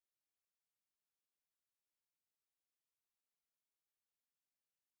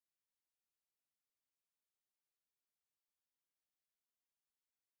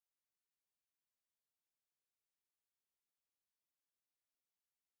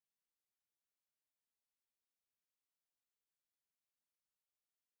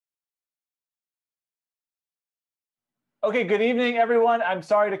Okay, good evening, everyone. I'm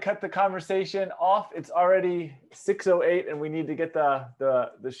sorry to cut the conversation off. It's already 6:08 and we need to get the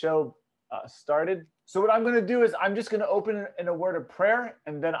show started. So what I'm going to do is I'm just going to open in a word of prayer,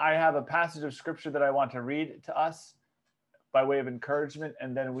 and then I have a passage of scripture that I want to read to us by way of encouragement,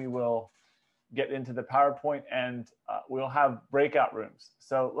 and then we will get into the PowerPoint and we'll have breakout rooms.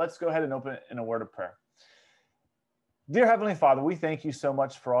 So let's go ahead and open it in a word of prayer. Dear Heavenly Father, we thank you so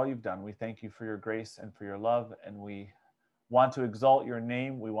much for all you've done. We thank you for your grace and for your love, and we want to exalt your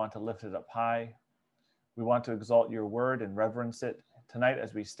name. We want to lift it up high. We want to exalt your word and reverence it. Tonight,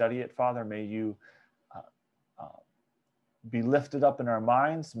 as we study it, Father, may you be lifted up in our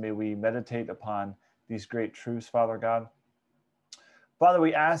minds. May we meditate upon these great truths, Father God. Father,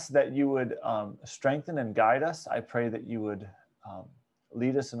 we ask that you would strengthen and guide us. I pray that you would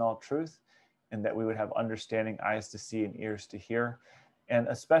lead us in all truth, and that we would have understanding eyes to see and ears to hear. And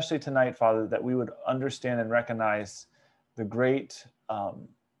especially tonight, Father, that we would understand and recognize the great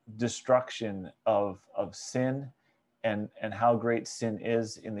destruction of sin and how great sin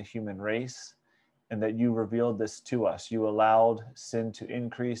is in the human race, and that you revealed this to us. You allowed sin to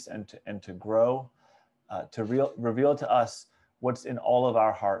increase and to grow, to reveal to us what's in all of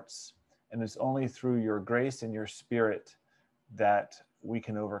our hearts. And it's only through your grace and your spirit that we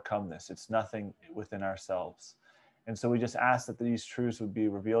can overcome this. It's nothing within ourselves. And so we just ask that these truths would be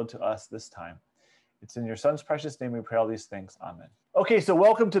revealed to us this time. It's in your son's precious name we pray all these things. Amen. Okay, so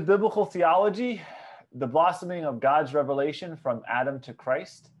welcome to Biblical Theology, the blossoming of God's revelation from Adam to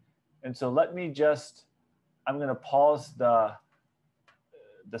Christ. And so let me I'm going to pause the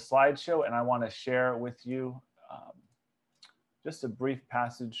slideshow, and I want to share with you just a brief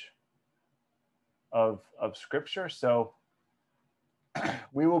passage of scripture. So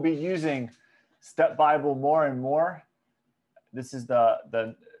we will be using Step Bible more and more. This is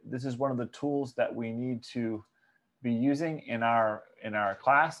this is one of the tools that we need to be using in our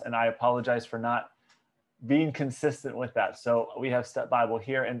class, and I apologize for not being consistent with that. So we have Step Bible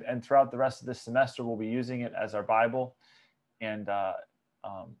here, and throughout the rest of this semester, we'll be using it as our Bible, and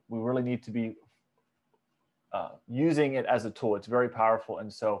we really need to be using it as a tool. It's very powerful,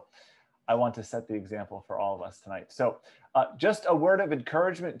 and so I want to set the example for all of us tonight. So just a word of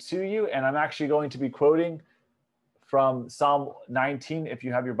encouragement to you, and I'm actually going to be quoting from Psalm 19. If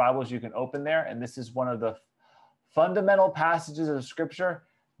you have your Bibles, you can open there. And this is one of the fundamental passages of scripture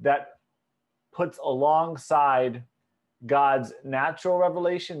that puts alongside God's natural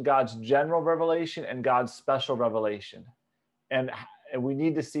revelation, God's general revelation, and God's special revelation. And we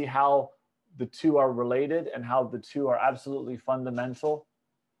need to see how the two are related and how the two are absolutely fundamental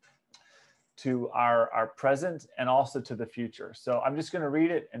to our present and also to the future. So I'm just going to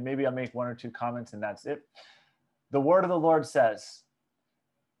read it, and maybe I'll make one or two comments, and that's it. The word of the Lord says,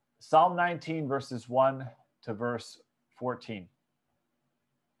 Psalm 19, verses 1 to verse 14.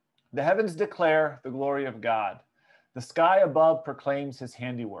 The heavens declare the glory of God. The sky above proclaims his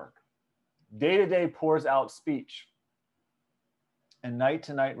handiwork. Day to day pours out speech, and night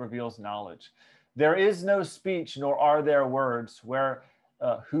to night reveals knowledge. There is no speech, nor are there words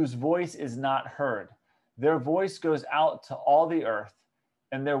whose voice is not heard. Their voice goes out to all the earth,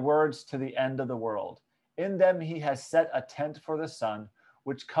 and their words to the end of the world. In them he has set a tent for the sun,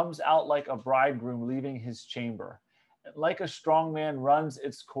 which comes out like a bridegroom leaving his chamber. Like a strong man runs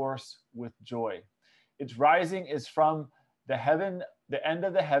its course with joy. Its rising is from the end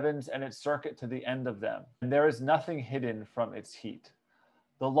of the heavens, and its circuit to the end of them. And there is nothing hidden from its heat.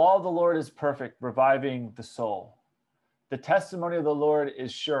 The law of the Lord is perfect, reviving the soul. The testimony of the Lord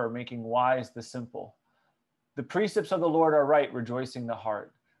is sure, making wise the simple. The precepts of the Lord are right, rejoicing the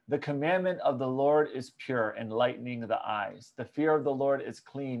heart. The commandment of the Lord is pure, enlightening the eyes. The fear of the Lord is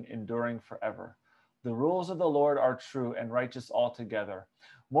clean, enduring forever. The rules of the Lord are true and righteous altogether.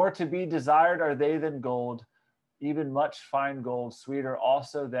 More to be desired are they than gold, even much fine gold, sweeter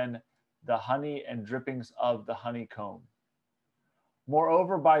also than the honey and drippings of the honeycomb.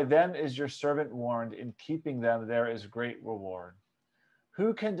 Moreover, by them is your servant warned. In keeping them there is great reward.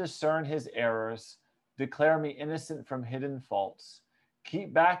 Who can discern his errors? Declare me innocent from hidden faults.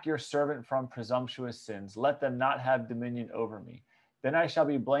 Keep back your servant from presumptuous sins. Let them not have dominion over me. Then I shall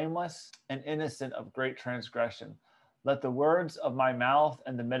be blameless and innocent of great transgression. Let the words of my mouth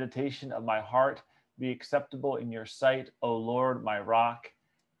and the meditation of my heart be acceptable in your sight, O Lord, my rock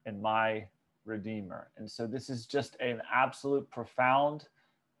and my Redeemer. And so this is just an absolute profound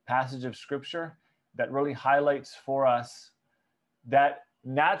passage of scripture that really highlights for us that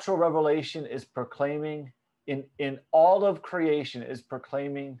natural revelation is proclaiming in all of creation, is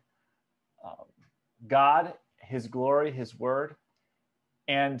proclaiming God, his glory, his word.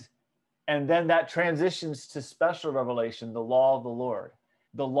 And And then that transitions to special revelation, the law of the Lord.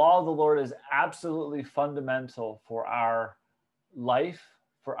 The law of the Lord is absolutely fundamental for our life,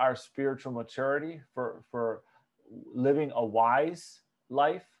 for our spiritual maturity, for living a wise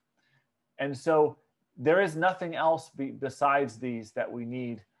life. And so there is nothing else besides these that we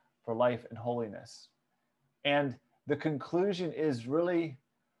need for life and holiness. And the conclusion is really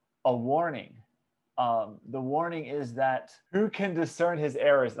a warning. The warning is that who can discern his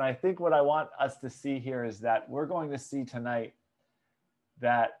errors? And I think what I want us to see here is that we're going to see tonight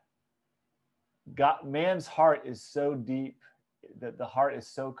that man's heart is so deep, that the heart is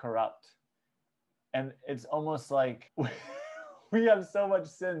so corrupt. And it's almost like we have so much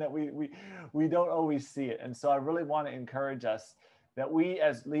sin that we don't always see it. And so I really want to encourage us that we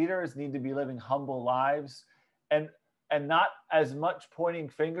as leaders need to be living humble lives, and not as much pointing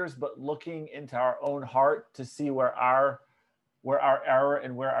fingers, but looking into our own heart to see where our error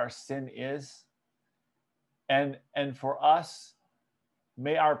and where our sin is. And for us,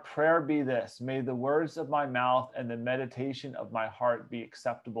 may our prayer be this: may the words of my mouth and the meditation of my heart be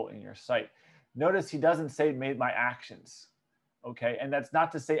acceptable in your sight. Notice he doesn't say may my actions, okay? And that's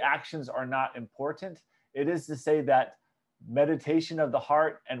not to say actions are not important. It is to say that meditation of the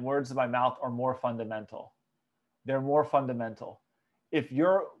heart and words of my mouth are more fundamental. They're more fundamental. If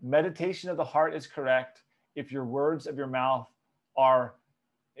your meditation of the heart is correct, if your words of your mouth are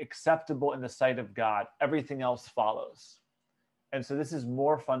acceptable in the sight of God, everything else follows. And so this is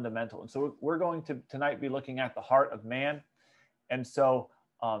more fundamental. And so we're going to tonight be looking at the heart of man. And so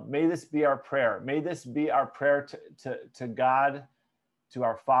may this be our prayer. May this be our prayer to God, to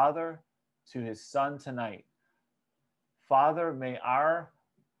our Father, to his Son tonight. Father, may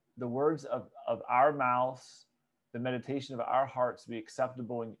the words of our mouths, the meditation of our hearts be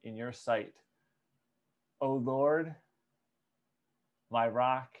acceptable in your sight. O Lord, my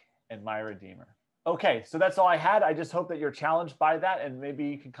rock and my redeemer. Okay, so that's all I had. I just hope that you're challenged by that, and maybe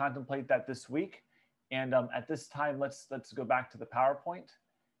you can contemplate that this week. And at this time, let's go back to the PowerPoint.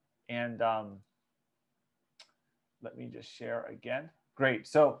 And let me just share again. Great.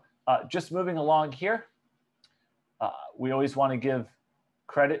 So just moving along here, we always want to give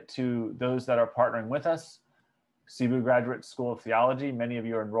credit to those that are partnering with us. Cebu Graduate School of Theology, many of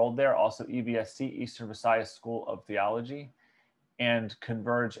you are enrolled there. Also EBSC, Eastern Visayas School of Theology, and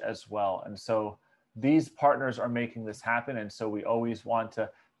Converge as well. And so these partners are making this happen. And so we always want to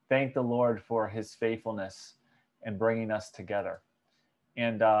thank the Lord for his faithfulness in bringing us together.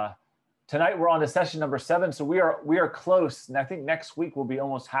 And tonight we're on to session number 7. So we are close. And I think next week we'll be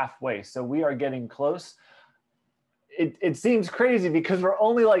almost halfway. So we are getting close. It seems crazy because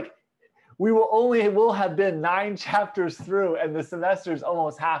we'll have been 9 chapters through and the semester is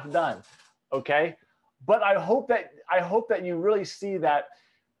almost half done. Okay. But I hope that you really see that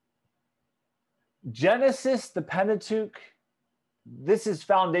Genesis, the Pentateuch, this is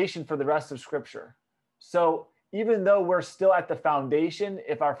foundation for the rest of Scripture. So even though we're still at the foundation,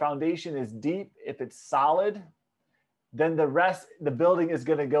 if our foundation is deep, if it's solid, then the building is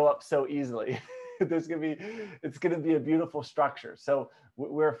going to go up so easily. It's going to be a beautiful structure. So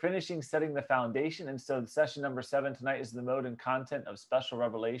we're finishing setting the foundation. And so session number 7 tonight is the mode and content of special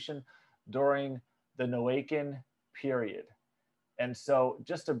revelation during the Noachian period. And so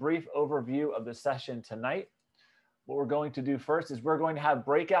just a brief overview of the session tonight. What we're going to do first is we're going to have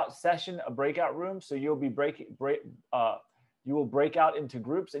breakout session, a breakout room. So you'll be you will break out into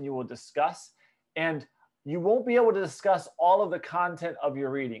groups and you will discuss. And you won't be able to discuss all of the content of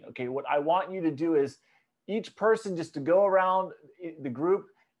your reading. Okay, what I want you to do is each person just to go around the group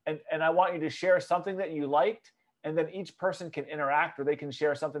and I want you to share something that you liked, and then each person can interact, or they can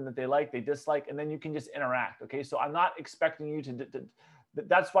share something that they like, they dislike, and then you can just interact. Okay, so I'm not expecting you to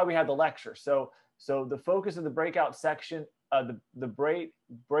that's why we had the lecture. So the focus of the breakout section, the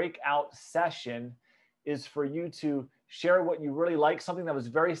breakout session is for you to share what you really like, something that was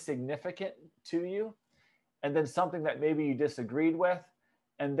very significant to you, and then something that maybe you disagreed with.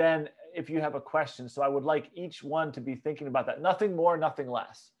 And then if you have a question, so I would like each one to be thinking about that. Nothing more, nothing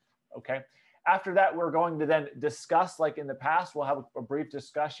less. Okay. After that, we're going to then discuss, like in the past, we'll have a brief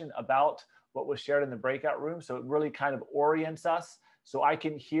discussion about what was shared in the breakout room. So it really kind of orients us so I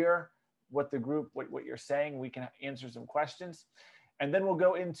can hear what the group, what you're saying. We can answer some questions. And then we'll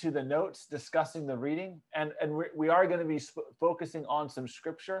go into the notes discussing the reading. And we are going to be focusing on some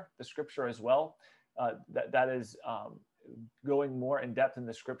scripture, the scripture as well. That is going more in depth in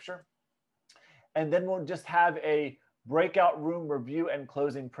the scripture. And then we'll just have a breakout room review and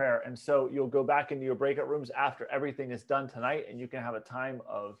closing prayer. And so you'll go back into your breakout rooms after everything is done tonight, and you can have a time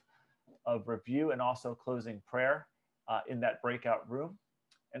of review and also closing prayer in that breakout room.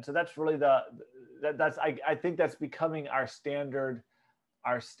 And so that's really I think that's becoming our standard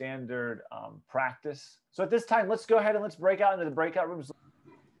practice. So at this time, let's go ahead and let's break out into the breakout rooms.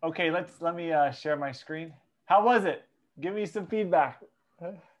 Okay, let me share my screen. How was it? Give me some feedback.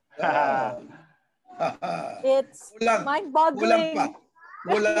 It's mind-boggling.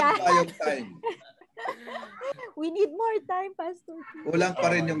 Kulang pa yung time. We need more time, Pastor. Kulang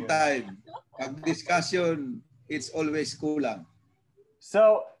pa rin yung time. Pag discussion, it's always kulang.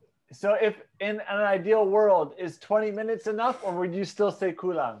 So if in an ideal world, is 20 minutes enough, or would you still say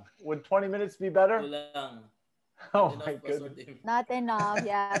kulang? Would 20 minutes be better? Kulang. Oh my goodness. Not enough,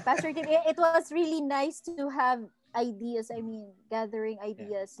 yeah. Pastor Tim, it was really nice to have ideas. I mean, gathering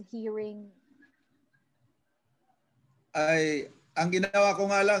ideas, hearing. Ang ginawa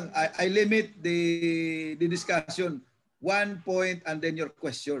ko nga lang, I limit the discussion. 1 point and then your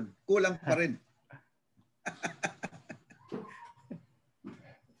question. Kulang pa rin.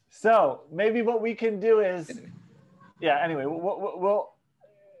 So maybe what we can do is, anyway, we'll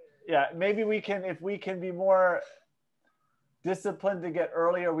maybe we can, if we can be more disciplined to get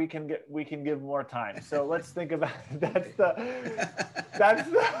earlier, we can give more time. So let's think about it. That's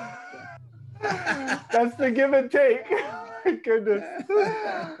the give and take. My goodness.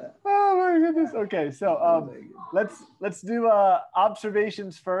 Oh my goodness. Okay, so let's do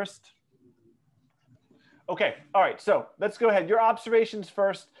observations first. Okay, all right. So let's go ahead. Your observations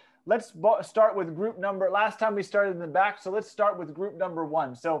first. Let's start with group number. Last time we started in the back, so let's start with group number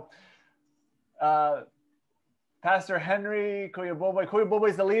 1. So, Pastor Henry, Kuya Boboy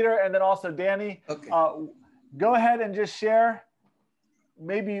is the leader, and then also Danny. Okay. Go ahead and just share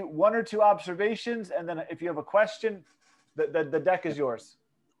maybe 1 or 2 observations, and then if you have a question, the deck is yours.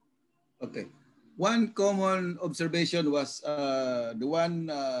 Okay. One common observation was the one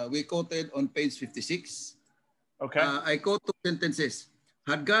we quoted on page 56. Okay. I quote 2 sentences.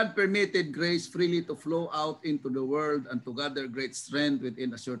 Had God permitted grace freely to flow out into the world and to gather great strength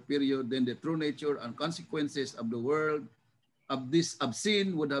within a short period, then the true nature and consequences of the world of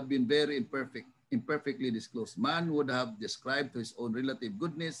sin would have been very imperfectly disclosed. Man would have described to his own relative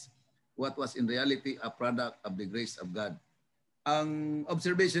goodness what was in reality a product of the grace of God. Ang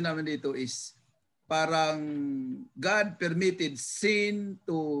observation namin dito is parang God permitted sin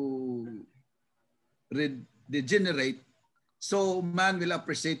to degenerate, so man will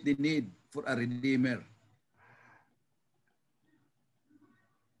appreciate the need for a redeemer.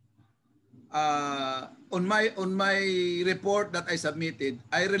 On my report that I submitted,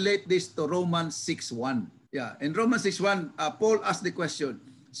 I relate this to Romans 6:1. Yeah, in Romans 6:1, Paul asked the question,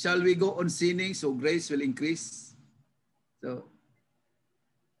 shall we go on sinning so grace will increase? So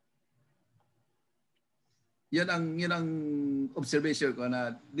yun ang observation ko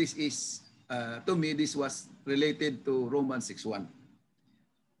na this is to me, this was related to Romans 6:1.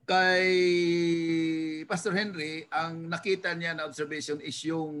 Kay Pastor Henry, ang nakita niya na observation is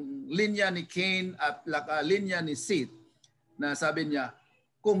yung linya ni Cain at linya ni Seth, na sabi niya,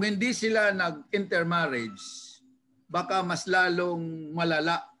 kung hindi sila nag-intermarriage, baka mas lalong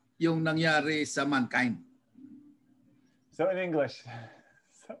malala yung nangyari sa mankind. So in English.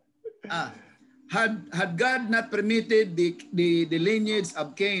 Had God not permitted the lineage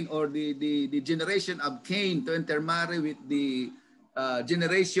of Cain or the generation of Cain to intermarry with the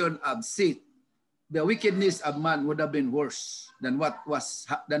generation of Seth, the wickedness of man would have been worse than what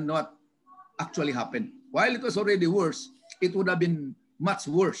actually happened. While it was already worse, it would have been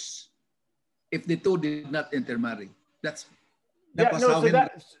much worse if the two did not intermarry. So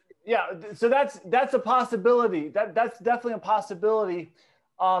that's a possibility. That's definitely a possibility.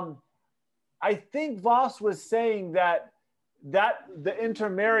 I think Voss was saying that the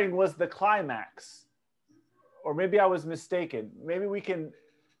intermarrying was the climax, or maybe I was mistaken. Maybe we can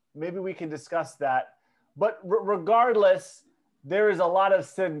discuss that. But regardless, there is a lot of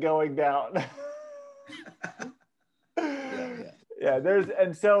sin going down.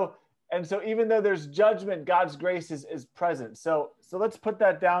 And so even though there's judgment, God's grace is present. So let's put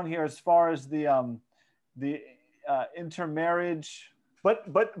that down here as far as the intermarriage. But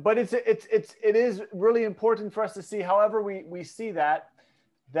it is really important for us to see, however we see that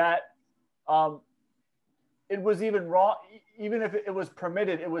it was even wrong, even if it was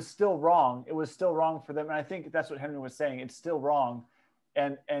permitted, it was still wrong. It was still wrong for them. And I think that's what Henry was saying. It's still wrong.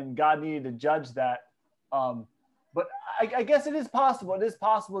 And God needed to judge that. But I guess it is possible. It is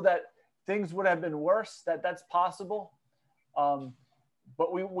possible that things would have been worse. That's possible. But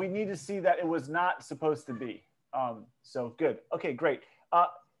we need to see that it was not supposed to be. So good. Okay, great.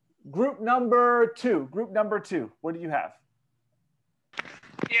 Group number two. What do you have?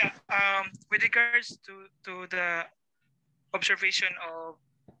 Yeah. With regards to the observation of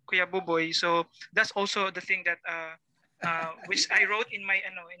Kuya Buboy. So that's also the thing that which I wrote in my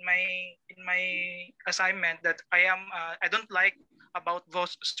in my assignment, that I don't like about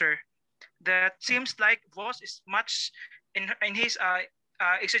Vos, sir. That seems like Vos is much in his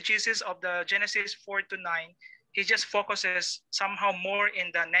exegesis of the Genesis 4 to 9. He just focuses somehow more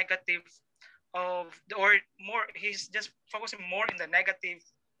in the negative or more. He's just focusing more in the negative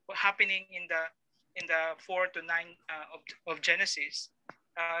happening in the 4 to 9 of Genesis.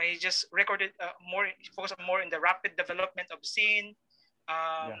 He just recorded more, focused more in the rapid development of sin.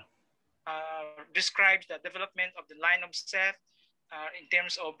 Describes the development of the line of Seth in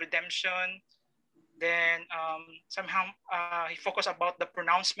terms of redemption. Then somehow he focused about the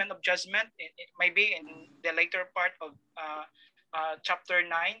pronouncement of judgment. Maybe in the later part of chapter 9,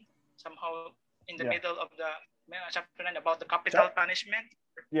 somehow in the middle of the chapter 9, about the capital punishment.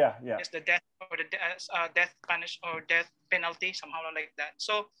 Yes, the death or the death punish or death penalty, somehow like that.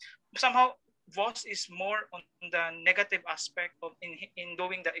 So somehow Vos is more on the negative aspect of in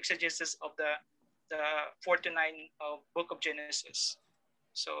doing the exegesis of the 4 to 9 book of Genesis.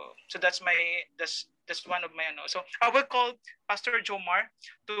 So that's one of my So I will call Pastor Jomar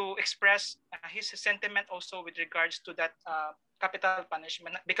to express his sentiment also with regards to that capital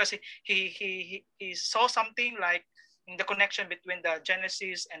punishment, because he saw something like in the connection between the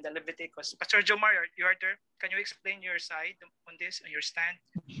Genesis and the Leviticus. Pastor Jomar, you are there. Can you explain your side on this, on your stand?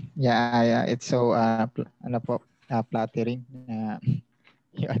 Yeah. It's so flattering.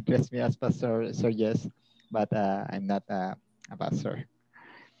 You address me as Pastor Sir, yes, but I'm not a pastor.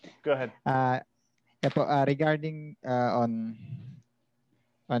 Go ahead. Regarding on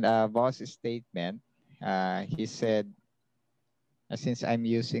Boss' statement, he said, since I'm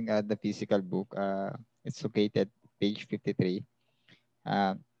using the physical book, it's located page 53.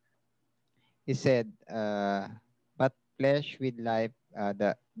 He said, but flesh with life,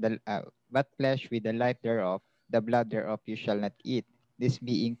 but flesh with the life thereof, the blood thereof you shall not eat. This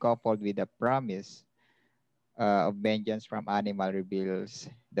being coupled with the promise of vengeance from animal reveals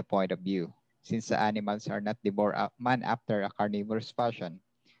the point of view. Since the animals are not devour man after a carnivorous fashion,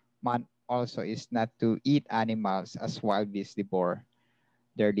 man also is not to eat animals as wild beasts devour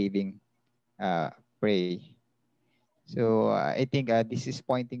their living prey. So I think this is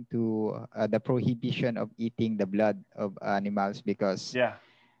pointing to the prohibition of eating the blood of animals, because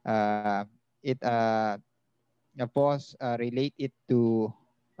it relate it to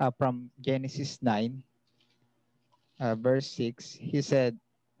from Genesis 9, verse 6. He said,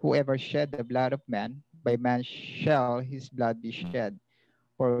 whoever shed the blood of man, by man shall his blood be shed,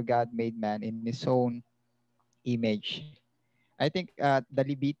 for God made man in his own image. I think the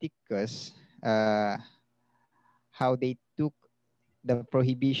Leviticus, how they took the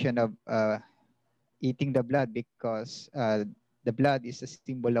prohibition of eating the blood, because the blood is a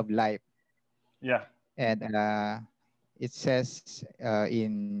symbol of life. And it says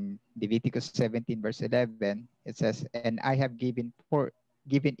in Leviticus 17 verse 11, it says, and I have given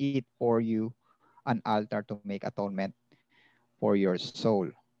it for you an altar to make atonement for your soul,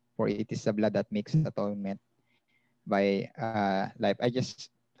 for it is the blood that makes atonement by life. I just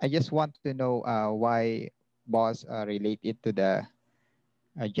want to know why Boss relate it to the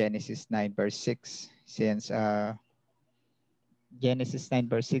Genesis 9 verse 6, since Genesis 9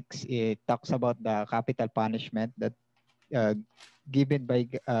 verse 6, it talks about the capital punishment that given by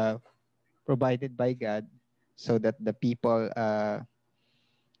provided by God, so that the people,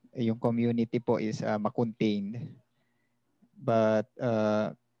 yung community po is makontained. But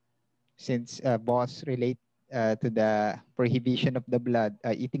since Boss relate to the prohibition of the blood,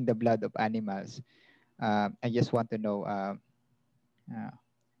 eating the blood of animals, I just want to know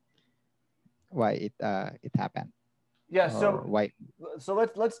why it happened. So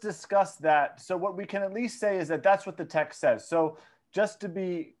let's discuss that. So what we can at least say is that that's what the text says. So just to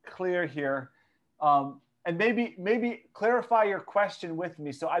be clear here, and maybe clarify your question with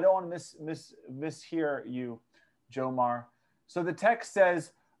me, so I don't want to mishear you, Jomar. So the text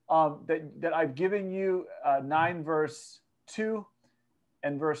says that I've given you 9 verse 2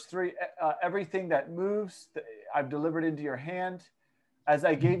 and verse 3, everything that moves, I've delivered into your hand. As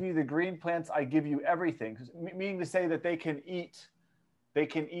I gave you the green plants, I give you everything. Meaning to say that they can eat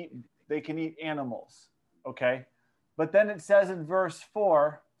animals. Okay. But then it says in verse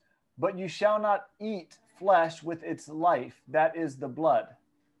 4, but you shall not eat flesh with its life, that is the blood.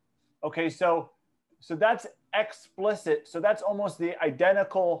 Okay, so that's explicit. So that's almost the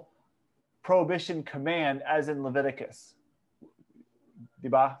identical prohibition command as in Leviticus.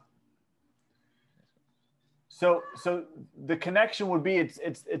 Diba? So the connection would be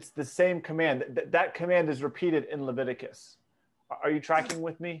it's the same command. That command is repeated in Leviticus. Are you tracking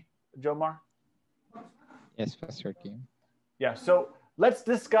with me? Jomar? Yes, Pastor Kim. Yeah, so let's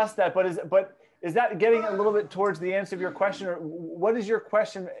discuss that. But is that getting a little bit towards the answer of your question, or what is your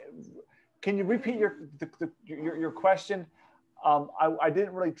question? Can you repeat your question? I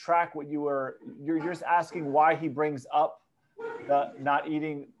didn't really track what you're just asking why he brings up the not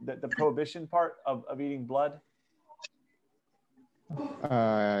eating, the prohibition part of eating blood.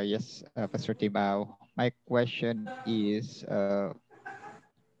 Yes, Pastor Tim. My question is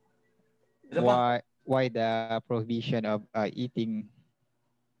why the prohibition of eating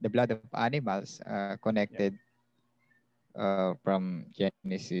the blood of animals connected from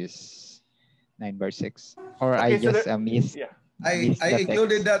Genesis 9 verse 6, or Okay, I just missed yeah. missed I the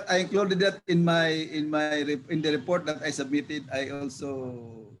included text. that. I included that in the report that I submitted. I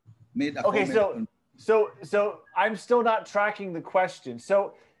also made a Okay, comment on. so I'm still not tracking the question.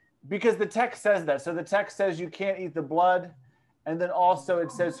 So because the text says that, so the text says you can't eat the blood, and then also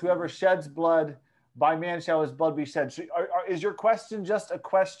it says whoever sheds blood, by man shall his blood be shed. So is your question just a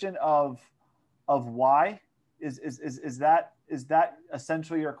question of why? Is that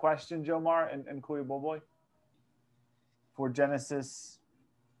essentially your question, Jomar and Kuya Boboy, for Genesis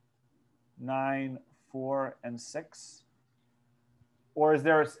 9, 4, and 6? Or is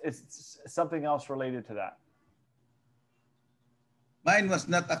there something else related to that? Mine was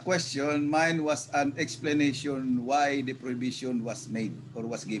not a question. Mine was an explanation why the prohibition was made or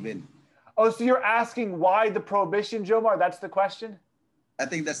was given. Oh, so you're asking why the prohibition, Jomar? That's the question? I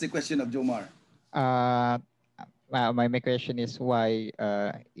think that's the question of Jomar. My question is why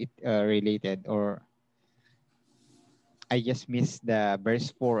it related, or I just missed the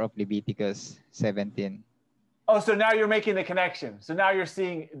verse 4 of Leviticus 17. Oh, so now you're making the connection. So now you're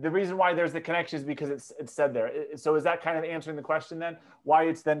seeing the reason why there's the connection is because it's said there. So is that kind of answering the question then? Why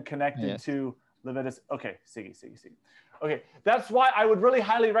it's then connected to Leviticus? Okay, Siggy. Okay, that's why I would really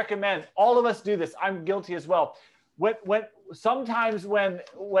highly recommend all of us do this. I'm guilty as well. Sometimes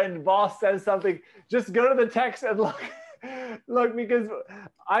when boss says something, just go to the text and look, because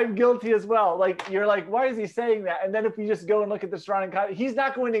I'm guilty as well. Like, you're like, why is he saying that? And then if you just go and look at the surrounding context, he's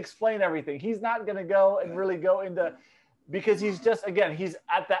not going to explain everything. He's not going to go and really go into, because he's just, again, he's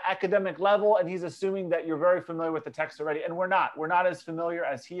at the academic level and he's assuming that you're very familiar with the text already. And we're not as familiar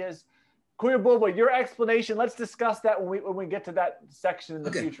as he is. Kuya Bobo, your explanation, let's discuss that when we get to that section in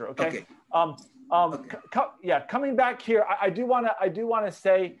the future. Okay. Coming back here, I do want to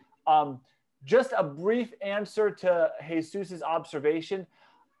say, just a brief answer to Jesus's observation.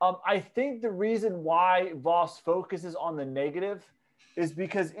 I think the reason why Voss focuses on the negative is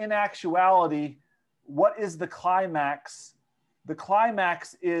because in actuality, what is the climax? The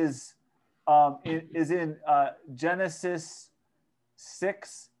climax is in Genesis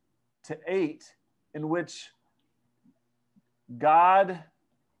 6 to 8, in which God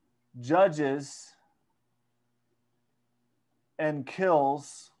judges and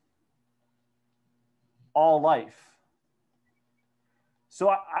kills all life.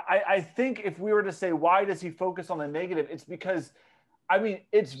 So I think if we were to say, why does he focus on the negative? It's because, I mean,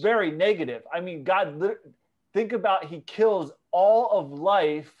 it's very negative. I mean, God, think about, he kills all of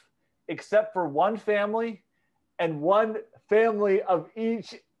life except for one family and one family of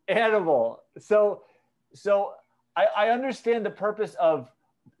each animal. So I understand the purpose of,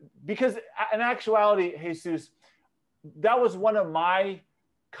 because in actuality, Jesus, that was one of my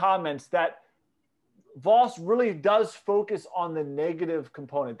comments, that Voss really does focus on the negative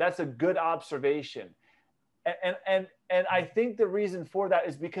component. That's a good observation. And I think the reason for that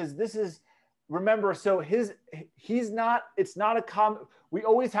is because this is, remember, so it's not a common, we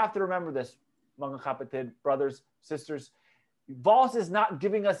always have to remember this, mga kapatid, brothers, sisters. Voss is not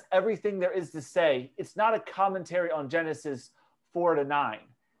giving us everything there is to say. It's not a commentary on Genesis 4 to 9.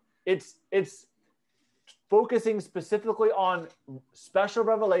 It's focusing specifically on special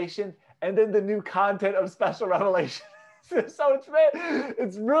revelation and then the new content of special revelation. So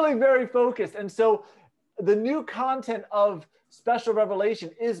it's really very focused. And so the new content of special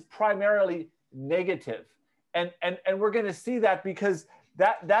revelation is primarily negative. And we're going to see that because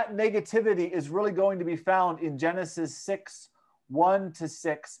that negativity is really going to be found in Genesis 6, 1 to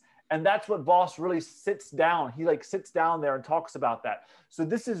 6. And that's what Voss really sits down. He sits down there and talks about that. So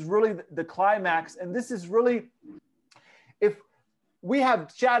this is really the climax. And this is really, if we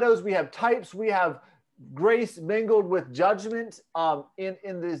have shadows, we have types, we have grace mingled with judgment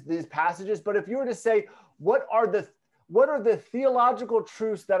in these passages. But if you were to say, what are the theological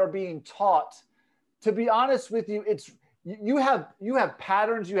truths that are being taught? To be honest with you, you have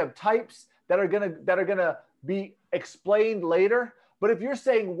patterns, you have types that are gonna be explained later. But if you're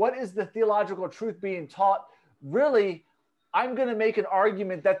saying, what is the theological truth being taught? Really, I'm going to make an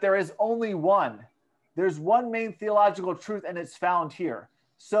argument that there is only one. There's one main theological truth, and it's found here.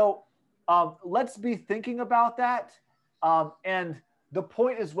 So let's be thinking about that. And the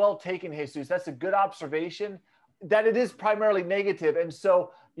point is well taken, Jesus. That's a good observation, that it is primarily negative. And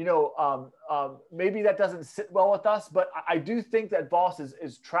so, maybe that doesn't sit well with us, but I do think that Voss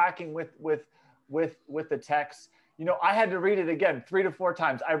is tracking with the text. I had to read it again 3 to 4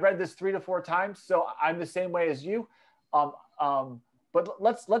 times. I read this 3 to 4 times, so I'm the same way as you. But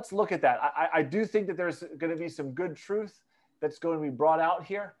let's look at that. I do think that there's going to be some good truth that's going to be brought out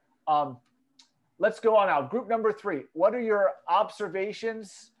here. Let's go on now. Group number 3. What are your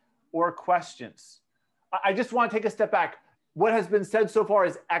observations or questions? I just want to take a step back. What has been said so far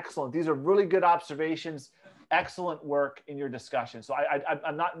is excellent. These are really good observations, excellent work in your discussion. So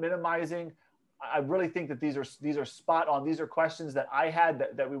I'm not minimizing. I really think that these are spot on. These are questions that I had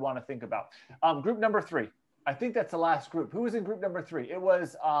that we want to think about. Group number 3. I think that's the last group. Who was in group number 3? It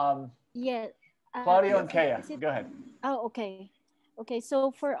was Yeah. Claudio and Kea. Go ahead. Oh, okay. Okay,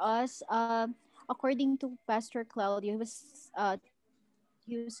 so for us, according to Pastor Claudio,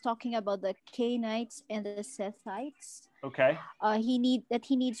 he was talking about the Canaanites and the Sethites. Okay.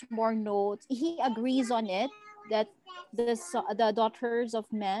 He needs more notes. He agrees on it that the daughters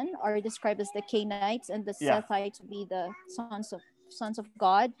of men are described as the Canaanites, and the Sethites be the sons of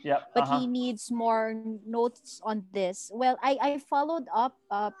God. Yeah. But he needs more notes on this. Well, I followed up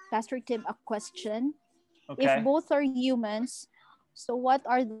Pastor Tim a question. Okay. If both are humans, so what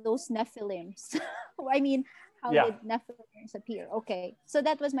are those Nephilims? I mean, how did Nephilims appear? Okay, so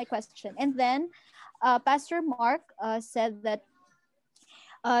that was my question. And then Pastor Mark said that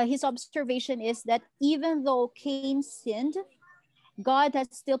his observation is that even though Cain sinned, God has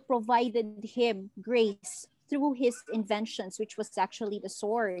still provided him grace through his inventions, which was actually the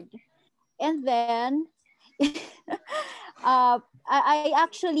sword. And then I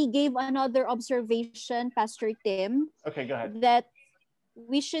actually gave another observation, Pastor Tim. Okay, go ahead. That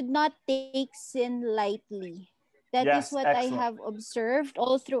we should not take sin lightly. That is what excellent. I have observed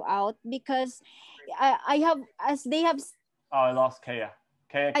all throughout, because I have, as they have. Oh, I lost Kea.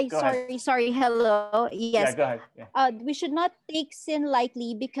 Kea, go ahead. Sorry. Hello. Yes. Yeah, go ahead. Yeah. We should not take sin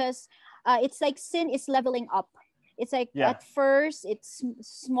lightly, because it's like sin is leveling up. It's like at first it's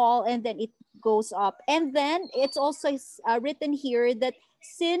small and then it goes up. And then it's also written here that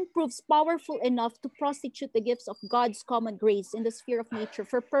sin proves powerful enough to prostitute the gifts of God's common grace in the sphere of nature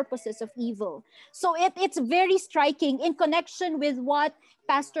for purposes of evil. So it's very striking in connection with what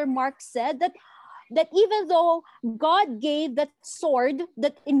Pastor Mark said, that even though God gave that sword,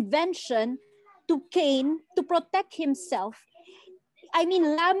 that invention to Cain to protect himself, I mean,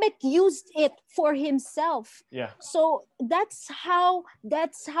 Lamech used it for himself. Yeah. So that's how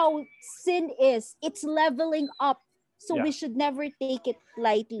sin is. It's leveling up. So we should never take it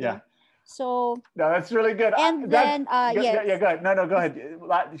lightly. Yeah. So no, that's really good. And then go ahead. No, go ahead.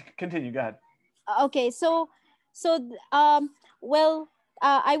 Continue. Go ahead. Okay. So I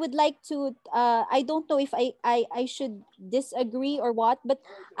would like to. I don't know if I should disagree or what, but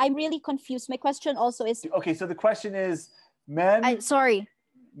I'm really confused. My question also is. Okay, so the question is. Men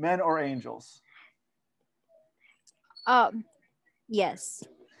or angels? Yes.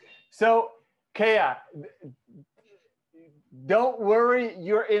 So, Kea, don't worry,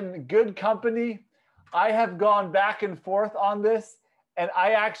 you're in good company. I have gone back and forth on this, and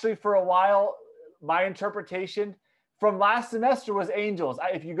I actually, for a while, my interpretation from last semester was angels.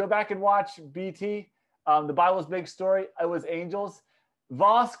 If you go back and watch BT, the Bible's Big Story, it was angels.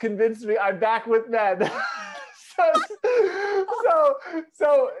 Voss convinced me I'm back with men.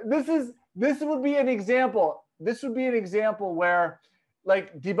 So this would be an example. This would be an example where,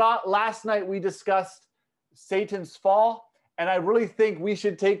 like last night we discussed Satan's fall, and I really think we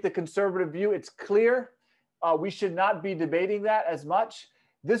should take the conservative view. It's clear. We should not be debating that as much.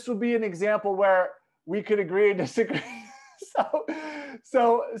 This would be an example where we could agree and disagree. And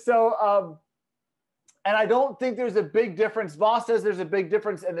I don't think there's a big difference. Voss says there's a big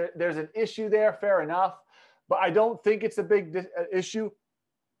difference, and there's an issue there. Fair enough. But I don't think it's a big issue.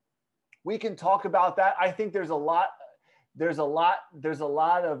 We can talk about that. I think there's a lot to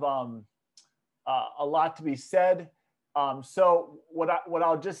be said. So what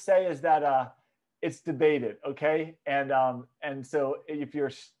I'll just say is that it's debated, okay? And so if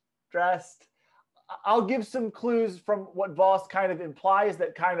you're stressed, I'll give some clues from what Voss kind of implies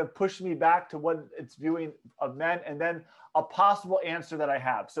that kind of push me back to what it's viewing of men, and then a possible answer that I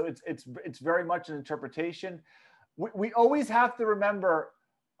have. So it's very much an interpretation. We always have to remember,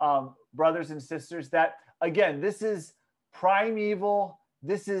 brothers and sisters, that again, this is primeval.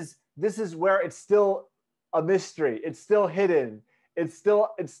 This is where it's still a mystery. It's still hidden.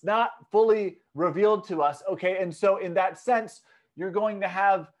 It's not fully revealed to us. Okay. And so in that sense,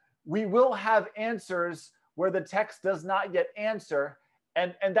 we will have answers where the text does not yet answer.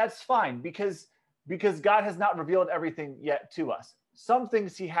 And that's fine because God has not revealed everything yet to us. Some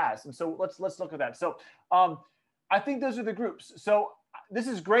things he has. And so let's look at that. So I think those are the groups. So this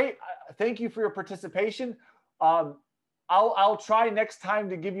is great. Thank you for your participation. I'll try next time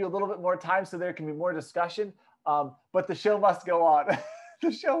to give you a little bit more time so there can be more discussion. But the show must go on.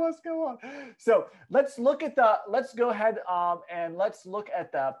 The show must go on. So let's go ahead and let's look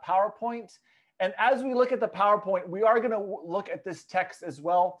at the PowerPoint. And as we look at the PowerPoint, we are going to look at this text as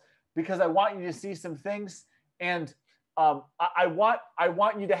well, because I want you to see some things. And I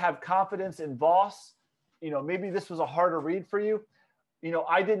want you to have confidence in Voss. Maybe this was a harder read for you.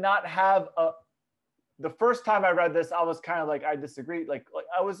 I did not have the first time I read this, I was kind of like, I disagreed. Like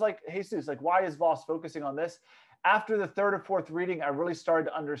I was like, Jesus, like, why is Voss focusing on this? After the third or fourth reading, I really started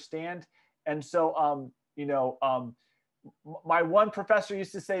to understand. And so, my one professor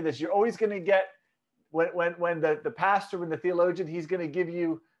used to say this: you're always going to get, when the pastor, when the theologian, he's going to give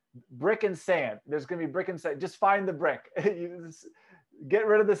you brick and sand. There's going to be brick and sand. Just find the brick. Get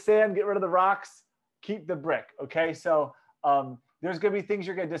rid of the sand, get rid of the rocks, keep the brick. Okay. So there's going to be things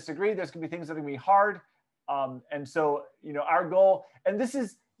you're going to disagree. There's going to be things that are going to be hard. And so, our goal, and this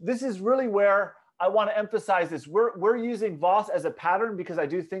is really where I want to emphasize this. We're using Voss as a pattern because I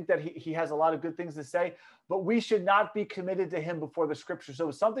do think that he has a lot of good things to say, but we should not be committed to him before the scripture. So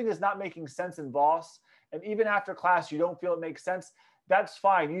if something is not making sense in Voss, and even after class, you don't feel it makes sense, that's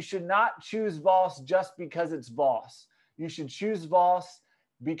fine. You should not choose Voss just because it's Voss. You should choose Voss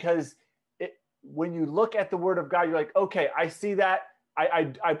because when you look at the word of God, you're like, okay, I see that.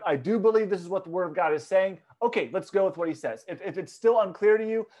 I do believe this is what the word of God is saying. Okay, let's go with what he says. If it's still unclear to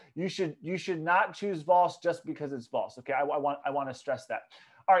you, you should not choose Voss just because it's Voss. Okay, I want to stress that.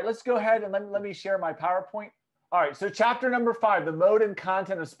 All right, let's go ahead and let me share my PowerPoint. All right, so chapter number 5, the mode and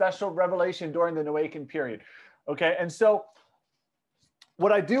content of special revelation during the Noachian period. Okay, and so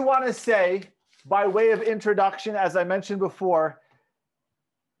what I do want to say by way of introduction, as I mentioned before,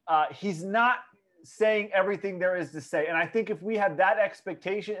 he's not saying everything there is to say. And I think if we have that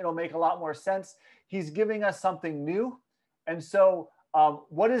expectation, it'll make a lot more sense. He's giving us something new. And so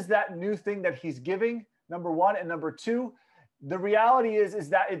what is that new thing that he's giving? Number one. And number two, the reality is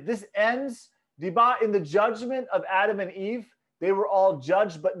that if this ends, in the judgment of Adam and Eve, they were all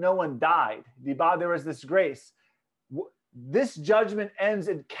judged, but no one died. There was this grace. This judgment ends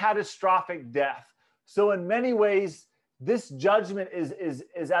in catastrophic death. So in many ways, this judgment is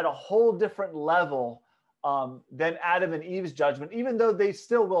at a whole different level than Adam and Eve's judgment, even though they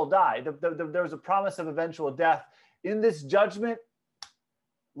still will die. There's a promise of eventual death. In this judgment,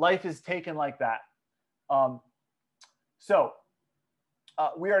 life is taken like that.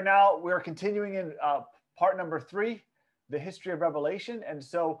 We are continuing in part number 3, the history of Revelation. And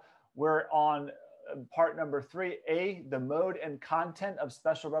so we're on part number 3A, the mode and content of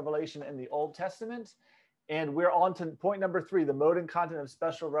special revelation in the Old Testament. And we're on to point number 3, the mode and content of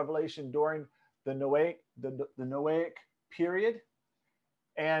special revelation during the Noachic period.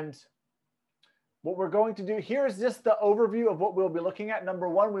 And what we're going to do here is just the overview of what we'll be looking at. Number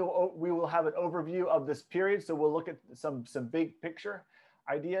 1, we will have an overview of this period. So we'll look at some big picture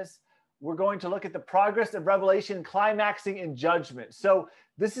ideas. We're going to look at the progress of revelation climaxing in judgment. So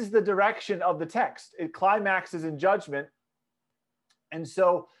this is the direction of the text. It climaxes in judgment. And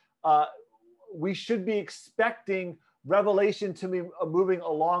so we should be expecting revelation to be moving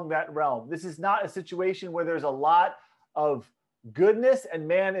along that realm. This is not a situation where there's a lot of goodness and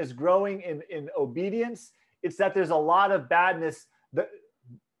man is growing in obedience. It's that there's a lot of badness.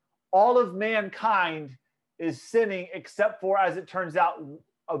 All of mankind is sinning except for, as it turns out,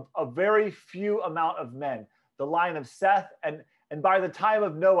 a very few amount of men. The line of Seth, and by the time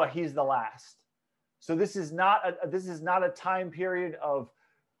of Noah, he's the last. So this is not a time period of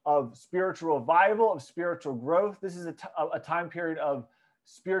spiritual revival, of spiritual growth. This is a time period of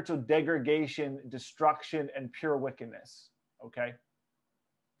spiritual degradation, destruction, and pure wickedness. Okay.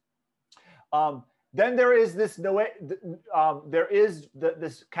 Then there is this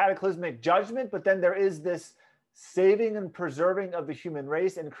this cataclysmic judgment, but then there is this saving and preserving of the human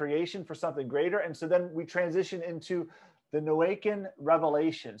race and creation for something greater. And so then we transition into the Noachian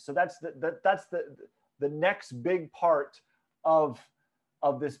Revelation. So that's the next big part of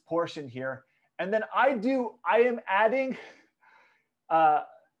this portion here. And then I am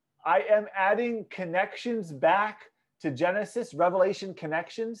adding connections back to Genesis, Revelation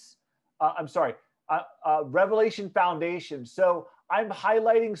connections. Revelation foundation. So I'm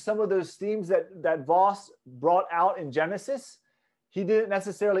highlighting some of those themes that Voss brought out in Genesis. He didn't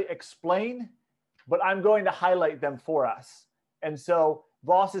necessarily explain, but I'm going to highlight them for us. And so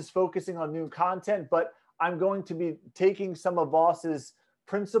Voss is focusing on new content, but I'm going to be taking some of Voss's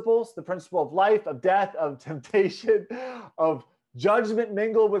principles, the principle of life, of death, of temptation, of judgment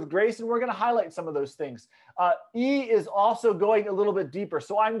mingled with grace, and we're going to highlight some of those things. E is also going a little bit deeper.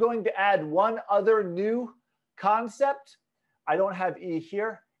 So I'm going to add one other new concept. I don't have E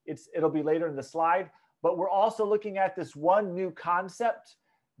here. It'll be later in the slide, but we're also looking at this one new concept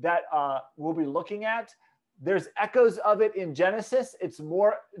that we'll be looking at. There's echoes of it in Genesis. It's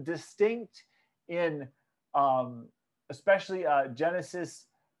more distinct in especially Genesis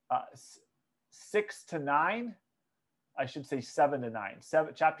 6 to 9. I should say 7 to 9,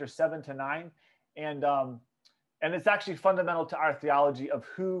 chapter 7 to 9. And it's actually fundamental to our theology of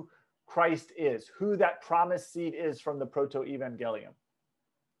who Christ is, who that promised seed is from the proto-evangelium.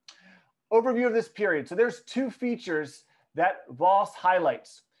 Overview of this period. So there's two features that Voss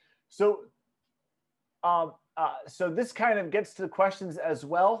highlights. So, so this kind of gets to the questions as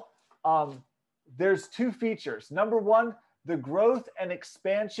well. There's two features. Number one, the growth and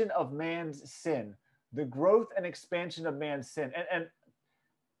expansion of man's sin. The growth and expansion of man's sin. And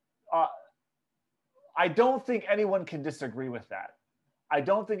I don't think anyone can disagree with that. I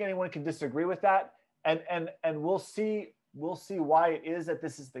don't think anyone can disagree with that. And we'll see why it is that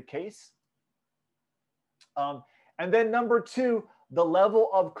this is the case. And then number two, the level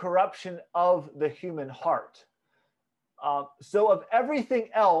of corruption of the human heart. So of everything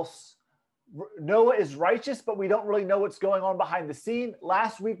else, Noah is righteous, but we don't really know what's going on behind the scene.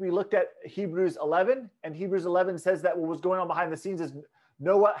 Last week, we looked at Hebrews 11, and Hebrews 11 says that what was going on behind the scenes is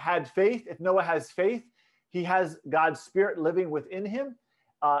Noah had faith. If Noah has faith, he has God's spirit living within him.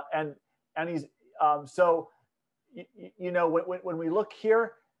 And he's, so, you know, when we look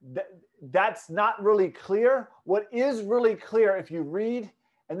here, that's not really clear. What is really clear, if you read,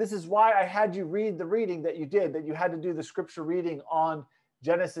 and this is why I had you read the reading that you did, that you had to do the scripture reading on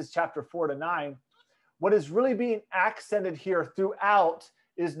Genesis chapter 4 to 9. What is really being accented here throughout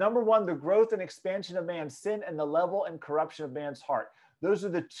is number one, the growth and expansion of man's sin and the level and corruption of man's heart. Those are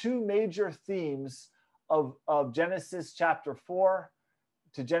the two major themes of Genesis chapter 4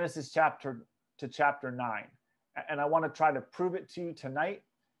 to Genesis chapter 9. And I want to try to prove it to you tonight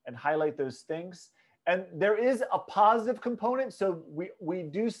and highlight those things. And there is a positive component. So we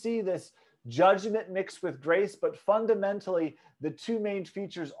do see this judgment mixed with grace, but fundamentally the two main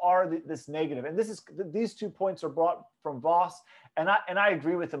features are this negative. And these 2 points are brought from Voss, and I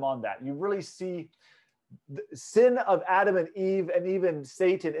agree with him on that. You really see the sin of Adam and Eve, and even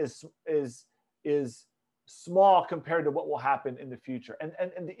Satan is small compared to what will happen in the future.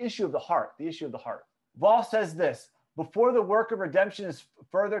 And the issue of the heart, Voss says this: before the work of redemption is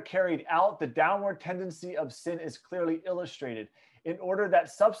further carried out, the downward tendency of sin is clearly illustrated, in order that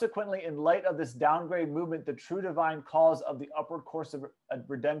subsequently, in light of this downgrade movement, the true divine cause of the upward course of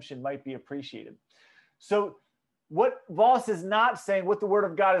redemption might be appreciated. So what Voss is not saying, what the word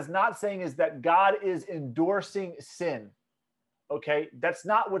of God is not saying, is that God is endorsing sin. Okay, that's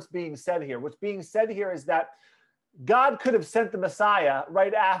not what's being said here. What's being said here is that God could have sent the Messiah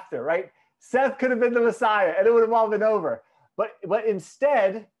right after, right? Seth could have been the Messiah and it would have all been over. But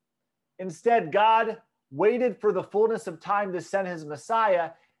instead, God waited for the fullness of time to send his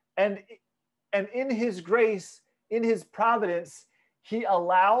Messiah. And in his grace, in his providence, he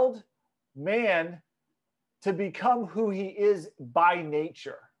allowed man to become who he is by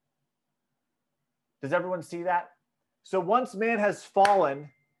nature. Does everyone see that? So once man has fallen,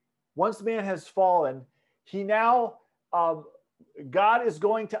 he now, God is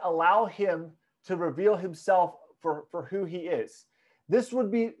going to allow him to reveal himself for who he is. This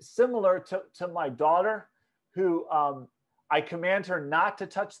would be similar to my daughter, who I command her not to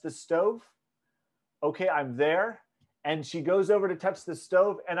touch the stove. Okay, I'm there, and she goes over to touch the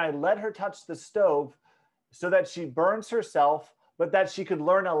stove, and I let her touch the stove so that she burns herself, but that she could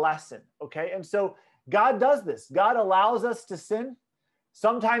learn a lesson. Okay, and so God does this. God allows us to sin.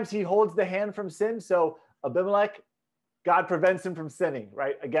 Sometimes he holds the hand from sin. So Abimelech, God prevents him from sinning,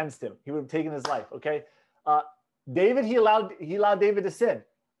 right, against him. He would have taken his life, okay? David, he allowed David to sin.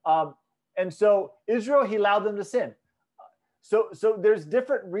 And so Israel, he allowed them to sin. So there's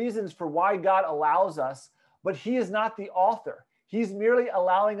different reasons for why God allows us, but he is not the author. He's merely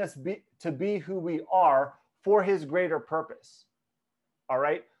allowing us to be who we are for his greater purpose, all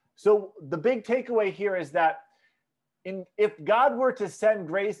right? So the big takeaway here is that if God were to send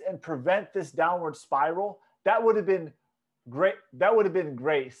grace and prevent this downward spiral, that would have been great. That would have been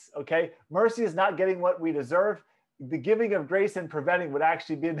grace, okay? Mercy is not getting what we deserve. the giving of grace and preventing would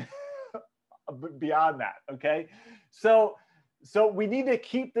actually be beyond that. Okay, so we need to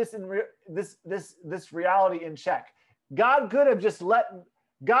keep this this reality in check. God could have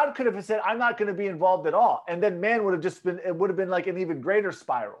said, I'm not going to be involved at all, and then man would have just been, it would have been like an even greater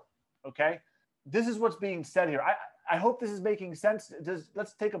spiral. Okay, this is what's being said here. I hope this is making sense.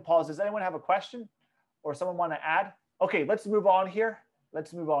 Let's take a pause. Does anyone have a question or someone want to add? Okay, let's move on here.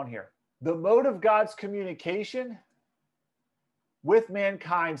 The mode of God's communication with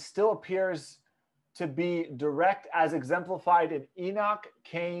mankind still appears to be direct, as exemplified in Enoch,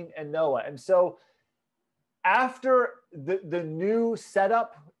 Cain, and Noah. And so after the new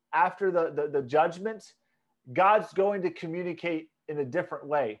setup, after the judgment, God's going to communicate in a different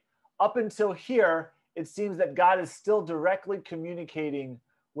way. Up until here, it seems that God is still directly communicating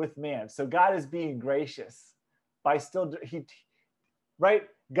with man. So God is being gracious by still, right?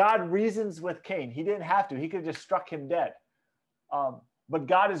 God reasons with Cain. He didn't have to. He could have just struck him dead. But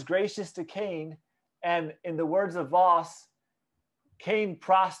God is gracious to Cain. And in the words of Voss, Cain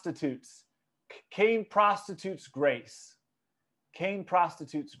prostitutes grace. Cain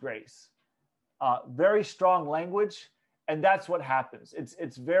prostitutes grace. Very strong language. And that's what happens.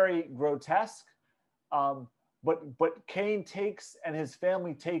 It's very grotesque. But Cain takes, and his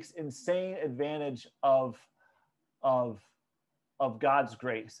family takes, insane advantage of God's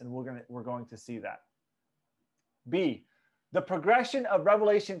grace. And we're going to see that. B, the progression of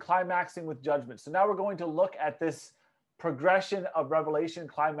Revelation climaxing with judgment. So now we're going to look at this progression of Revelation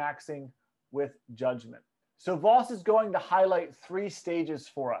climaxing with judgment. So Voss is going to highlight 3 stages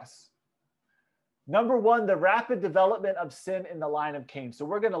for us. Number 1, the rapid development of sin in the line of Cain. So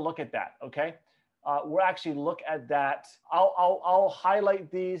we're going to look at that, okay? We'll actually look at that. I'll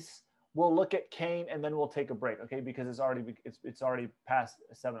highlight these. We'll look at Cain, and then we'll take a break, okay? Because it's already past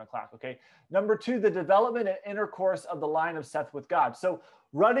 7 o'clock, okay? Number 2, the development and intercourse of the line of Seth with God. So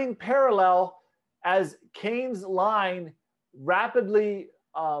running parallel as Cain's line rapidly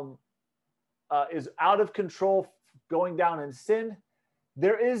is out of control, going down in sin,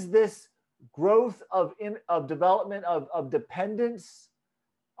 there is this growth of development of dependence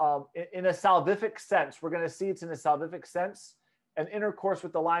in a salvific sense. We're going to see it's in a salvific sense. And intercourse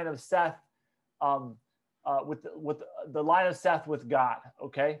with the line of Seth, with the line of Seth with God,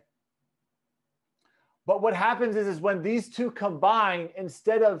 okay? But what happens is when these two combine,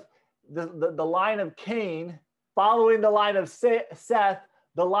 instead of the line of Cain following the line of Seth,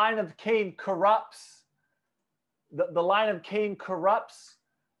 the line of Cain corrupts. The line of Cain corrupts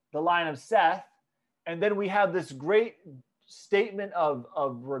the line of Seth. And then we have this great statement of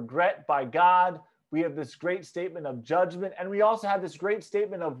regret by God. We have this great statement of judgment, and we also have this great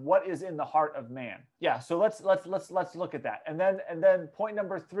statement of what is in the heart of man. Yeah, so let's look at that. And then point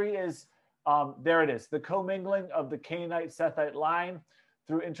number 3 is there it is, the commingling of the Canaanite Sethite line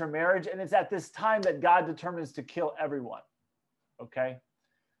through intermarriage, and it's at this time that God determines to kill everyone. Okay,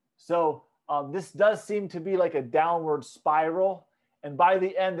 so this does seem to be like a downward spiral, and by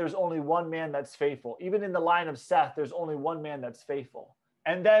the end, there's only one man that's faithful. Even in the line of Seth, there's only one man that's faithful,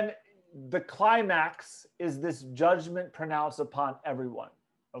 and then the climax is this judgment pronounced upon everyone.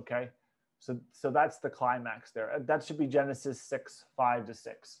 Okay, so that's the climax there. That should be Genesis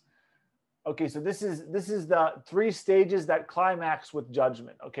 6:5-6. Okay, so this is the 3 stages that climax with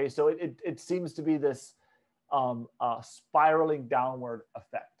judgment. Okay, so it seems to be this spiraling downward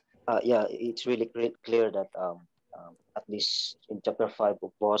effect. Yeah, it's really clear that at least in chapter 5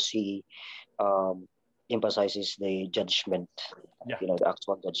 of Boss, he emphasizes the judgment. Yeah. The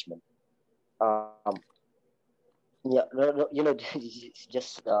actual judgment.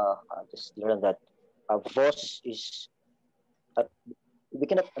 Just learn that Voss is. We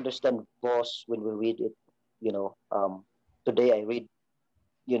cannot understand Voss when we read it. Today I read,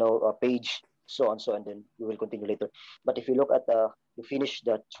 a page so and so, and then we will continue later. But if you look at you finish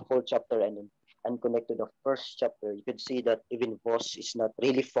that whole chapter and connect to the first chapter, you can see that even Voss is not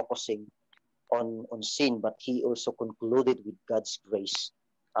really focusing on sin, but he also concluded with God's grace.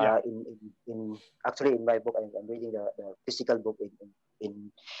 Yeah. Actually in my book, I'm reading the physical book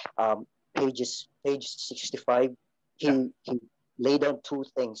in page 65. He laid down 2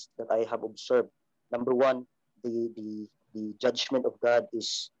 things that I have observed. Number 1, the judgment of God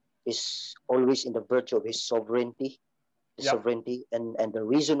is always in the virtue of his sovereignty, sovereignty, and the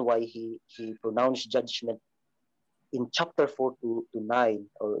reason why he pronounced judgment in chapter 4 to 9,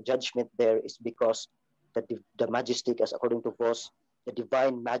 or judgment there, is because the majesty, as according to Voss, the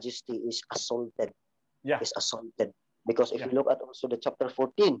divine majesty is assaulted. Yeah. Is assaulted. Because if you look at also the chapter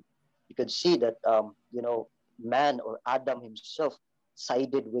 14, you can see that man or Adam himself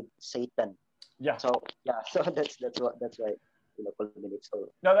sided with Satan. Yeah. So yeah, so that's why culminates. So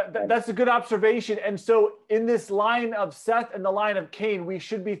No, that's a good observation. And so in this line of Seth and the line of Cain, we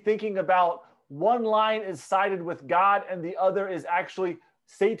should be thinking about one line is sided with God and the other is actually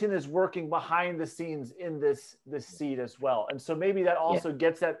Satan is working behind the scenes in this seed as well. And so maybe that also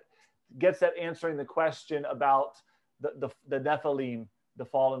gets at answering the question about the Nephilim, the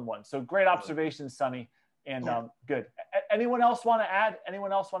fallen one. So great observation, Sonny, and good. Anyone else want to add?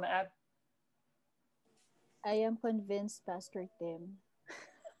 Anyone else want to add? I am convinced, Pastor Tim.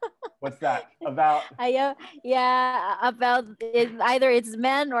 What's that about? About it, either it's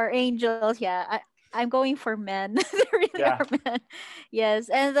men or angels. I'm going for men. They really are men. Yes,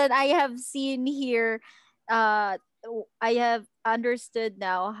 and then I have seen here. I have understood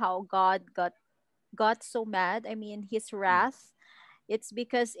now how God got so mad. I mean, his wrath. It's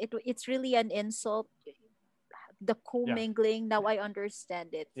because it's really an insult. The commingling. Now I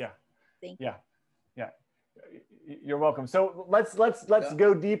understand it. Yeah. Thank you. Yeah. You're welcome. So let's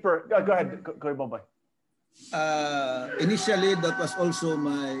go deeper. Go ahead, Bombay. Initially, that was also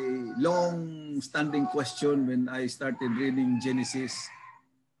my long-standing question when I started reading Genesis.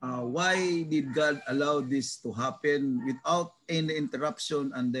 Why did God allow this to happen without any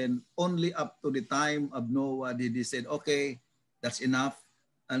interruption, and then only up to the time of Noah did he said, okay, that's enough,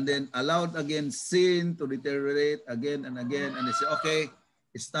 and then allowed again sin to deteriorate again and again, and they say, okay,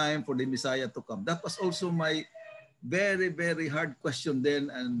 it's time for the Messiah to come. That was also my very, very hard question then,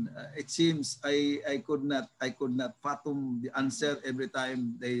 and it seems I could not fathom the answer every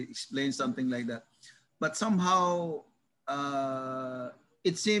time they explain something like that. But somehow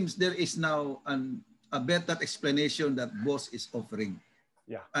it seems there is now a better explanation that boss is offering.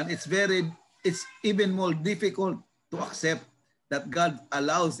 Yeah. And it's even more difficult to accept that God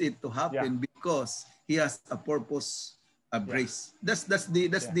allows it to happen because he has a purpose, a grace. That's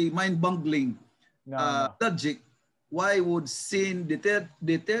the mind-boggling logic. Why would sin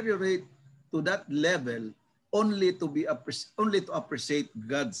deteriorate to that level only to appreciate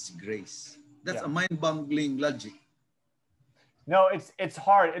God's grace? That's a mind-boggling logic. No, it's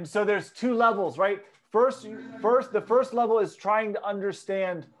hard. And so there's two levels, right? First, the first level is trying to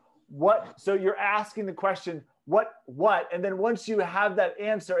understand what. So you're asking the question, what? And then once you have that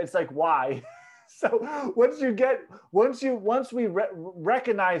answer, it's like, why? So once we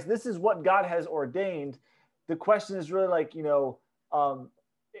recognize this is what God has ordained, the question is really like,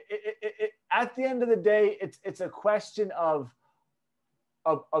 at the end of the day, it's a question of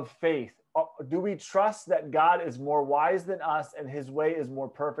faith. Do we trust that God is more wise than us and his way is more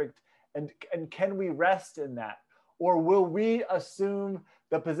perfect? And can we rest in that? Or will we assume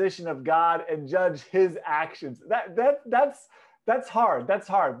the position of God and judge his actions? That's hard. That's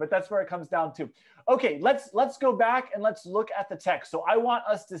hard, but that's where it comes down to. Okay, let's go back and let's look at the text. So I want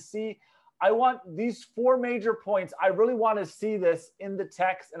us to see, I want these four major points. I really want to see this in the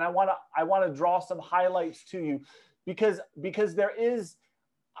text, and I want to draw some highlights to you because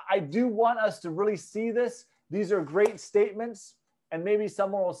I do want us to really see this. These are great statements, and maybe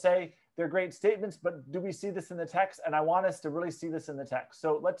someone will say they're great statements, but do we see this in the text? And I want us to really see this in the text.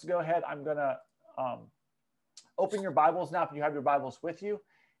 So let's go ahead. I'm going to open your Bibles now if you have your Bibles with you.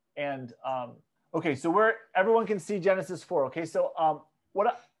 And okay, so everyone can see Genesis 4. Okay, so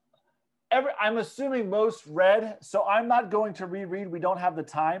I'm assuming most read, so I'm not going to reread. We don't have the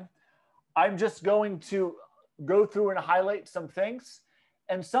time. I'm just going to go through and highlight some things.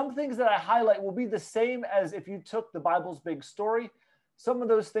 And some things that I highlight will be the same as if you took the Bible's big story. Some of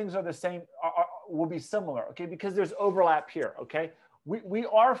those things are the same, will be similar, okay? Because there's overlap here, okay? We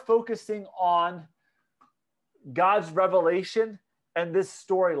are focusing on God's revelation and this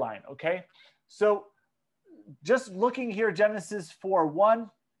storyline, okay? So just looking here, Genesis 4:1,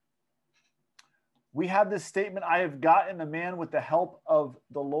 we have this statement, I have gotten a man with the help of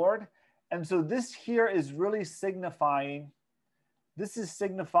the Lord. And so this here is really signifying, the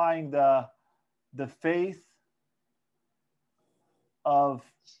faith of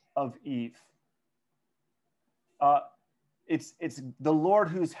Eve. It's the Lord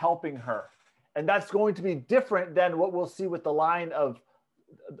who's helping her. And that's going to be different than what we'll see with the line of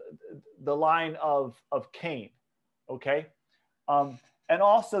Cain, okay? And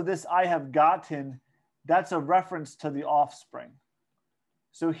also this I have gotten, that's a reference to the offspring.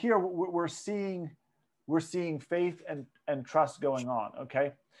 So here we're seeing faith and trust going on,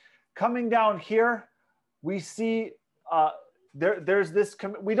 okay? Coming down here, we see there's this,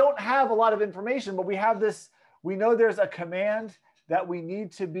 we don't have a lot of information, but we have this, we know there's a command that we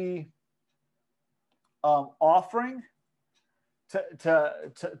need to be offering to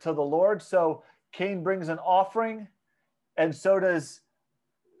the Lord. So Cain brings an offering, and so does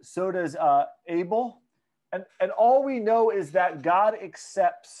Abel. And all we know is that God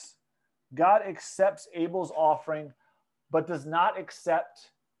accepts Abel's offering, but does not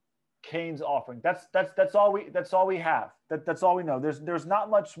accept Cain's offering. That's all we have. That's all we know. There's not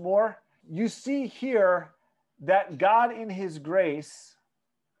much more. You see here that God in his grace,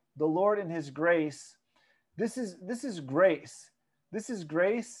 the Lord in his grace, this is grace. This is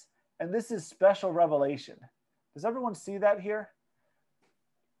grace, and this is special revelation. Does everyone see that here?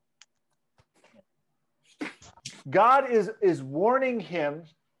 God is warning him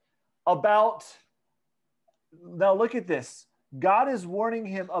about, now look at this. God is warning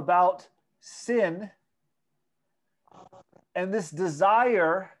him about sin and this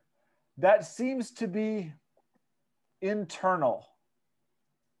desire that seems to be internal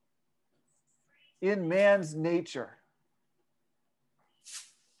in man's nature.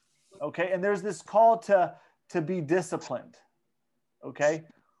 Okay, and there's this call to be disciplined. Okay,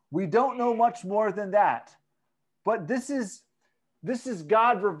 we don't know much more than that. But this is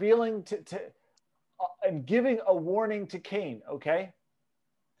God revealing and giving a warning to Cain, okay?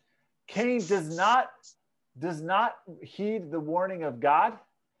 Cain does not heed the warning of God,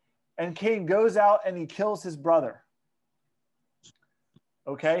 and Cain goes out and he kills his brother.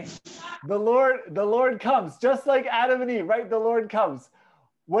 Okay? The Lord comes, just like Adam and Eve, right? The Lord comes.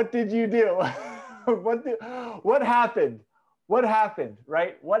 What did you do? What happened? What happened,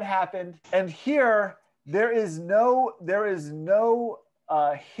 right? What happened? And here there is no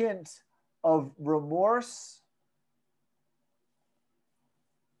hint of remorse,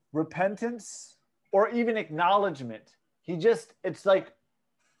 repentance, or even acknowledgement. It's like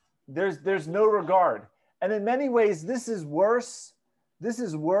there's no regard. And in many ways, this is worse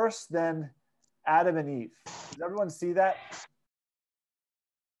than Adam and Eve. Does everyone see that?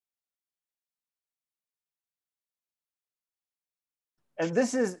 And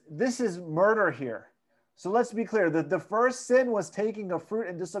this is murder here. So let's be clear that the first sin was taking a fruit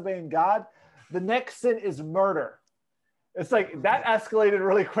and disobeying God. The next sin is murder. It's like that escalated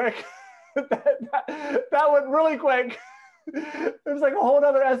really quick. that went really quick. It was like a whole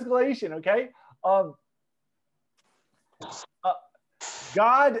other escalation. Okay.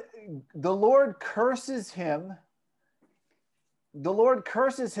 God, the Lord curses him. The Lord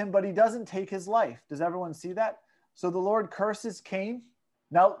curses him, but he doesn't take his life. Does everyone see that? So the Lord curses Cain.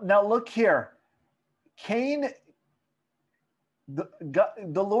 Now look here. Cain, the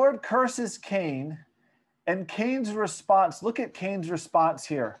Lord curses Cain, and Cain's response, look at Cain's response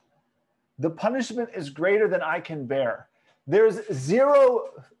here. The punishment is greater than I can bear. There's zero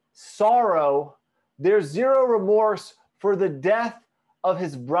sorrow, there's zero remorse for the death of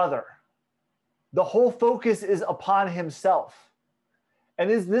his brother. The whole focus is upon himself. And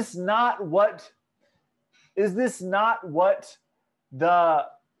is this not what the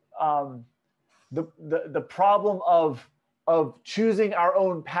problem of choosing our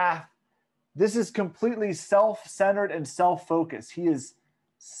own path? This is completely self-centered and self-focused. He is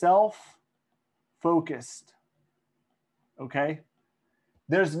self-focused. Okay?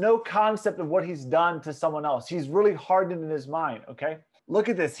 There's no concept of what he's done to someone else. He's really hardened in his mind. Okay? Look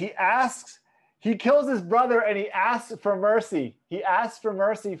at this. He kills his brother and he asks for mercy. He asks for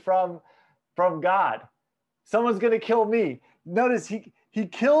mercy from God. Someone's going to kill me. Notice he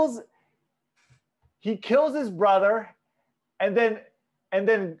kills his brother, and then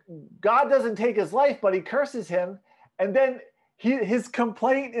God doesn't take his life, but he curses him. And then his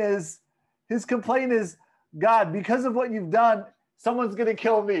complaint is, God, because of what you've done, someone's going to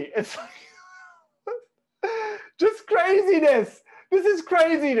kill me. It's like, just craziness. This is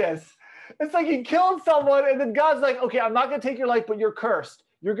craziness. It's like he killed someone, and then God's like, okay, I'm not going to take your life, but you're cursed.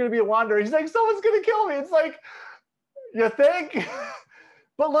 You're going to be a wanderer. He's like, someone's going to kill me. It's like, you think?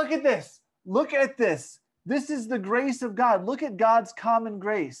 But look at this. Look at this. This is the grace of God. Look at God's common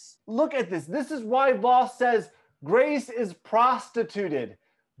grace. Look at this. This is why Voss says grace is prostituted.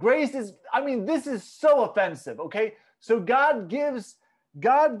 Grace is, this is so offensive, okay? So God gives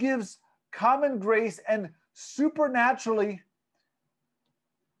common grace, and supernaturally,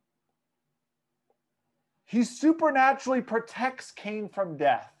 he supernaturally protects Cain from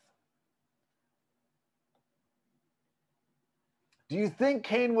death. Do you think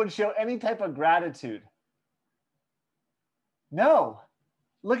Cain would show any type of gratitude? No.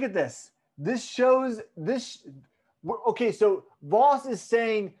 Look at this. This shows this. Okay, so Voss is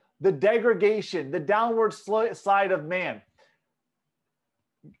saying the degradation, the downward slide of man.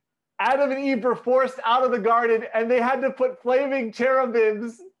 Adam and Eve were forced out of the garden, and they had to put flaming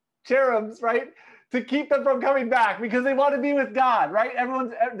cherubs, right, to keep them from coming back because they want to be with God, right?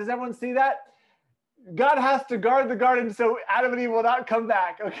 Does everyone see that? God has to guard the garden so Adam and Eve will not come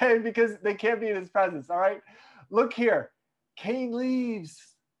back, okay? Because they can't be in his presence, all right? Look here. Cain leaves.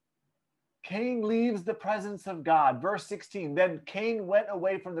 Cain leaves the presence of God. Verse 16, then Cain went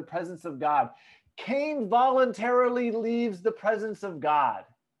away from the presence of God. Cain voluntarily leaves the presence of God.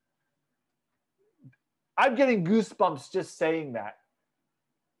 I'm getting goosebumps just saying that.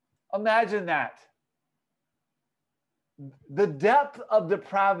 Imagine that. The depth of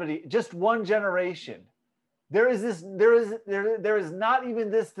depravity, just one generation. There is not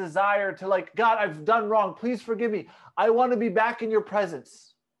even this desire to like, God, I've done wrong. Please forgive me. I want to be back in your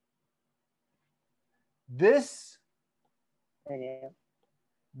presence. This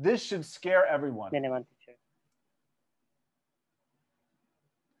should scare everyone.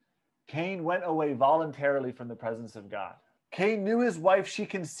 Cain went away voluntarily from the presence of God. Cain knew his wife. She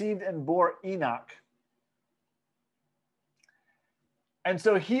conceived and bore Enoch. And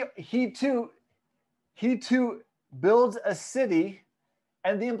so he too builds a city,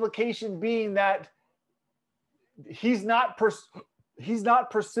 and the implication being that he's not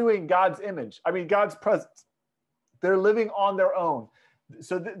pursuing God's image. I mean, God's presence. They're living on their own.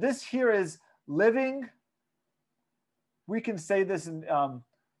 So this here is living. We can say this in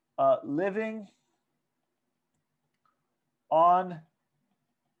living on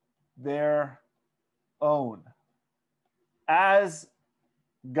their own as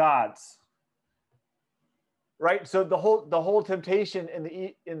gods. Right? So the whole temptation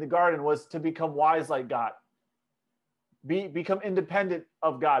in the garden was to become wise like God. Become independent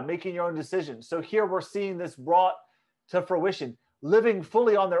of God, making your own decisions. So here we're seeing this brought to fruition, living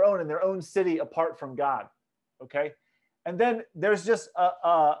fully on their own in their own city apart from God. Okay? And then there's just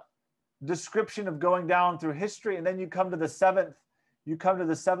a description of going down through history, and then you come to the seventh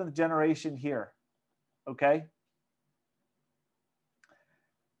generation here. Okay?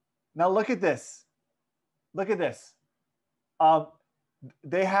 Now look at this. Look at this.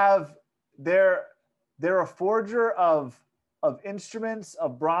 They're a forger of instruments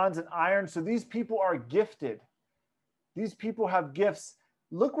of bronze and iron. So these people are gifted. These people have gifts.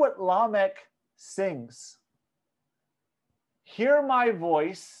 Look what Lamech sings. Hear my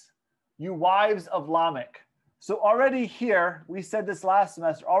voice, you wives of Lamech. So already here, we said this last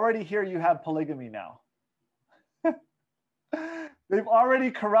semester, already here you have polygamy now. They've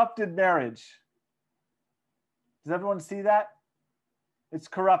already corrupted marriage. Does everyone see that? It's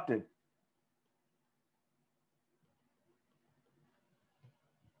corrupted.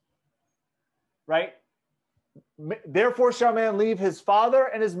 Right? Therefore shall man leave his father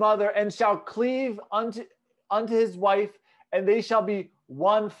and his mother and shall cleave unto his wife, and they shall be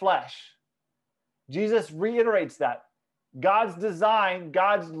one flesh. Jesus reiterates that. God's design,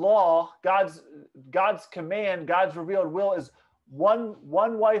 God's law, God's command, God's revealed will is one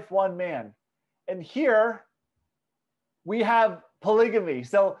wife, one man. And here we have polygamy.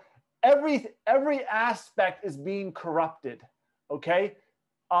 So every aspect is being corrupted. Okay?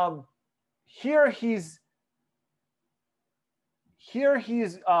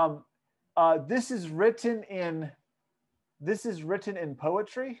 This is written in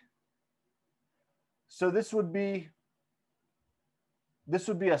poetry. So this would be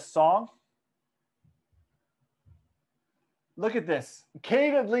a song. Look at this.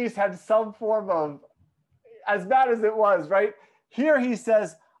 Cain at least had some form of, as bad as it was, right? Here he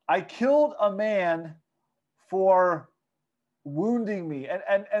says, I killed a man for wounding me.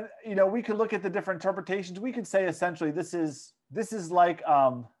 And you know, we could look at the different interpretations. We could say essentially this is like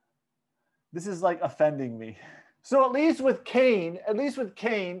offending me. So at least with Cain,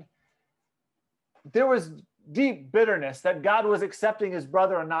 there was deep bitterness that God was accepting his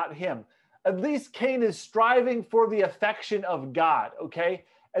brother and not him. At least Cain is striving for the affection of God, okay?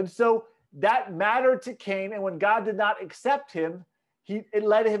 And so that mattered to Cain, and when God did not accept him, it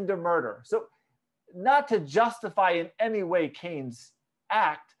led him to murder. So not to justify in any way Cain's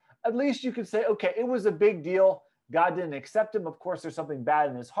act, at least you could say, okay, it was a big deal. God didn't accept him. Of course, there's something bad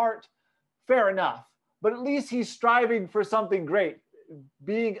in his heart. Fair enough. But at least he's striving for something great,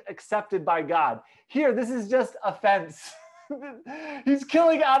 being accepted by God. Here, this is just offense. He's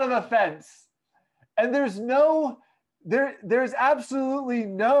killing out of offense. And there's absolutely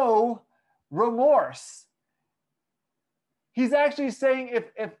no remorse. He's actually saying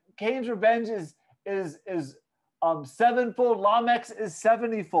if Cain's revenge is sevenfold, Lamech's is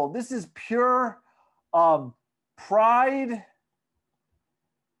 70-fold. This is pure pride,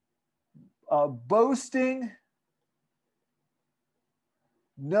 boasting,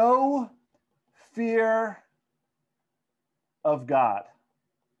 no fear of God.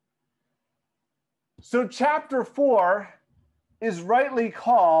 So chapter 4 is rightly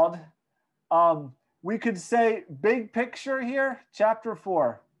called we could say big picture here, chapter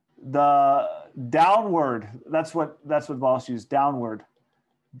 4, the downward, that's what Voss used, downward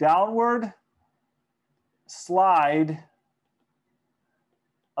slide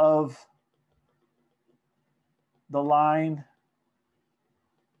of the line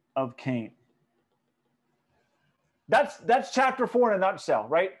of Cain. That's chapter 4 in a nutshell,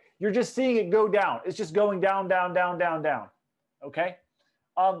 right? You're just seeing it go down. It's just going down, down, down, down, down. Okay?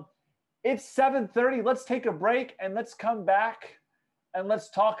 It's 7:30. Let's take a break and let's come back and let's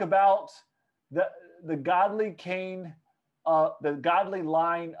talk about the godly Cain, the godly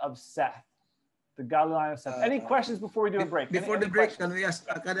line of Seth. The godly line of Seth. Any questions before we do a break? Before any the break, questions?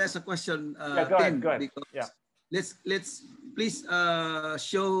 can I ask a question? Yeah, go ahead. Yeah. Let's please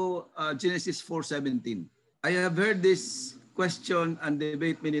show Genesis 4:17. I have heard this question and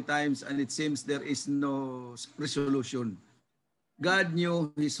debate many times, and it seems there is no resolution. God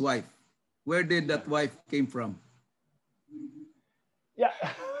knew his wife. Where did that wife came from? Yeah.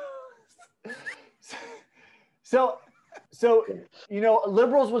 So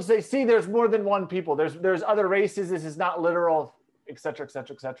liberals would say, see, there's more than one people. There's other races. This is not literal, et cetera, et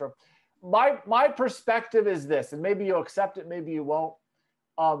cetera, et cetera. My perspective is this, and maybe you'll accept it, maybe you won't.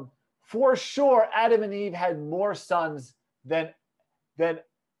 For sure, Adam and Eve had more sons than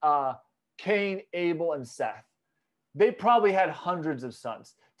Cain, Abel, and Seth. They probably had hundreds of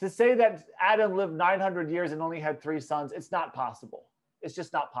sons. To say that Adam lived 900 years and only had 3 sons, it's not possible. It's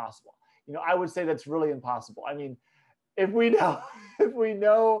just not possible. I would say that's really impossible. I mean, if we know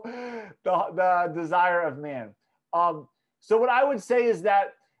the desire of man. So what I would say is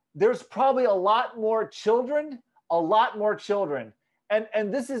that there's probably a lot more children.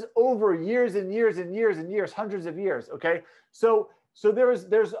 And this is over years and years and years and years, hundreds of years, okay? So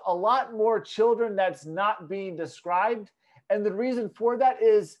there's a lot more children that's not being described. And the reason for that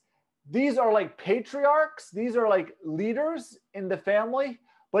is these are like patriarchs. These are like leaders in the family,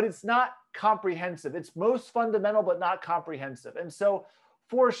 but it's not comprehensive. It's most fundamental, but not comprehensive. And so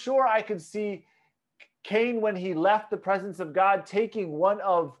for sure, I could see Cain, when he left the presence of God, taking one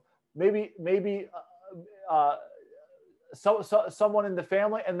of maybe someone in the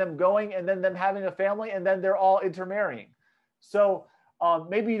family and them going and then them having a family and then they're all intermarrying. So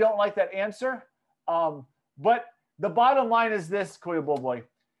maybe you don't like that answer, but the bottom line is this, Kuya Boy.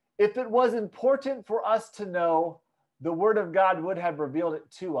 If it was important for us to know, the word of God would have revealed it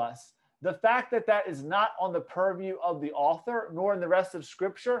to us. The fact that that is not on the purview of the author, nor in the rest of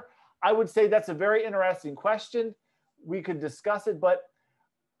scripture, I would say that's a very interesting question. We could discuss it, but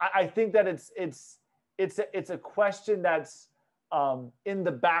I think that it's a question that's in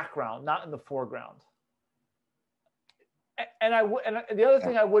the background, not in the foreground. And the other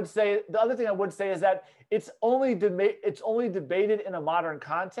thing I would say is that it's only debated in a modern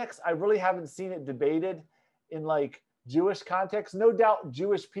context. I really haven't seen it debated in like Jewish context. No doubt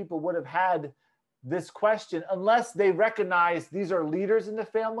Jewish people would have had this question unless they recognize these are leaders in the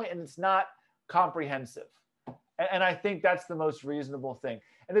family and it's not comprehensive. And I think that's the most reasonable thing.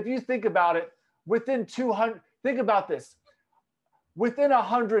 And if you think about it, think about this. Within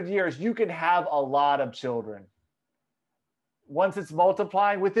 100 years, you can have a lot of children. Once it's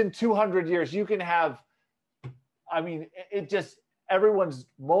multiplying, within 200 years, you can have, everyone's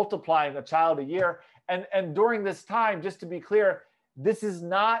multiplying a child a year. And during this time, just to be clear, this is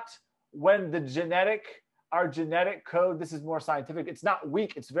not when our genetic code, this is more scientific. It's not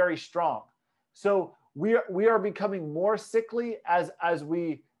weak, it's very strong. So we are becoming more sickly as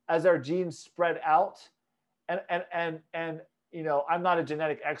our genes spread out. And I'm not a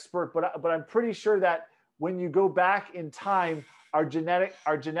genetic expert, but I'm pretty sure that when you go back in time, our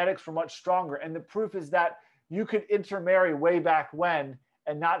genetics were much stronger. And the proof is that you could intermarry way back when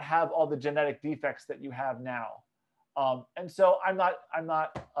and not have all the genetic defects that you have now. And so I'm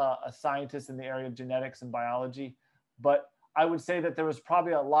not a scientist in the area of genetics and biology, but I would say that there was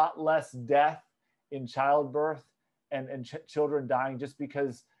probably a lot less death in childbirth and children dying just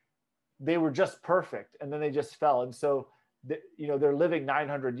because they were just perfect and then they just fell. And so, they're living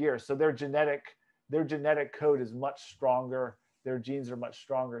 900 years. So their genetic code is much stronger. Their genes are much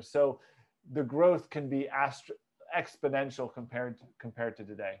stronger. So the growth can be exponential compared to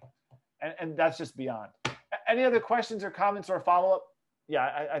today. And that's just beyond. Any other questions or comments or follow-up?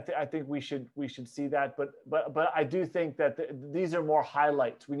 Yeah, I think we should see that. But I do think that these are more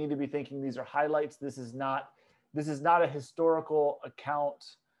highlights. We need to be thinking these are highlights. This is not a historical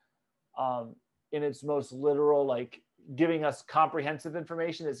account in its most literal, like giving us comprehensive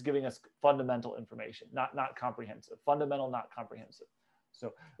information. It's giving us fundamental information, not comprehensive. Fundamental, not comprehensive.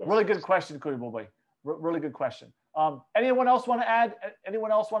 So really good question, Kuya Boy. Really good question. Anyone else want to add?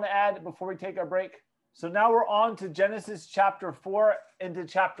 Anyone else want to add before we take our break? So now we're on to Genesis chapter 4 into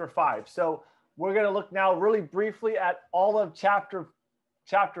chapter 5. So we're going to look now really briefly at all of chapter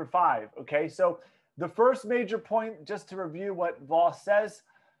 5. Okay, so the first major point, just to review what Voss says,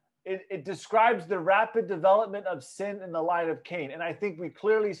 it describes the rapid development of sin in the line of Cain. And I think we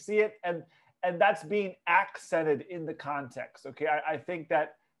clearly see it, and that's being accented in the context. Okay, I think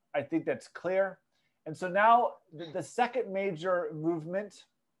that's clear. And so now the second major movement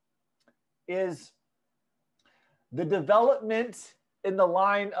is the development in the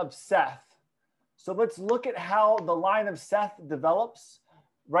line of Seth. So let's look at how the line of Seth develops.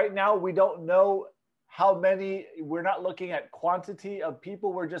 Right now, we don't know how many. We're not looking at quantity of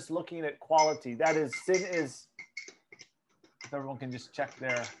people. We're just looking at quality. That is, sin is, if everyone can just check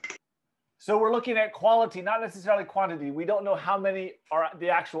there. So we're looking at quality, not necessarily quantity. We don't know how many are the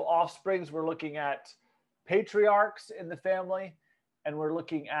actual offsprings. We're looking at patriarchs in the family, and we're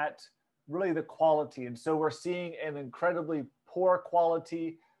looking at really the quality. And so we're seeing an incredibly poor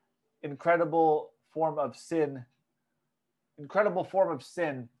quality, incredible form of sin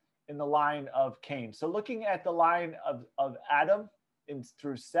in the line of Cain. So looking at the line of Adam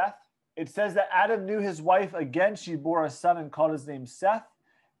through Seth, it says that Adam knew his wife again. She bore a son and called his name Seth.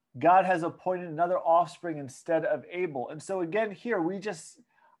 God has appointed another offspring instead of Abel. And so again, here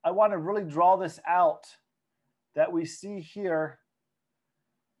I want to really draw this out, that we see here,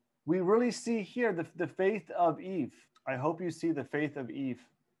 we really see here the faith of Eve. I hope you see the faith of Eve.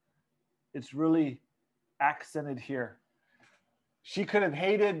 It's really accented here. She could have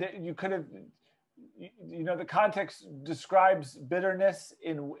hated, the context describes bitterness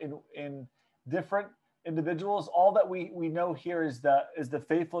in different individuals. All that we know here is the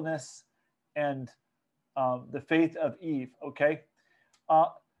faithfulness and the faith of Eve. Okay,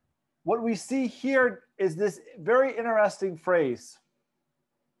 what we see here is this very interesting phrase.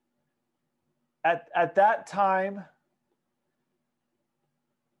 At that time,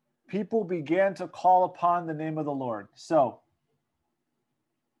 people began to call upon the name of the Lord. So,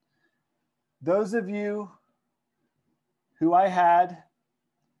 those of you who I had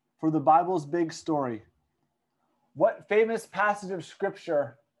for the Bible's big story, what famous passage of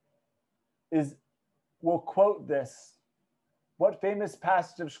scripture will quote this? What famous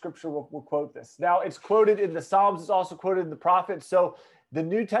passage of scripture will quote this? Now, it's quoted in the Psalms. It's also quoted in the prophets. So the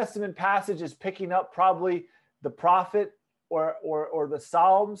New Testament passage is picking up probably the prophet or the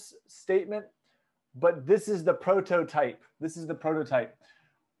Psalms statement, but this is the prototype. This is the prototype.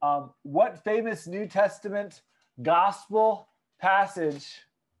 What famous New Testament gospel passage,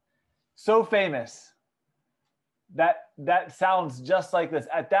 so famous, that sounds just like this?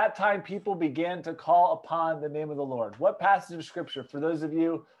 At that time, people began to call upon the name of the Lord. What passage of scripture? For those of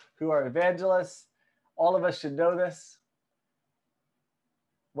you who are evangelists, all of us should know this.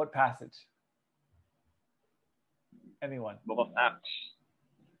 What passage? Anyone? Book of Acts.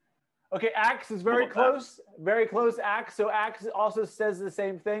 Okay, Acts is very close, Acts. So Acts also says the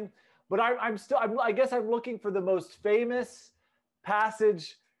same thing, but I guess I'm looking for the most famous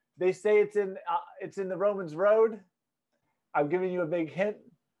passage. They say it's in the Romans Road. I'm giving you a big hint.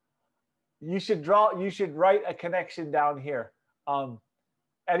 You should write a connection down here.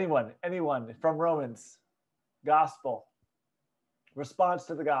 Anyone from Romans, gospel, response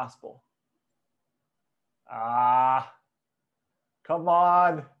to the gospel. Come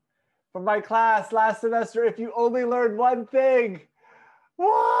on. From my class last semester, if you only learned one thing.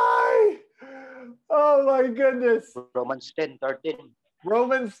 Why? Oh my goodness. Romans 10:13.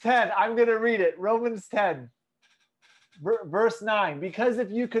 Romans 10. I'm going to read it. Romans 10, verse 9. Because if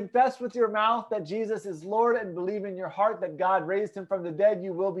you confess with your mouth that Jesus is Lord and believe in your heart that God raised him from the dead,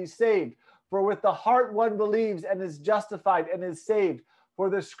 you will be saved. For with the heart one believes and is justified and is saved. For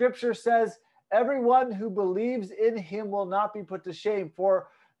the scripture says, everyone who believes in him will not be put to shame. For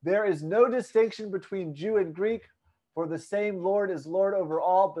there is no distinction between Jew and Greek, for the same Lord is Lord over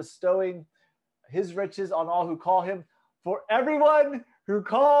all, bestowing his riches on all who call him. For everyone who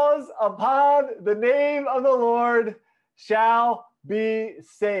calls upon the name of the Lord shall be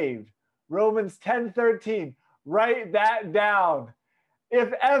saved. Romans 10:13. Write that down.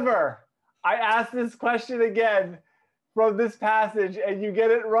 If ever I ask this question again from this passage and you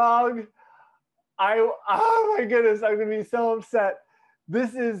get it wrong, oh my goodness, I'm going to be so upset.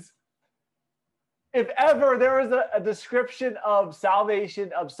 This is, if ever there is a description of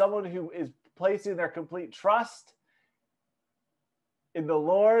salvation of someone who is placing their complete trust in the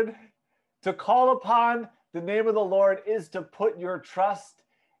Lord, to call upon the name of the Lord is to put your trust.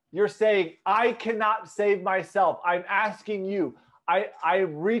 You're saying, I cannot save myself. I'm asking you.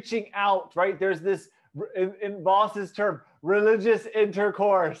 I'm reaching out, right? There's this, in Voss's term, religious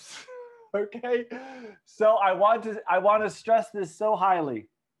intercourse. Okay, so I want to stress this so highly.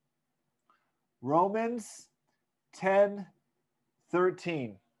 Romans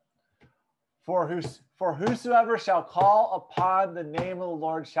 10:13. For whosoever shall call upon the name of the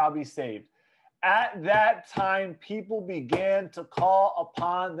Lord shall be saved. At that time, people began to call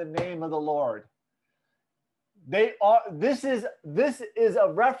upon the name of the Lord. This is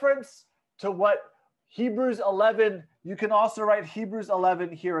a reference to what Hebrews 11. You can also write Hebrews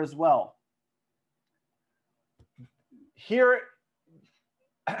 11 here as well. Here,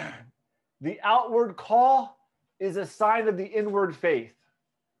 the outward call is a sign of the inward faith.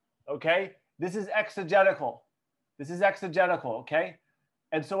 Okay? This is exegetical. Okay?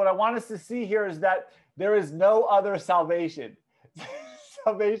 And so what I want us to see here is that there is no other salvation.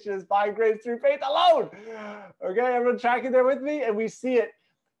 Salvation is by grace through faith alone. Okay, everyone tracking there with me? And we see it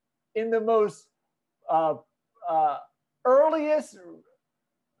in the most earliest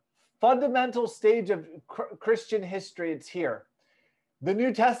fundamental stage of Christian history. It's here. The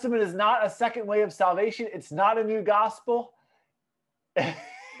New Testament is not a second way of salvation. It's not a new gospel.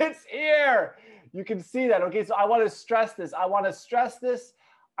 It's here. You can see that. Okay, so I want to stress this. I want to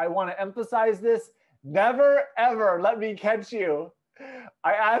emphasize this. Never, ever let me catch you.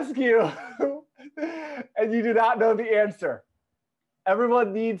 I ask you, and you do not know the answer.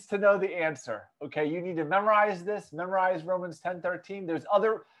 Everyone needs to know the answer. Okay, you need to memorize this. Memorize Romans 10:13. There's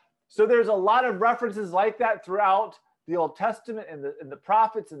a lot of references like that throughout the Old Testament and the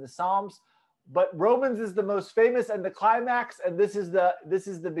prophets and the Psalms. But Romans is the most famous and the climax, and this is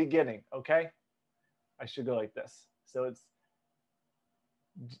the beginning. Okay, I should go like this. So it's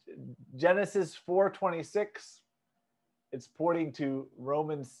Genesis 4:26. It's pointing to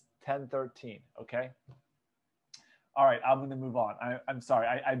Romans 10:13. Okay. All right, I'm going to move on. I'm sorry.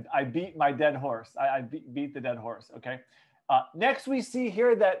 I beat my dead horse. I beat the dead horse. Okay. Next, we see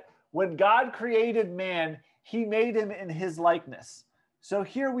here that when God created man, he made him in his likeness. So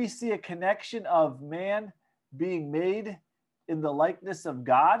here we see a connection of man being made in the likeness of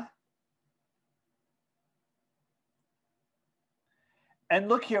God. And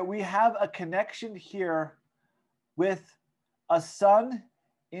look here, we have a connection here with a son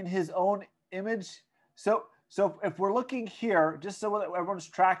in his own image. So if we're looking here, just so that everyone's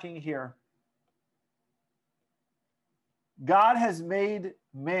tracking here, God has made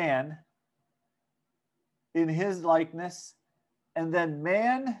man in his likeness, and then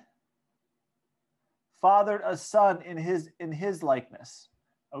man fathered a son in his likeness.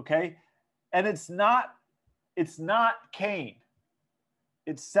 Okay? And it's not Cain.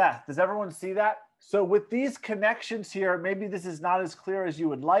 It's Seth. Does everyone see that? So with these connections here, maybe this is not as clear as you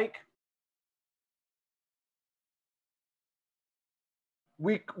would like.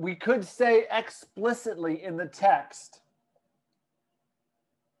 We could say explicitly in the text.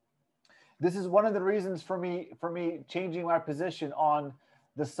 This is one of the reasons for me changing my position on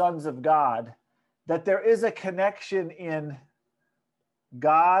the sons of God, that there is a connection in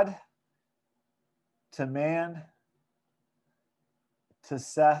God to man, to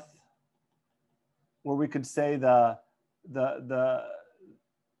Seth, where we could say the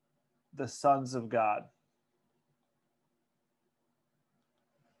sons of God.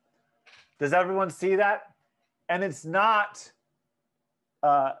 Does everyone see that? And it's not,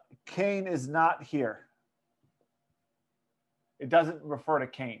 Cain is not here. It doesn't refer to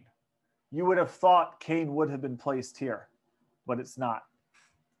Cain. You would have thought Cain would have been placed here, but it's not.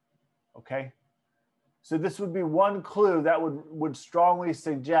 Okay? So this would be one clue that would strongly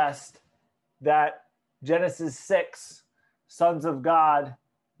suggest that Genesis 6, sons of God,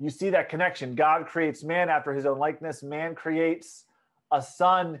 you see that connection. God creates man after his own likeness. Man creates a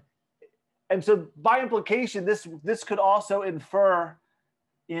son. And so by implication, this could also infer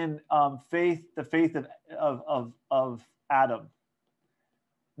in faith, the faith of Adam.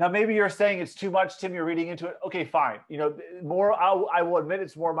 Now, maybe you're saying it's too much, Tim, you're reading into it. Okay, fine. You know, I will admit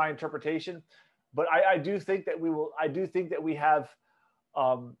it's more my interpretation, but I do think that we have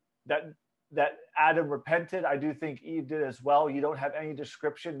that Adam repented. I do think Eve did as well. You don't have any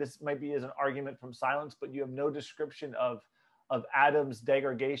description. This might be as an argument from silence, but you have no description of Adam's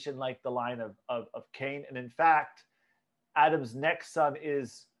degradation like the line of Cain. And in fact, Adam's next son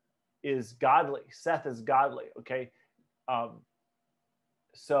is godly. Seth is godly. Okay.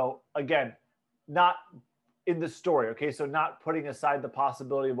 So again, not in the story. Okay. So not putting aside the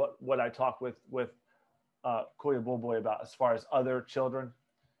possibility of what I talked with Kuya Boboy about as far as other children.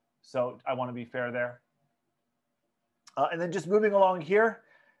 So I want to be fair there. And then just moving along here,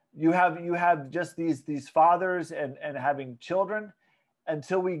 you have just these fathers and having children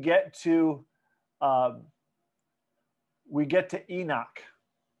until we get to Enoch.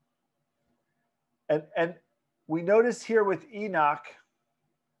 And we notice here with Enoch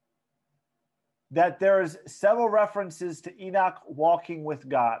that there's several references to Enoch walking with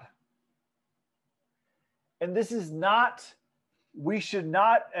God. And this is not, we should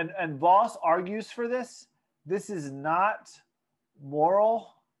not, and Voss argues for this, this is not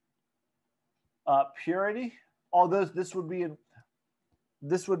moral purity, although this would be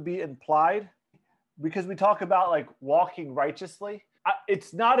implied, because we talk about like walking righteously.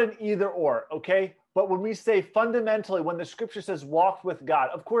 It's not an either or, okay? But when we say fundamentally, when the scripture says walk with God,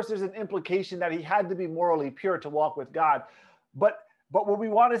 of course there's an implication that he had to be morally pure to walk with God. But what we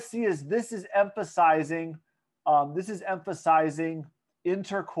want to see is this is emphasizing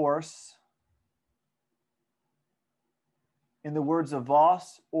intercourse, in the words of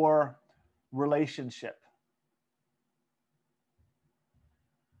Voss, or relationship.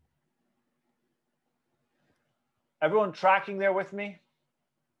 Everyone tracking there with me?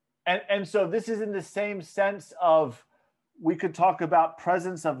 And so this is in the same sense of, we could talk about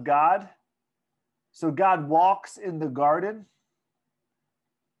presence of God. So God walks in the garden,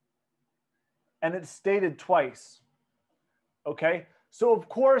 and it's stated twice. Okay? So of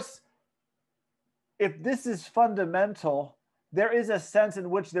course, if this is fundamental, there is a sense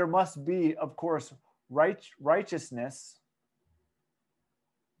in which there must be, of course, righteousness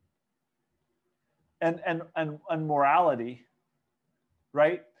and morality,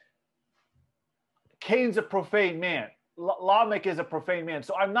 right? Cain's a profane man. Lamech is a profane man.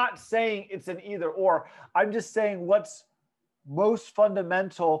 So I'm not saying it's an either or. I'm just saying what's most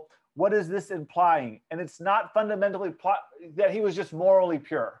fundamental. What is this implying? And it's not fundamentally that he was just morally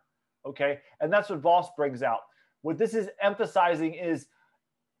pure. Okay. And that's what Voss brings out. What this is emphasizing is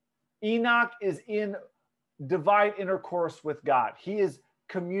Enoch is in divine intercourse with God. He is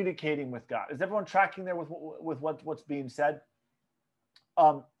communicating with God. Is everyone tracking there with what's being said?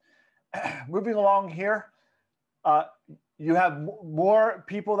 Moving along here, you have more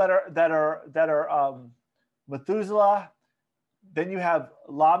people that are Methuselah. Then you have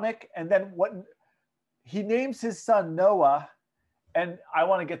Lamech, and then what he names his son Noah. And I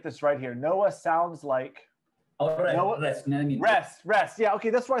want to get this right here. Noah sounds like rest. Yeah, okay,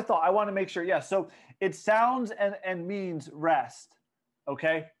 that's what I thought. I want to make sure. Yeah, so it sounds and means rest.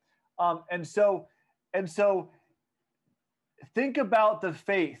 Okay, and so think about the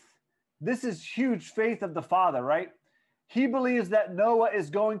faith. This is huge faith of the father, right? He believes that Noah is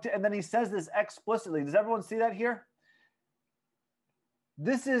going to, and then he says this explicitly. Does everyone see that here?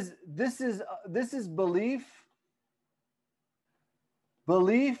 This is belief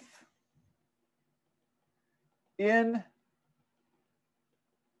in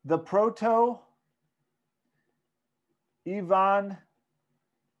the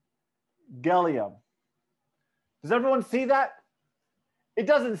proto-evangelium. Does everyone see that? It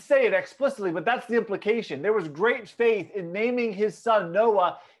doesn't say it explicitly, but that's the implication. There was great faith in naming his son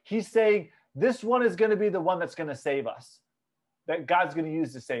Noah. He's saying this one is going to be the one that's going to save us, that God's going to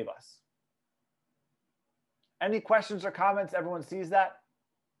use to save us. Any questions or comments? Everyone sees that?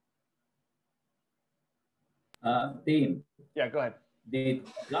 Team. Yeah, go ahead. Did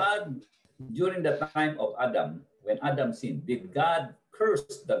God, during the time of Adam, when Adam sinned, did God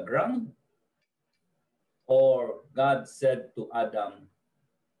curse the ground? Or God said to Adam,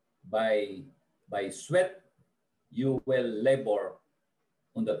 by sweat you will labor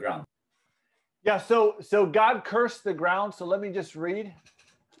on the ground? Yeah, so God cursed the ground. So let me just read.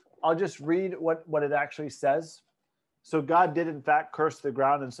 I'll just read what it actually says. So God did in fact curse the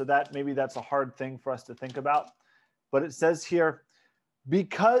ground, and so that maybe that's a hard thing for us to think about. But it says here,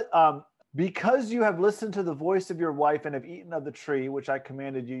 because you have listened to the voice of your wife and have eaten of the tree which I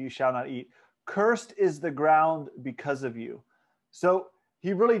commanded you, you shall not eat. Cursed is the ground because of you. So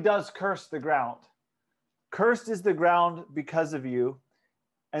he really does curse the ground. Cursed is the ground because of you.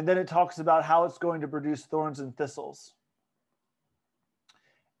 And then it talks about how it's going to produce thorns and thistles.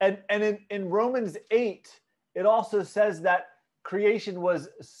 And in Romans 8, it also says that creation was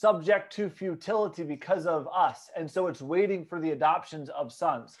subject to futility because of us. And so it's waiting for the adoptions of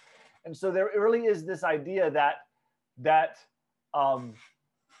sons. And so there really is this idea that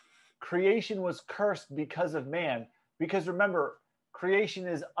creation was cursed because of man. Because remember, creation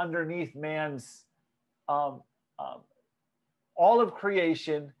is underneath man's, all of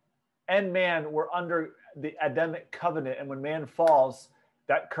creation and man were under the Adamic covenant. And when man falls,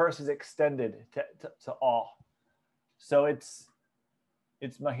 that curse is extended to all. So it's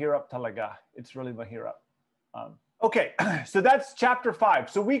mahirap talaga. It's really mahirap. Okay, so that's chapter 5.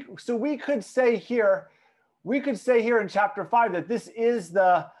 So we could say here, in chapter 5 that this is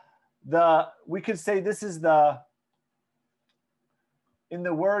we could say this is in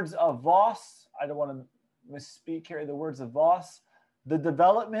the words of Voss, I don't want to misspeak here, in the words of Voss, the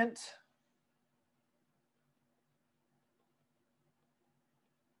development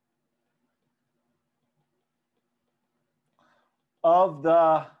of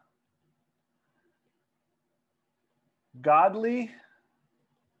the godly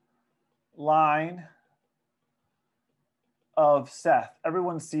line of Seth.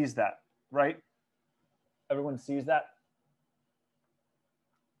 Everyone sees that, right? Everyone sees that.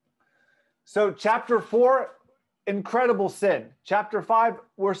 So chapter 4, incredible sin. Chapter 5,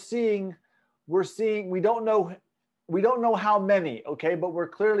 we're seeing we don't know how many, okay, but we're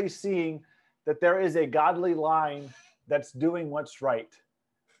clearly seeing that there is a godly line that's doing what's right,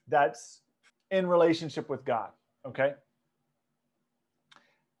 that's in relationship with God, okay?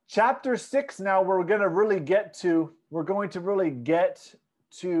 Chapter 6, now we're going to really get to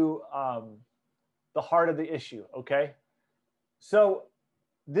the heart of the issue, okay? So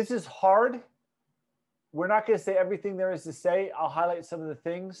this is hard. We're not going to say everything there is to say. I'll highlight some of the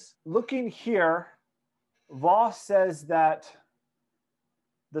things. Looking here, Voss says that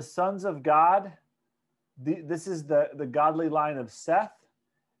the sons of God, this is the godly line of Seth.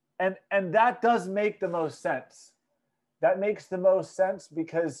 And that does make the most sense. That makes the most sense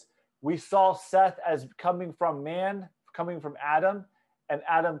because we saw Seth as coming from man, coming from Adam, and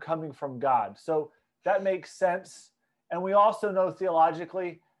Adam coming from God. So that makes sense. And we also know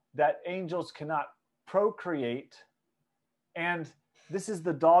theologically that angels cannot procreate. And this is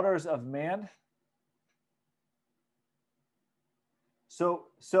the daughters of man. So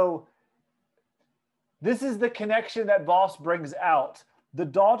this is the connection that Voss brings out. The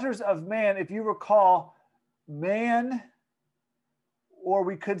daughters of man, if you recall, man, or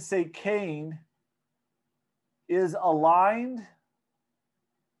we could say Cain, is aligned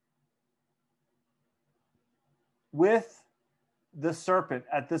with the serpent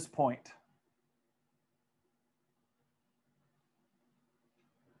at this point.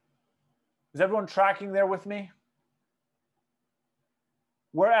 Is everyone tracking there with me?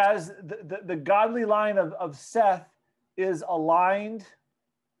 Whereas the godly line of Seth is aligned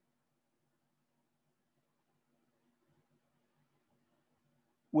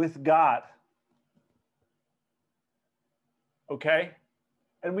with God. Okay?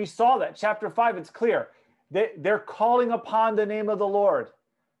 And we saw that. Chapter 5, it's clear. They're calling upon the name of the Lord.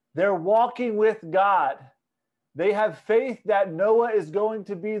 They're walking with God. They have faith that Noah is going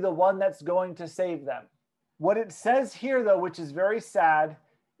to be the one that's going to save them. What it says here, though, which is very sad,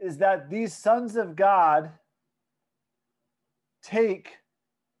 is that these sons of God take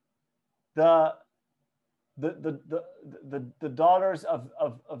the daughters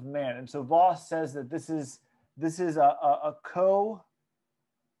of man. And so Voss says that this is a co-mingling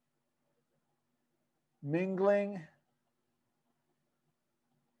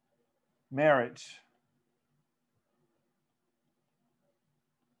marriage.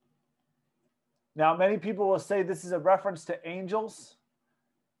 Now, many people will say this is a reference to angels.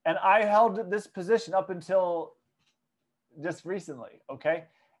 And I held this position up until just recently, okay?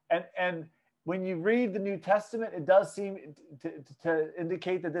 And when you read the New Testament, it does seem to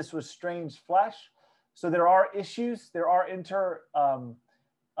indicate that this was strange flesh. So there are issues, there are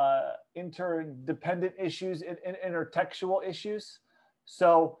interdependent issues, intertextual issues.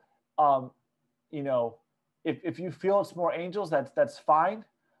 So, you know, if you feel it's more angels, that's fine.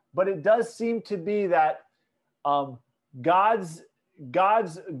 But it does seem to be that God's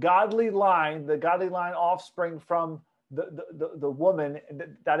godly line, the godly line offspring from the woman,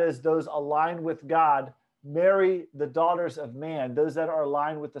 that is those aligned with God, marry the daughters of man, those that are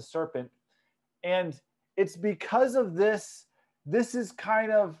aligned with the serpent. And it's because of this, it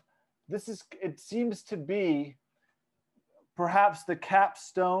seems to be perhaps the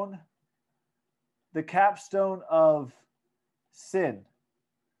capstone of sin.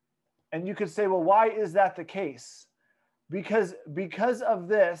 And you could say, well, why is that the case? Because of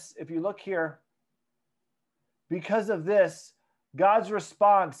this, if you look here, because of this, God's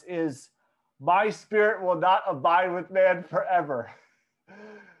response is, my spirit will not abide with man forever.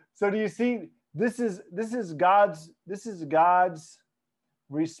 So do you see, this is God's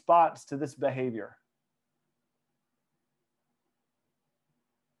response to this behavior.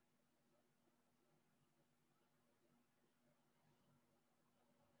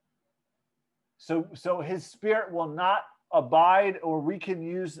 So his spirit will not abide, or we can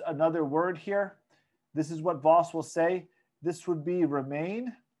use another word here. This is what Voss will say. This would be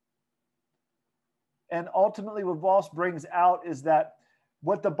remain. And ultimately what Voss brings out is that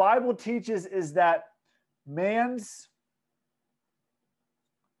what the Bible teaches is that man's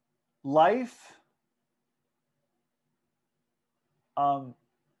life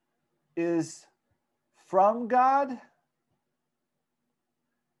is from God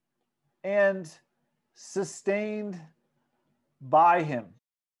and sustained by him.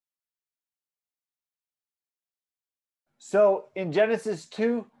 So in Genesis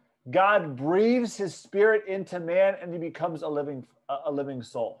 2, God breathes his spirit into man and he becomes a living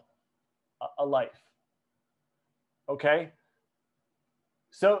soul, a life. Okay?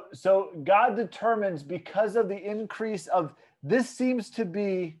 So God determines, because of the increase of this seems to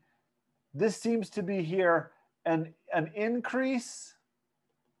be here an increase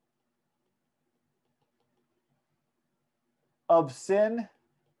of sin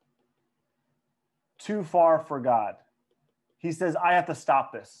too far for God. He says, I have to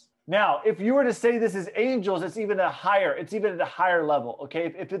stop this. Now, if you were to say this is angels, it's even at a higher level.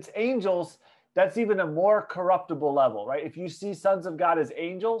 Okay, if it's angels, that's even a more corruptible level, right? If you see sons of God as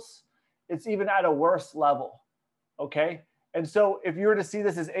angels, it's even at a worse level. Okay, and so if you were to see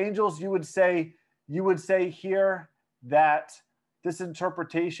this as angels, you would say here that this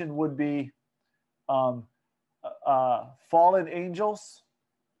interpretation would be fallen angels.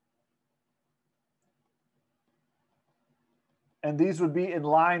 And these would be in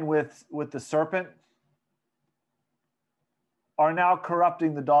line with the serpent, are now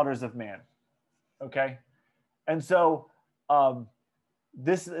corrupting the daughters of man. Okay? And so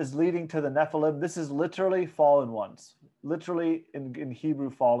this is leading to the Nephilim. This is literally fallen ones. Literally in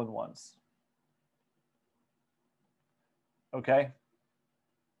Hebrew, fallen ones. Okay?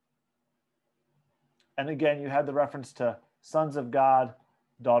 And again, you had the reference to sons of God,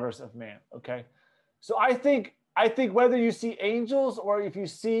 daughters of man. Okay? So I think whether you see angels or if you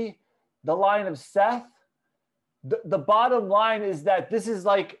see the line of Seth, the bottom line is that this is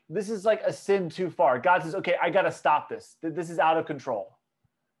like a sin too far. God says, okay, I got to stop this. This is out of control.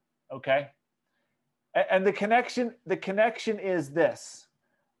 Okay. And the connection is this.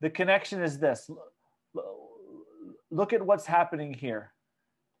 The connection is this. Look at what's happening here.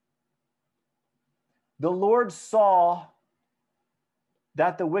 The Lord saw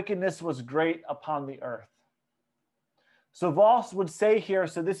that the wickedness was great upon the earth. So Voss would say here,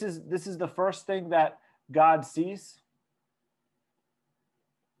 so this is the first thing that God sees.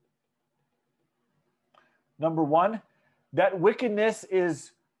 Number one, that wickedness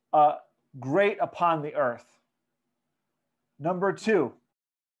is great upon the earth. Number two,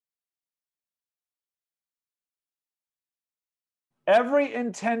 every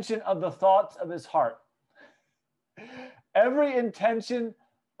intention of the thoughts of his heart. Every intention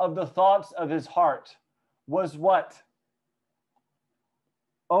of the thoughts of his heart was what?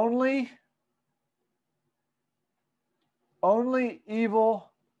 Only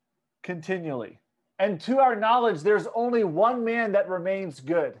evil continually. And to our knowledge, there's only one man that remains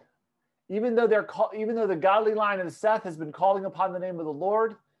good. Even though the godly line of Seth has been calling upon the name of the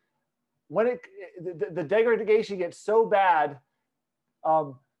Lord, when the degradation gets so bad,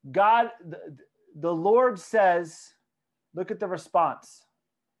 the Lord says, look at the response.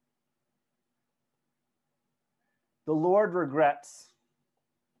 The Lord regrets.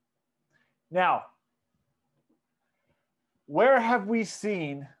 Now, where have we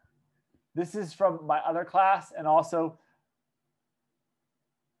seen, this is from my other class, and also,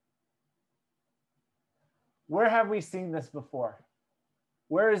 where have we seen this before?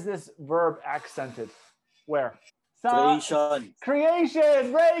 Where is this verb accented? Where? Creation.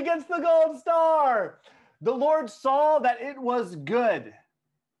 Creation. Ray gets the gold star. The Lord saw that it was good,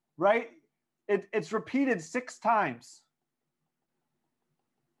 right? It's repeated 6 times.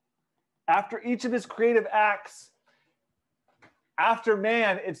 After each of his creative acts, after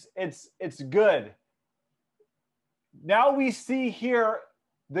man, it's good. Now we see here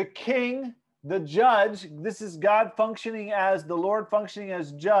the king, the judge. This is God functioning as the Lord functioning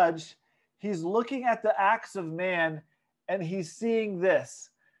as judge. He's looking at the acts of man and he's seeing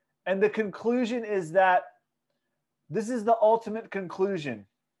this. And the conclusion is that this is the ultimate conclusion.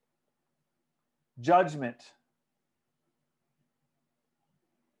 Judgment.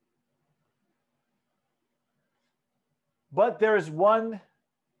 But there's one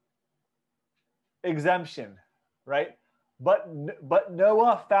exemption, right? But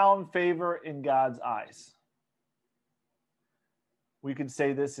Noah found favor in God's eyes. We could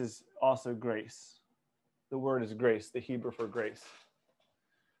say this is also grace. The word is grace, the Hebrew for grace.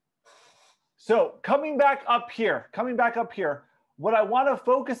 So coming back up here, what I want to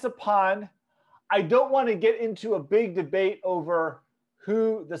focus upon, I don't want to get into a big debate over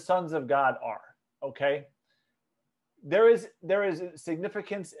who the sons of God are, okay? There is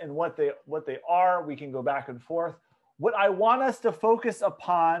significance in what they are. We can go back and forth. What I want us to focus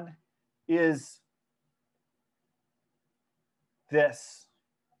upon is this.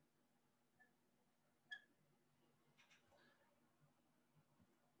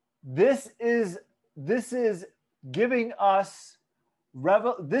 This is giving us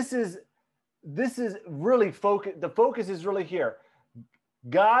this is really focus. The focus is really here.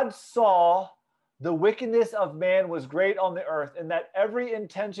 God saw the wickedness of man was great on the earth, and that every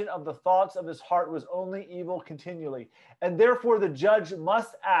intention of the thoughts of his heart was only evil continually. And therefore the judge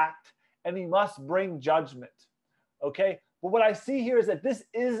must act, and he must bring judgment. Okay? But what I see here is that this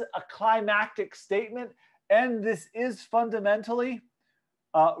is a climactic statement, and this is fundamentally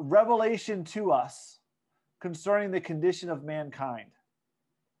revelation to us concerning the condition of mankind.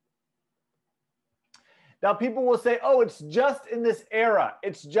 Now, people will say, oh, it's just in this era.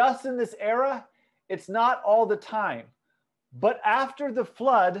 It's just in this era. It's not all the time. But after the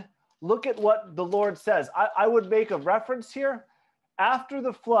flood, look at what the Lord says. I would make a reference here. After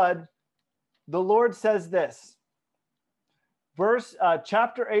the flood, the Lord says this.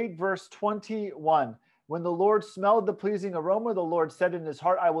 Chapter 8, verse 21. When the Lord smelled the pleasing aroma, the Lord said in his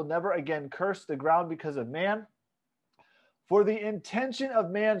heart, I will never again curse the ground because of man. For the intention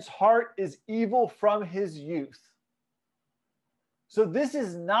of man's heart is evil from his youth. So this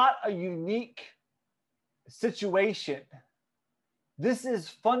is not a unique situation. This is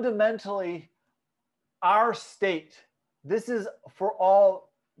fundamentally our state. This is for all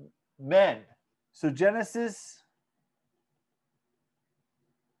men. So Genesis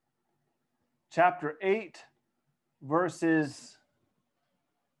chapter 8, verses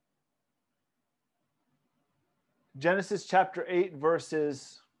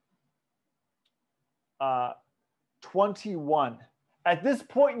 21. At this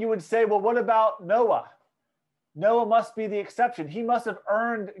point, you would say, well, what about Noah? Noah must be the exception. He must have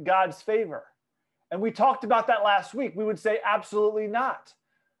earned God's favor. And we talked about that last week. We would say absolutely not.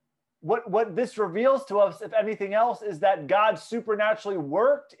 What this reveals to us, if anything else, is that God supernaturally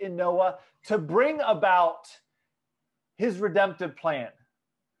worked in Noah to bring about his redemptive plan.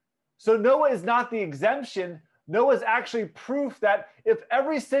 So Noah is not the exemption. Noah is actually proof that if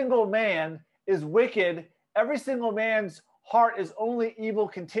every single man is wicked, every single man's heart is only evil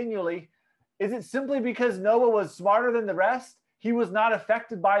continually, is it simply because Noah was smarter than the rest? He was not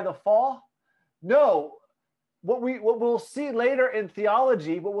affected by the fall? No. What we'll see later in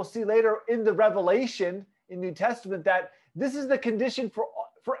theology, what we'll see later in the Revelation in New Testament, that this is the condition for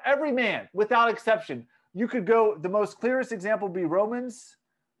every man without exception. You could go, the most clearest example would be Romans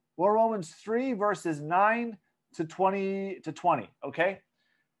 3 verses 9 to 20, okay?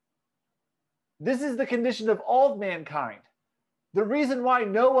 This is the condition of all of mankind. The reason why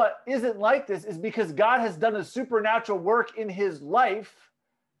Noah isn't like this is because God has done a supernatural work in his life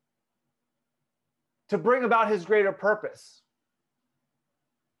to bring about his greater purpose.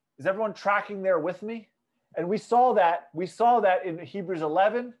 Is everyone tracking there with me? And we saw that in Hebrews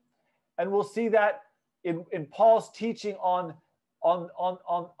 11, and we'll see that in Paul's teaching on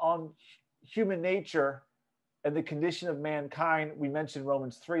human nature and the condition of mankind. We mentioned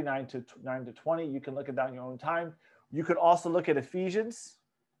Romans 3, 9 to 20. You can look at that in your own time. You could also look at Ephesians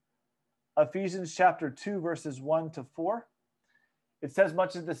chapter 2, verses 1 to 4. It says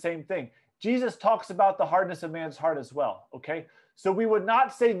much of the same thing. Jesus talks about the hardness of man's heart as well, okay? So we would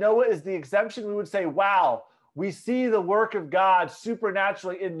not say Noah is the exemption. We would say, wow, we see the work of God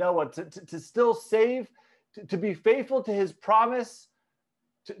supernaturally in Noah to still save, to be faithful to his promise,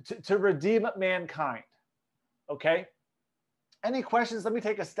 to redeem mankind, okay? Any questions? Let me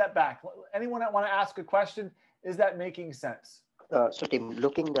take a step back. Anyone that want to ask a question? Is that making sense? So Tim,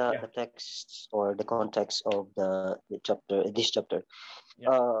 looking the text or the context of this chapter,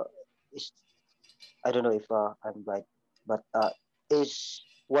 yeah. I don't know if I'm right, but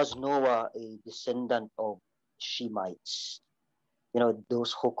was Noah a descendant of Shemites? You know,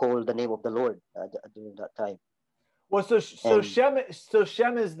 those who call the name of the Lord during that time. Well, so Shem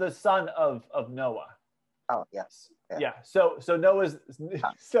is the son of Noah. Oh yes. Yeah. So Noah's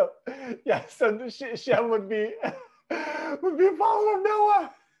so Shem would be a follower of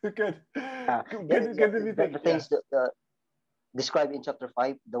Noah. Good to be thinking. The things that described in chapter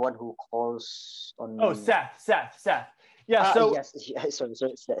 5, the one who calls on. Oh, Seth. Yeah. So yes.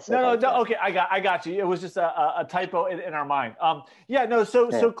 Sorry. No. Okay, I got you. It was just a typo in our mind.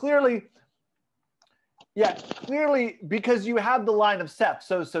 So clearly. Yeah, clearly, because you have the line of Seth.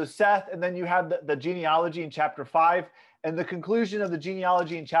 So Seth, and then you have the genealogy in chapter 5, and the conclusion of the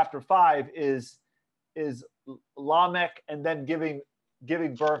genealogy in chapter 5 is Lamech, and then giving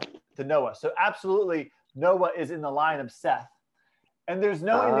birth to Noah. So absolutely, Noah is in the line of Seth, and there's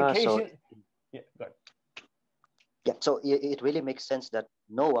no indication. Go ahead. Yeah, so it really makes sense that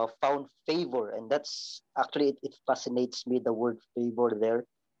Noah found favor, and that's actually it fascinates me, the word favor there.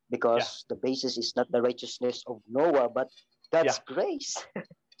 Because the basis is not the righteousness of Noah, but God's grace.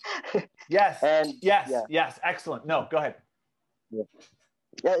 Yes. And yes. yeah. Yes. Excellent. No, go ahead. Yeah,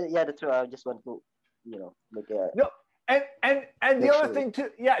 that's true. I just want to, make a No. And the other sure. thing too,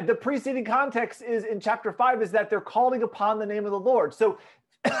 yeah, the preceding context is in chapter 5 is that they're calling upon the name of the Lord. So,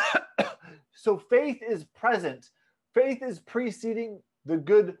 so faith is present. Faith is preceding the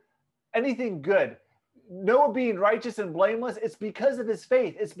good, anything good. Noah being righteous and blameless, it's because of his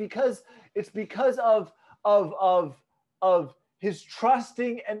faith. It's because of his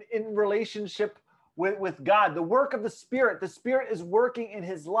trusting and in relationship with God. The work of the Spirit is working in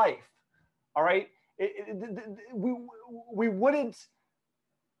his life. All right. We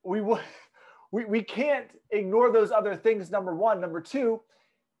can't ignore those other things. Number one. Number two,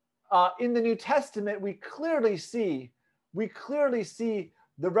 in the New Testament, we clearly see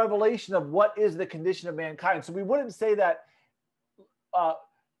the revelation of what is the condition of mankind. So we wouldn't say that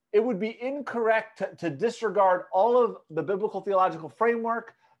it would be incorrect to disregard all of the biblical theological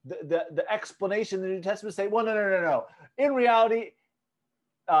framework, the explanation in the New Testament, say, well, no. In reality,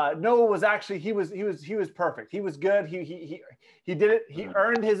 Noah was actually he was perfect. He was good. He did it. He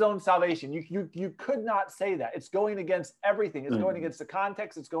earned his own salvation. You could not say that. It's going against everything. It's going against the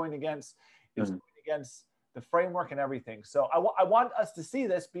context. It's going against the framework and everything. So I want us to see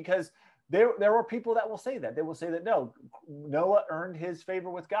this, because there are people that will say that. They will say that no, Noah earned his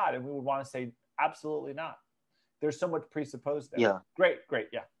favor with God, and we would want to say absolutely not. There's so much presupposed there. Yeah. Great.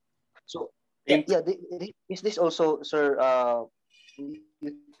 Yeah. So is this also, sir? You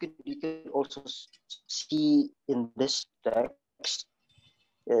could also see in this text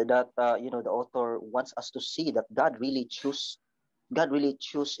that the author wants us to see that God really chose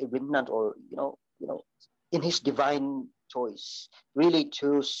a remnant, or in His divine choice, really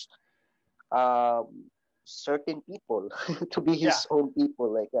choose certain people to be His own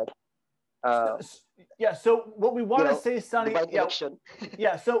people, like that. So what we want to say, Sonny, divine election.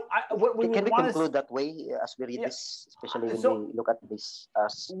 So what we can would we want conclude to that way as we read this, especially when we look at this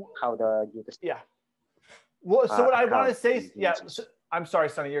as how the New Testament. Well, so what I want to say, so, I'm sorry,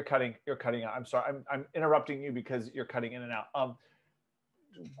 Sonny, you're cutting out. I'm sorry, I'm interrupting you because you're cutting in and out.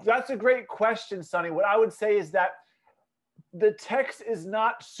 That's a great question, Sonny. What I would say is that the text is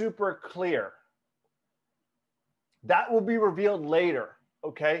not super clear. That will be revealed later.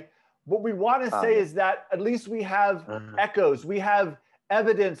 Okay. What we want to say is that at least we have echoes. We have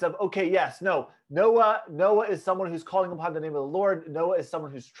evidence of, okay, yes, no, Noah is someone who's calling upon the name of the Lord. Noah is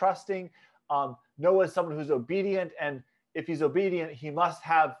someone who's trusting. Noah is someone who's obedient. And if he's obedient, he must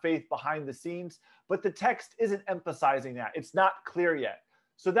have faith behind the scenes. But the text isn't emphasizing that. It's not clear yet.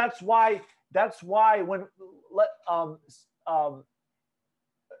 So that's why when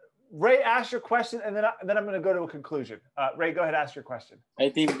Ray, ask your question, and then I'm going to go to a conclusion. Ray, go ahead, ask your question. I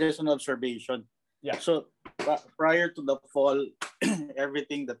think there's an observation. Yeah. So prior to the fall,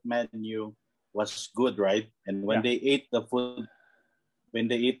 everything that man knew was good, right? And when they ate the fruit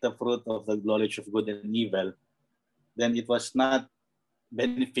of the knowledge of good and evil, then it was not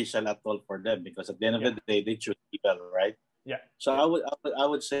beneficial at all for them, because at the end of the day, they choose evil, right? Yeah. So I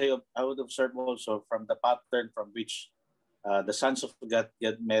would say I would observe also from the pattern from which the sons of God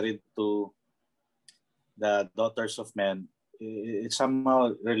get married to the daughters of men. It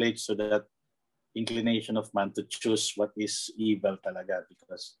somehow relates to that inclination of man to choose what is evil talaga,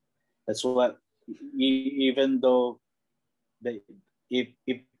 because that's what, even though if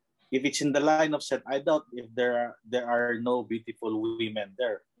it's in the line of Seth, I doubt if there are no beautiful women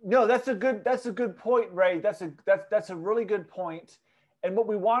there. No, that's a good point, Ray. That's a really good point. And what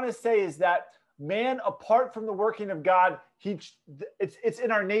we want to say is that man, apart from the working of God, it's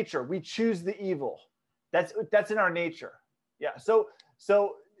in our nature. We choose the evil. That's in our nature. Yeah. So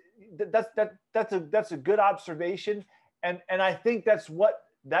that's a good observation, and I think that's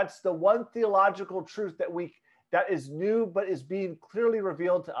the one theological truth that is new but is being clearly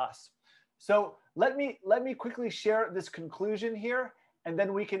revealed to us. So let me quickly share this conclusion here, and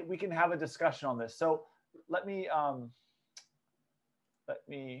then we can have a discussion on this. So let me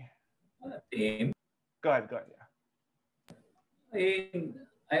Tim, go ahead. Yeah.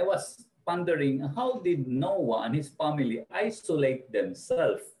 I was wondering, how did Noah and his family isolate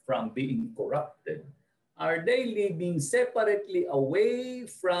themselves from being corrupted? Are they living separately away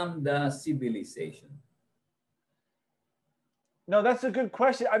from the civilization? No, that's a good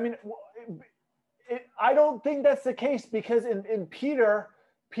question. I mean, I don't think that's the case, because in Peter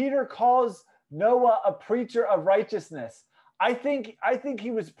calls Noah a preacher of righteousness. I think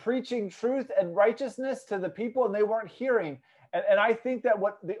he was preaching truth and righteousness to the people, and they weren't hearing. And I think that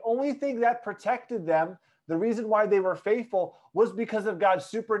the only thing that protected them, the reason why they were faithful, was because of God's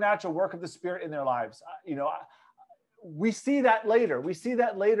supernatural work of the Spirit in their lives. we see that later. We see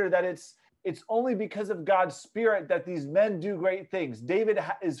that later, that it's only because of God's Spirit that these men do great things. David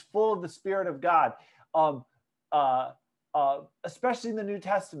is full of the Spirit of God, especially in the New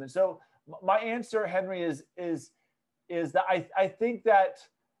Testament. So my answer, Henry, is that I think that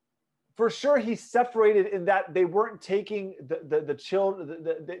for sure he's separated in that they weren't taking the children,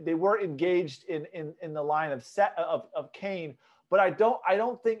 they weren't engaged in the line of Cain. But I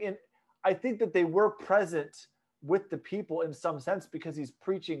think that they were present with the people in some sense, because he's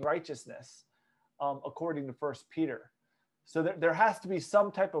preaching righteousness, according to 1 Peter. So there has to be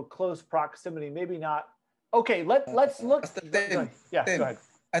some type of close proximity, maybe not. Okay, let's look. Tim, yeah, Tim, go ahead.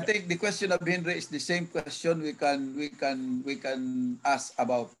 I think the question of Henry is the same question we can ask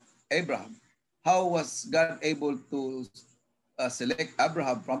about Abraham. How was God able to select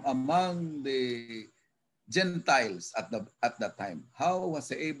Abraham from among the Gentiles at that time? How was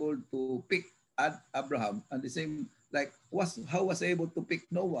he able to pick Abraham, and the same how was he able to pick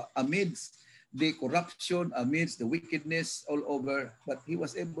Noah amidst the corruption, amidst the wickedness all over, but he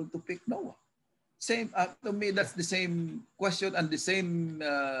was able to pick Noah? Same to me, that's the same question and the same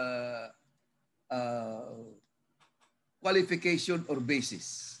qualification or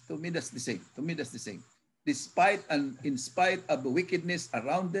basis. To me, that's the same. Despite and in spite of the wickedness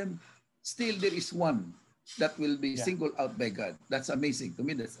around them, still there is one that will be singled out by God. That's amazing. To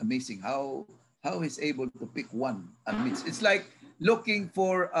me, that's amazing. How he's able to pick one amidst. It's like looking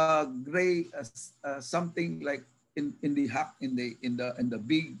for a gray something like in the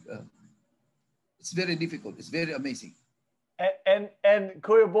big. It's very difficult. It's very amazing. And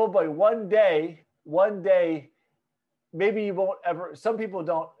Kuya Bulboy, one day, maybe you won't ever. Some people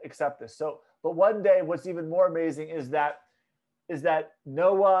don't accept this. But one day, what's even more amazing is that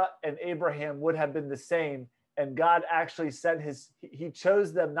Noah and Abraham would have been the same, and God actually he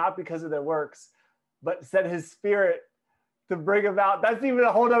chose them not because of their works, but sent his Spirit to bring about. That's even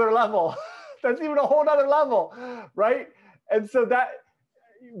a whole other level. That's even a whole other level, right? And so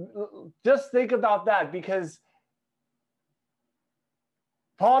just think about that, because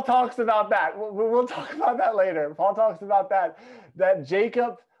Paul talks about that. We'll talk about that later. Paul talks about that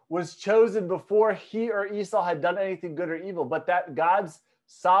Jacob was chosen before he or Esau had done anything good or evil, but that God's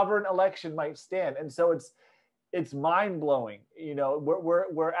sovereign election might stand. And so it's mind-blowing. You know,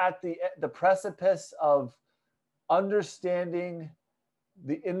 we're at the precipice of understanding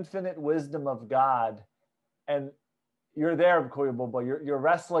the infinite wisdom of God, and you're there, Kuya Bulboy. You're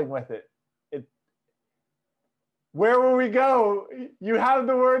wrestling with it. Where will we go? You have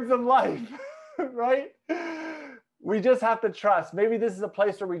the words of life, right? We just have to trust. Maybe this is a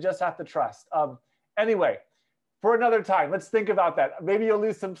place where we just have to trust. Anyway, for another time, let's think about that. Maybe you'll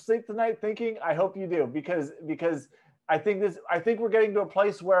lose some sleep tonight thinking. I hope you do, because I think we're getting to a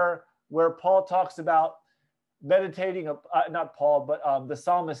place where Paul talks about meditating. Not Paul, but the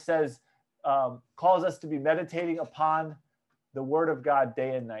psalmist says, calls us to be meditating upon the word of God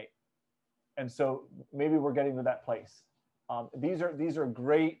day and night. And so maybe we're getting to that place. These are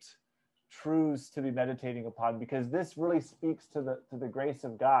great truths to be meditating upon, because this really speaks to the grace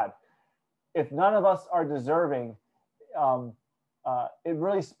of God. If none of us are deserving, it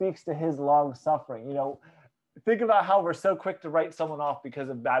really speaks to his long suffering. You know, think about how we're so quick to write someone off because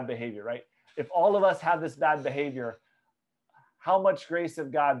of bad behavior, right? If all of us have this bad behavior, how much grace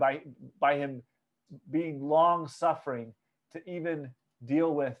of God by him being long suffering to even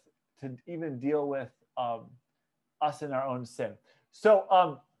deal with us in our own sin.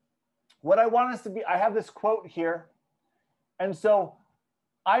 So what I want us to be, I have this quote here, and so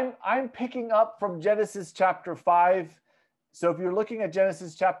I'm picking up from Genesis chapter 5. So if you're looking at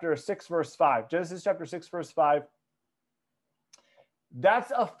Genesis chapter 6 verse 5, Genesis chapter 6 verse 5,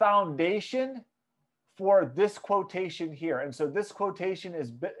 that's a foundation for this quotation here. And so this quotation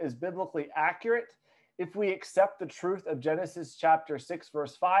is biblically accurate if we accept the truth of Genesis chapter 6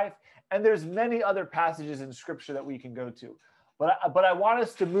 verse 5. And there's many other passages in scripture that we can go to. But I want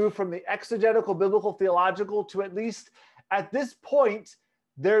us to move from the exegetical, biblical, theological to, at least at this point,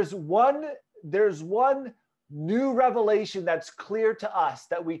 there's one new revelation that's clear to us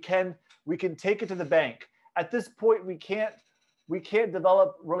that we can take it to the bank. At this point, we can't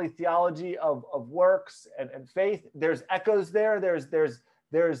develop really theology of works and faith. There's echoes there.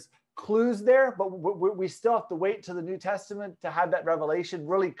 There's clues there, but we still have to wait to the New Testament to have that revelation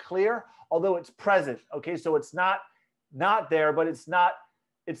really clear, although it's present. Okay, so it's not there, but it's not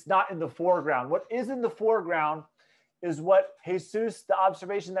in the foreground. What is in the foreground is what the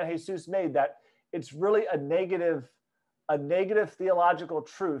observation that Jesus made, that it's really a negative theological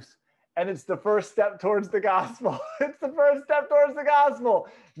truth. And it's the first step towards the gospel. It's the first step towards the gospel.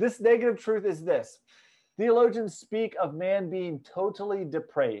 This negative truth is this: Theologians speak of man being totally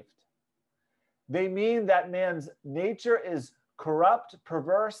depraved. They mean that man's nature is corrupt,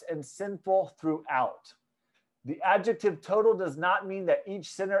 perverse, and sinful throughout. The adjective total does not mean that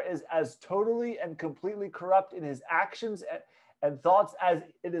each sinner is as totally and completely corrupt in his actions and thoughts as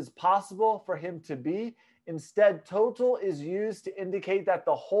it is possible for him to be. Instead, total is used to indicate that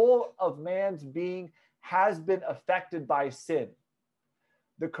the whole of man's being has been affected by sin.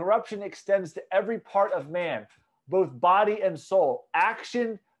 The corruption extends to every part of man, both body and soul,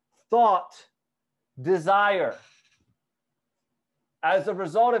 action, thought, desire. As a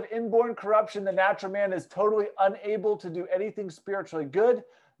result of inborn corruption, the natural man is totally unable to do anything spiritually good.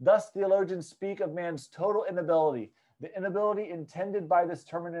 Thus, theologians speak of man's total inability. The inability intended by this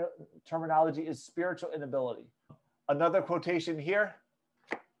terminology is spiritual inability. Another quotation here.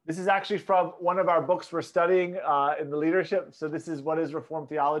 This is actually from one of our books we're studying in the leadership. So this is What is Reformed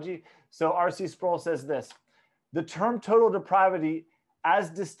Theology. So R.C. Sproul says this: the term total depravity,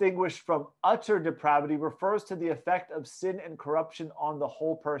 as distinguished from utter depravity, refers to the effect of sin and corruption on the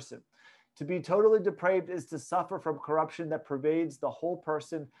whole person. To be totally depraved is to suffer from corruption that pervades the whole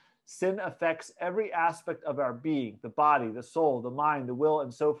person. Sin affects every aspect of our being, the body, the soul, the mind, the will,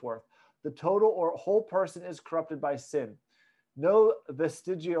 and so forth. The total or whole person is corrupted by sin. No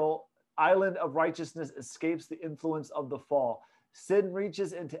vestigial island of righteousness escapes the influence of the fall. Sin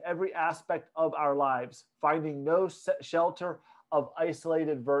reaches into every aspect of our lives, finding no shelter of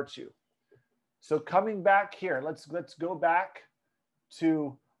isolated virtue. So coming back here, let's go back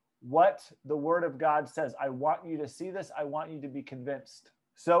to what the Word of God says. I want you to see this. I want you to be convinced.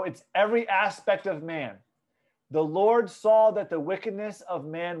 So it's every aspect of man. The Lord saw that the wickedness of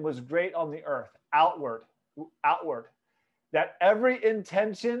man was great on the earth, outward, that every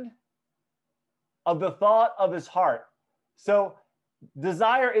intention of the thought of his heart. So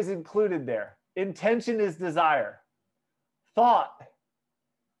desire is included there. Intention is desire. Thought,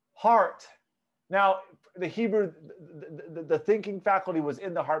 heart. Now, the Hebrew, the thinking faculty was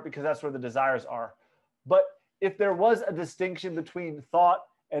in the heart because that's where the desires are. But if there was a distinction between thought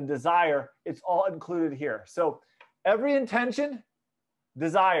and desire, it's all included here. So every intention,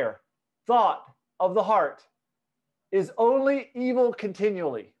 desire, thought of the heart is only evil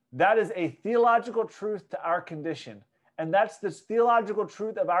continually. That is a theological truth to our condition. And that's this theological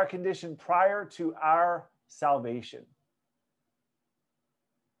truth of our condition prior to our salvation.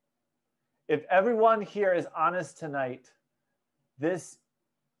 If everyone here is honest tonight, this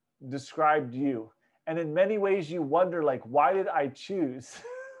described you. And in many ways you wonder, like, why did I choose?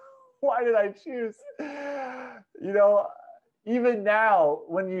 Why did I choose? You know, even now,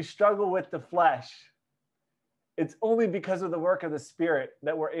 when you struggle with the flesh, it's only because of the work of the Spirit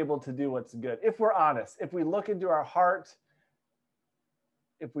that we're able to do what's good. If we're honest, if we look into our heart,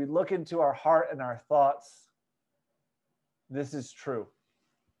 and our thoughts, this is true.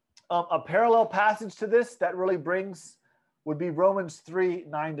 A parallel passage to this that really would be Romans 3,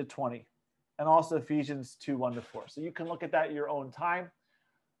 9-20, and also Ephesians 2, 1-4. So you can look at that at your own time,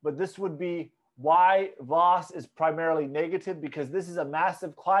 but this would be why Voss is primarily negative, because this is a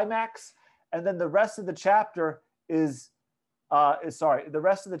massive climax, and then the rest of the chapter is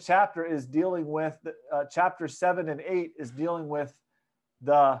dealing with, chapter 7 and 8 is dealing with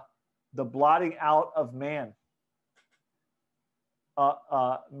the blotting out of man.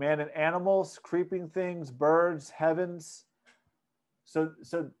 Man and animals, creeping things, birds, heavens. So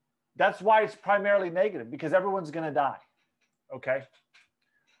that's why it's primarily negative, because everyone's going to die. Okay.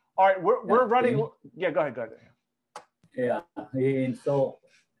 All right. We're running. Yeah, go ahead. Yeah. And so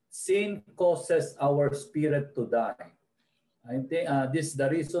sin causes our spirit to die. I think this is the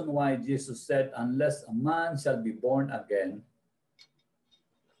reason why Jesus said, unless a man shall be born again,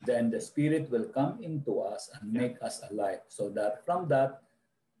 then the Spirit will come into us and make us alive. So that from that,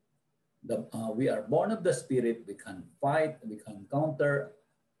 we are born of the Spirit. We can fight. We can counter.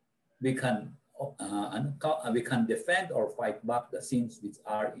 We can defend or fight back the sins which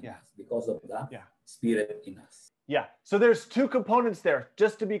are in us because of the Spirit in us. Yeah. So there's two components there.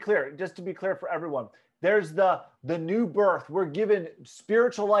 Just to be clear for everyone. There's the new birth. We're given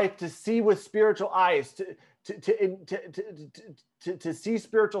spiritual life to see with spiritual eyes, to see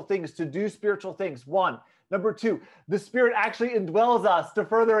spiritual things, to do spiritual things. One. Number two, the Spirit actually indwells us to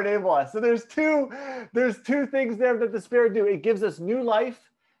further enable us. So there's two things there that the Spirit do. It gives us new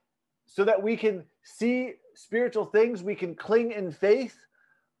life so that we can see spiritual things. We can cling in faith.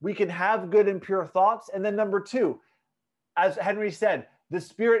 We can have good and pure thoughts. And then number two, as Henry said, the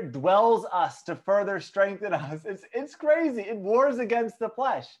Spirit dwells us to further strengthen us. It's crazy. It wars against the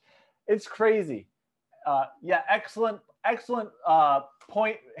flesh. It's crazy. Excellent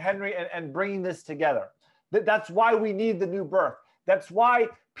point, Henry, and bringing this together. That's why we need the new birth. That's why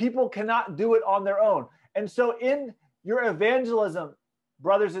people cannot do it on their own. And so in your evangelism,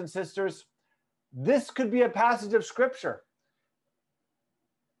 brothers and sisters, this could be a passage of scripture.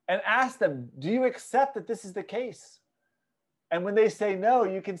 And ask them, do you accept that this is the case? And when they say no,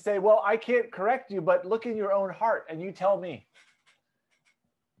 you can say, well, I can't correct you, but look in your own heart and you tell me.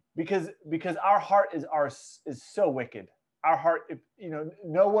 Because our heart is so wicked. Our heart,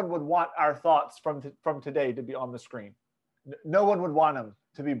 no one would want our thoughts from today to be on the screen. No one would want them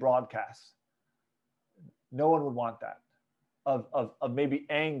to be broadcast. No one would want that. Of maybe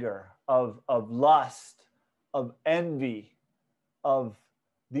anger, of lust, of envy, of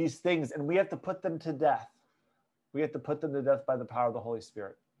these things. And we have to put them to death. We have to put them to death by the power of the Holy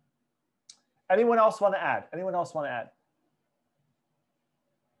Spirit. Anyone else want to add? Anyone else want to add?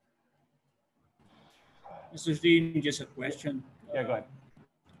 Mr. Dean, just a question. Yeah, go ahead.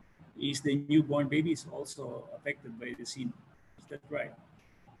 Is the newborn babies also affected by the sin? Is that right?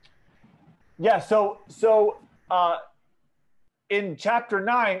 Yeah, so in chapter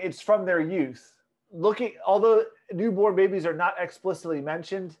 9, it's from their youth. Although newborn babies are not explicitly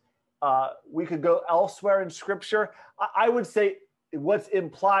mentioned, we could go elsewhere in scripture. I would say what's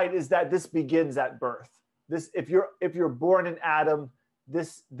implied is that this begins at birth. If you're born in Adam,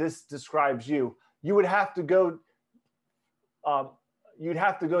 this describes you. You would have to go. You'd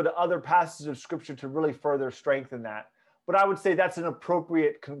have to go to other passages of scripture to really further strengthen that. But I would say that's an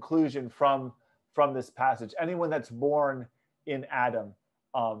appropriate conclusion from this passage. Anyone that's born in Adam,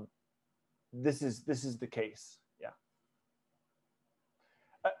 this is the case. Yeah.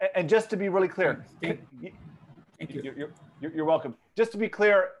 And just to be really clear, Thank you. You're welcome. Just to be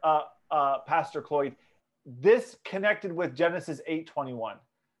clear, Pastor Cloyd, this connected with Genesis 8:21.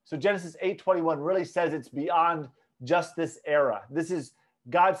 So Genesis 8:21 really says it's beyond just this era.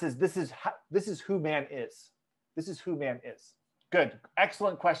 God says this is who man is. This is who man is. Good.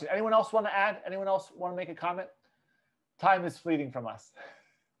 Excellent question. Anyone else want to add? Anyone else want to make a comment? Time is fleeting from us.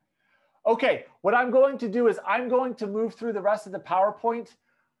 Okay, what I'm going to do is I'm going to move through the rest of the PowerPoint.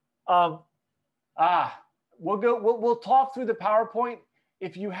 We'll talk through the PowerPoint.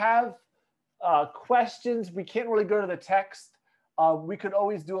 If you have questions, we can't really go to the text. We could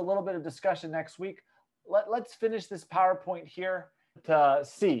always do a little bit of discussion next week. Let's finish this PowerPoint here to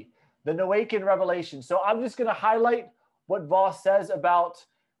see the Noachian Revelation. So I'm just going to highlight what Voss says about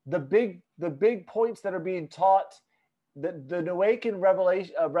the big points that are being taught. The Noachian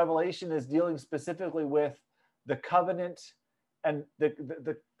Revelation is dealing specifically with the covenant and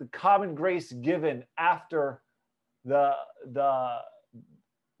the common grace given after the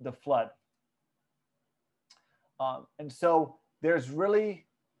flood. And so there's really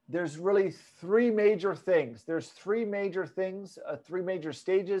three major things. There's three major things, three major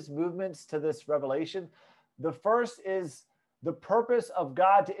stages, movements to this revelation. The first is the purpose of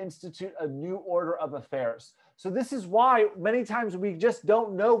God to institute a new order of affairs. So this is why many times we just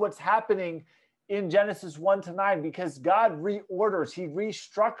don't know what's happening in Genesis 1-9, because God reorders, he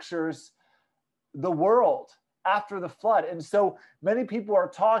restructures the world after the flood. And so many people are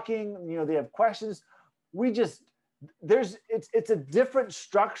talking, they have questions. It's a different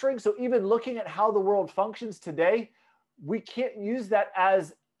structuring. So even looking at how the world functions today, we can't use that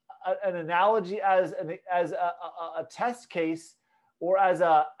as an analogy, as a test case, or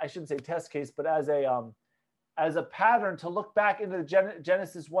I shouldn't say test case, but as a pattern to look back into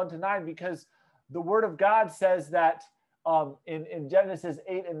Genesis 1-9, because the Word of God says that in Genesis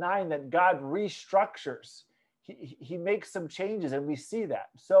 8 and 9 that God restructures. He makes some changes, and we see that.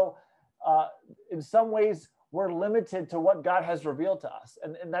 So in some ways, we're limited to what God has revealed to us,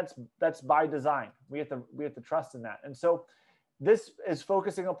 and that's by design. We have to trust in that. And so this is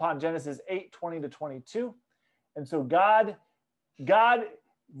focusing upon Genesis 8:20-22, and so God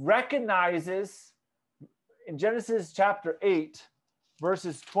recognizes in Genesis chapter 8,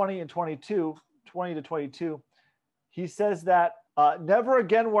 verses 20-22, he says that never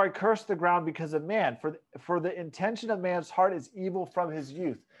again will I curse the ground because of man, for the intention of man's heart is evil from his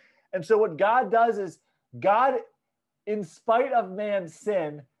youth. And so what God does is God, in spite of man's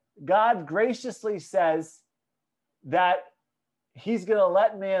sin, God graciously says that he's going to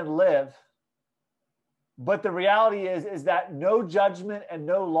let man live. But the reality is that no judgment and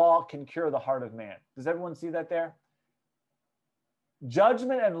no law can cure the heart of man. Does everyone see that there?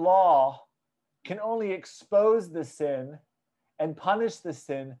 Judgment and law can only expose the sin and punish the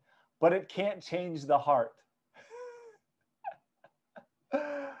sin, but it can't change the heart.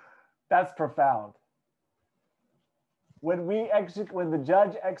 That's profound. When the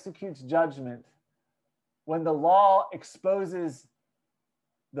judge executes judgment, when the law exposes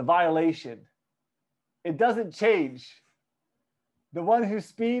the violation, it doesn't change. The one who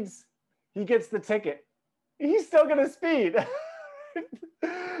speeds, he gets the ticket. He's still going to speed.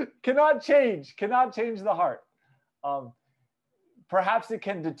 Cannot change the heart. Perhaps it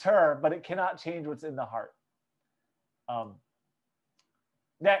can deter, but it cannot change what's in the heart.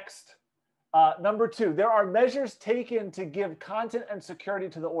 Next, number 2, there are measures taken to give content and security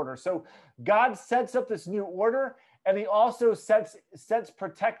to the order. So God sets up this new order, and he also sets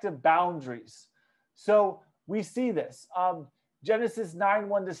protective boundaries. So we see this. Genesis 9,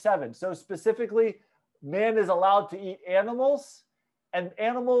 1-7. So specifically, man is allowed to eat animals, and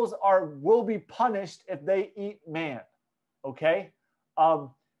animals will be punished if they eat man. Okay? The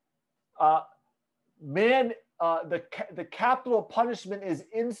capital punishment is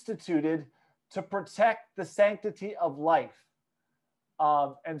instituted to protect the sanctity of life.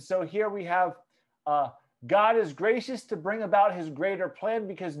 And so here we have God is gracious to bring about his greater plan,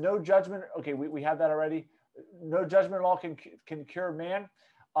 because no judgment, okay, we have that already. No judgment law can cure man.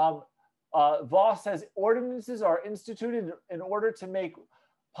 Voss says ordinances are instituted in order to make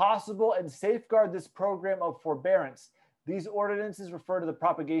possible and safeguard this program of forbearance. These ordinances refer to the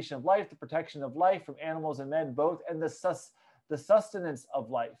propagation of life, the protection of life from animals and men both, and the sustenance of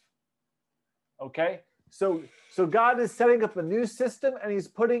life. Okay, so God is setting up a new system, and he's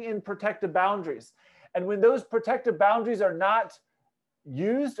putting in protective boundaries. And when those protective boundaries are not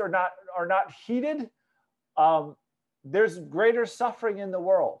used or not heeded, there's greater suffering in the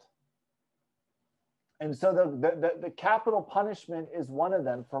world. And so the capital punishment is one of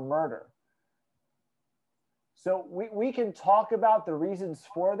them for murder. So we can talk about the reasons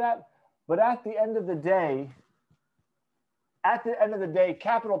for that, but at the end of the day,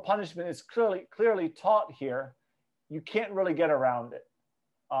 capital punishment is clearly taught here. You can't really get around it.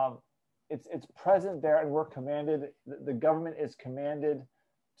 It's present there, and we're commanded. The government is commanded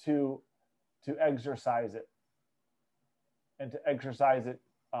to exercise it, and to exercise it.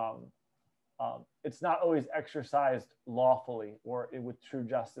 It's not always exercised lawfully or with true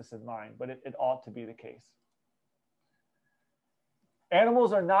justice in mind, but it ought to be the case.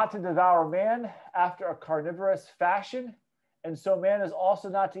 Animals are not to devour man after a carnivorous fashion, and so man is also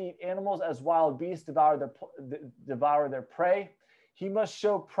not to eat animals as wild beasts devour their prey. He must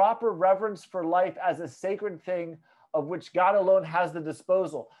show proper reverence for life as a sacred thing of which God alone has the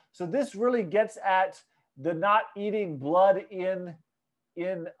disposal. So this really gets at the not eating blood in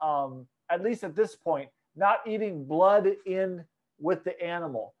at least at this point, not eating blood in with the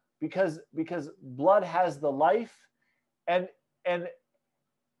animal, because blood has the life, and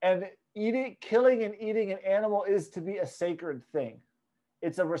killing and eating an animal is to be a sacred thing.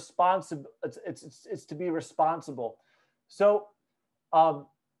 It's a responsible. It's to be responsible. So I'll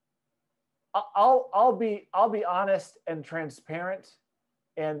be honest and transparent,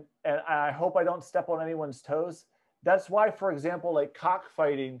 and I hope I don't step on anyone's toes. That's why, for example, like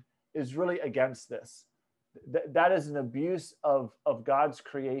cockfighting is really against this. That is an abuse of God's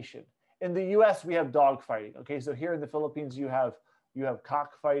creation. In the U.S., we have dog fighting. Okay, so here in the Philippines, you have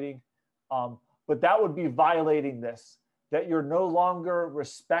cockfighting, but that would be violating this. That you're no longer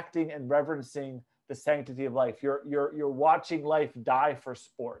respecting and reverencing the sanctity of life. You're watching life die for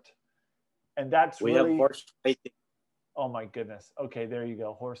sport, and that's we really. have horse fighting. Oh my goodness. Okay, there you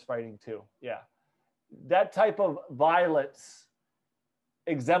go. Horse fighting too. Yeah, that type of violence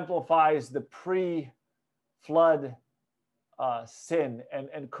exemplifies the pre-flood sin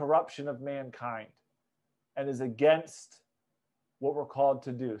and corruption of mankind, and is against what we're called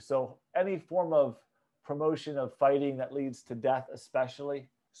to do. So any form of promotion of fighting that leads to death, especially.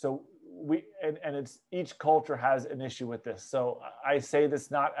 So it's each culture has an issue with this. So I say this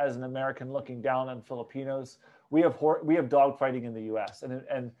not as an American looking down on Filipinos. We have dog fighting in the U.S.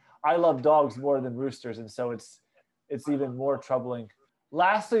 and I love dogs more than roosters, and so it's even more troubling.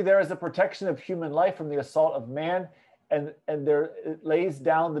 Lastly, there is a protection of human life from the assault of man, and it lays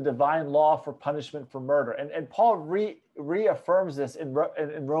down the divine law for punishment for murder. And Paul reaffirms this in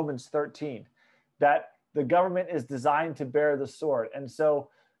Romans 13, that the government is designed to bear the sword. And so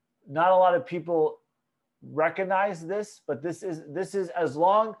not a lot of people recognize this, but this is as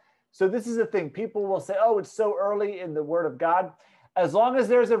long. So this is the thing. People will say, oh, it's so early in the word of God. As long as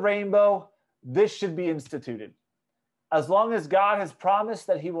there's a rainbow, this should be instituted. As long as God has promised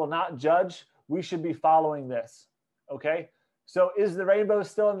that he will not judge, we should be following this. Okay? So is the rainbow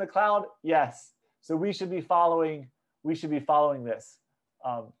still in the cloud? Yes. So we should be following this.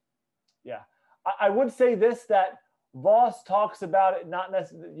 Yeah. I would say this, that Voss talks about it not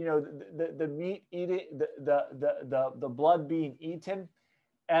necessarily, the meat eating, the blood being eaten.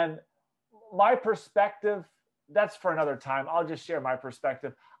 And my perspective that's for another time. I'll just share my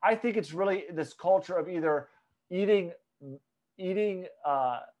perspective. I think it's really this culture of either eating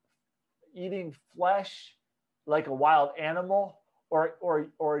flesh like a wild animal,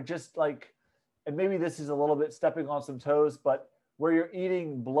 or just like, and maybe this is a little bit stepping on some toes, but where you're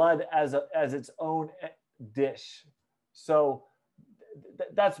eating blood as its own dish. So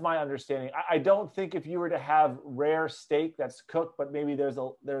that's my understanding. I don't think if you were to have rare steak that's cooked, but maybe there's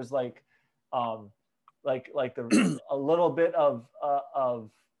like a little bit of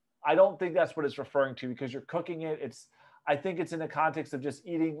I don't think that's what it's referring to, because you're cooking it. I think it's in the context of just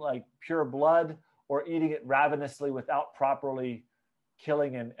eating like pure blood, or eating it ravenously without properly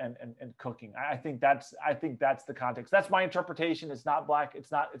killing and cooking. I think that's the context. That's my interpretation. It's not black.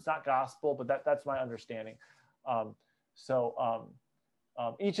 It's not gospel, but that's my understanding.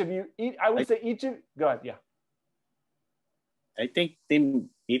 Each of you, go ahead. Yeah. I think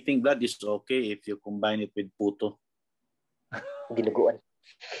eating blood is okay if you combine it with puto. Dinuguan.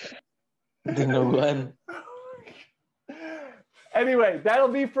 Anyway, that'll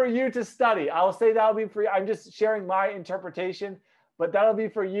be for you to study. I'll say that'll be for you. I'm just sharing my interpretation, but that'll be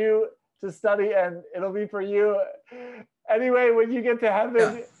for you to study, and it'll be for you. Anyway, when you get to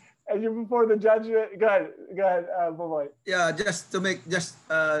heaven and you're before the judgment, go ahead, boy. Yeah, just to make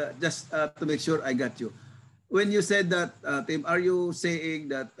sure I got you. When you said that, Tim, are you saying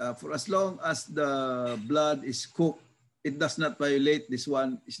that for as long as the blood is cooked, it does not violate this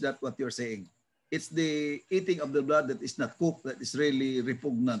one? Is that what you're saying? It's the eating of the blood that is not cooked that is really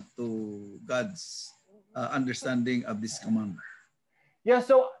repugnant to God's understanding of this command. Yeah,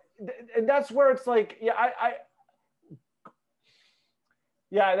 so and that's where it's like,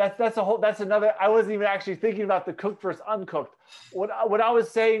 that's another. I wasn't even actually thinking about the cooked versus uncooked. What I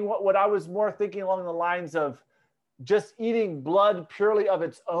was saying, what I was more thinking along the lines of just eating blood purely of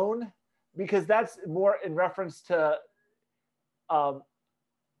its own, because that's more in reference to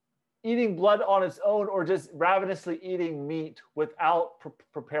eating blood on its own, or just ravenously eating meat without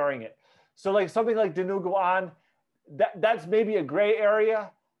preparing it. So like something like dinuguan, that's maybe a gray area,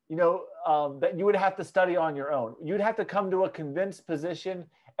 that you would have to study on your own. You'd have to come to a convinced position,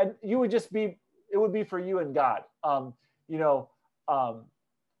 and it would be for you and God.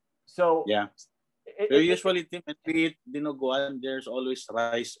 So yeah. Usually, Tim, when we eat dinuguan, there's always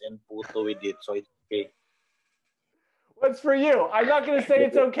rice and puto with it, so it's okay. What's for you? I'm not going to say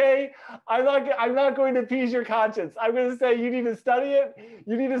it's okay. I'm not going to appease your conscience. I'm going to say you need to study it.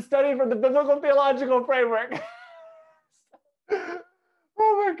 You need to study it from the biblical theological framework.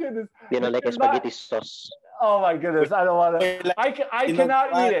 Oh my goodness. Like a spaghetti sauce. Oh my goodness. I don't want to. I cannot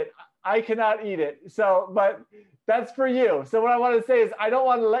eat it. I cannot eat it. So, but that's for you. So what I want to say is I don't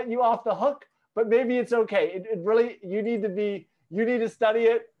want to let you off the hook, but maybe it's okay. It really, you need to study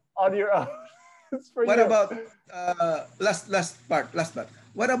it on your own. What about last part?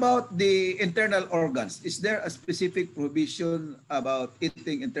 What about the internal organs? Is there a specific provision about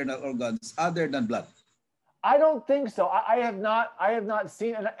eating internal organs other than blood? I don't think so. I have not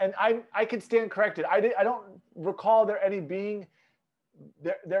seen, and I can stand corrected. I don't recall there being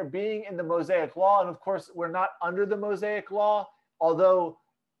in the Mosaic Law, and of course we're not under the Mosaic Law, although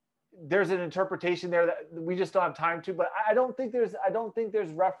there's an interpretation there that we just don't have time to. But I don't think there's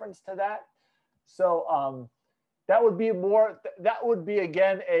reference to that. So that would be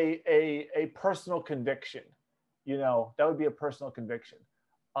again a personal conviction, that would be a personal conviction.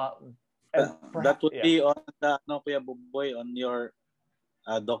 That would be on the on your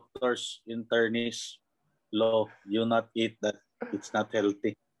doctor's internist law. You not eat that; it's not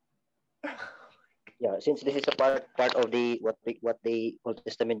healthy. Yeah, since this is a part of the what the Old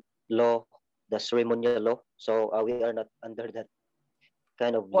Testament law, the ceremonial law, so we are not under that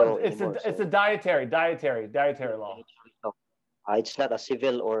kind of law anymore. It's a dietary law. It's not a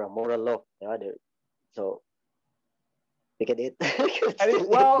civil or a moral law. So we can eat.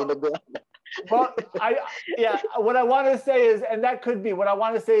 What I want to say is, and that could be what I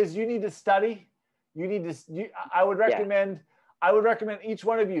want to say is, you need to study. I would recommend each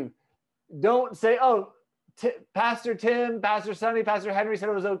one of you. Don't say, Pastor Tim, Pastor Sonny, Pastor Henry said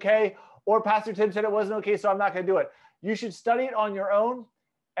it was okay, or Pastor Tim said it wasn't okay, so I'm not going to do it. You should study it on your own,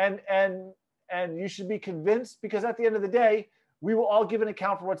 and you should be convinced, because at the end of the day, we will all give an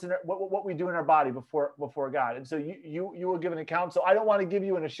account for what we do in our body before God, and so you will give an account. So I don't want to give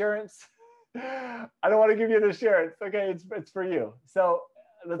you an assurance. Okay, it's for you. So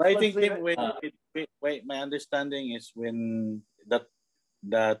I think my understanding is when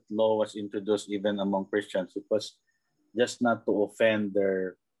that law was introduced even among Christians, it was just not to offend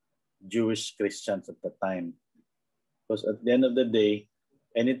their Jewish Christians at the time. Because at the end of the day,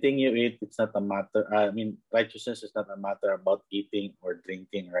 anything you eat, it's not a matter. I mean, righteousness is not a matter about eating or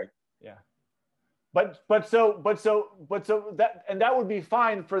drinking, right? Yeah. But so that, and that would be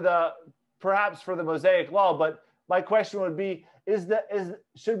fine for the, perhaps for the Mosaic law. But my question would be,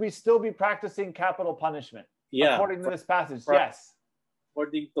 should we still be practicing capital punishment? Yeah. According to this passage, yes.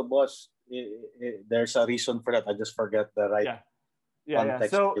 According to Boss, there's a reason for that. I just forget the right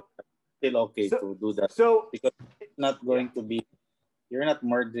context. So it's still okay to do that. So because it's not going to be, you're not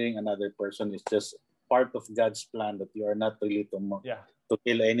murdering another person. It's just part of God's plan that you are not really to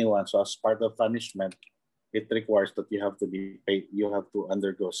kill anyone. So as part of punishment, it requires that you have to be paid. You have to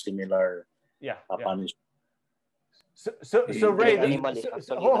undergo similar punishment. So Ray,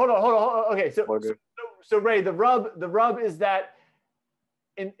 hold on. Okay, so Ray, the rub is that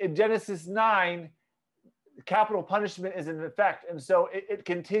in Genesis 9, capital punishment is in effect, and so it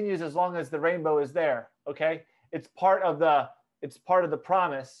continues as long as the rainbow is there. Okay, it's part of the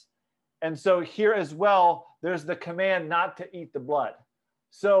promise, and so here as well, there's the command not to eat the blood.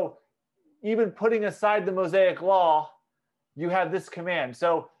 So even putting aside the Mosaic law, you have this command.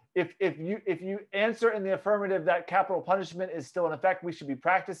 So if you answer in the affirmative that capital punishment is still in effect, we should be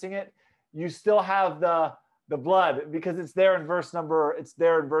practicing it. You still have the blood because it's there in verse number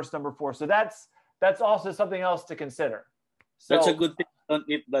 4. So that's also something else to consider. So that's a good thing. Don't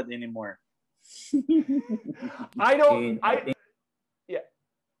eat blood anymore. I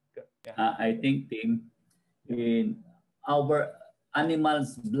think, Tim, in our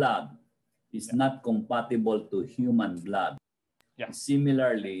animal's blood is not compatible to human blood. Yeah.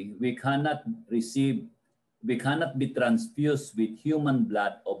 Similarly, we cannot be transfused with human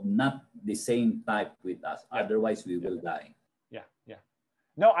blood of not the same type with us. Yeah. Otherwise, we will die. Yeah.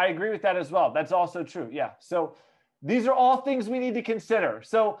 No, I agree with that as well. That's also true. Yeah. So these are all things we need to consider.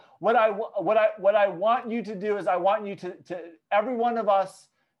 So what I want you to do is I want you to every one of us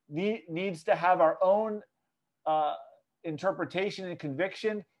needs to have our own interpretation and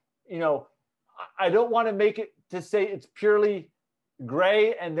conviction. You know, I don't want to make it to say it's purely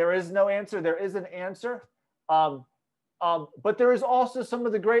gray and there is no answer. There is an answer. But there is also some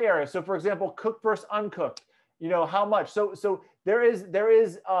of the gray areas. So for example, cooked versus uncooked, you know, how much? So there is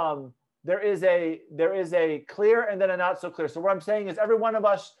a clear and then a not so clear. So what I'm saying is every one of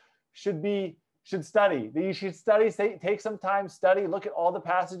us should study. You should study, take some time, study, look at all the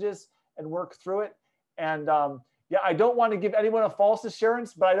passages and work through it. And I don't want to give anyone a false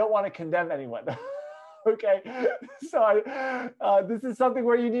assurance, but I don't want to condemn anyone. Okay, so this is something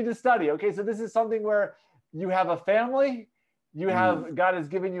where you need to study. Okay, so this is something where you have a family, you have God has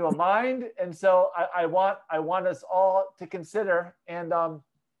given you a mind, and so I want us all to consider. And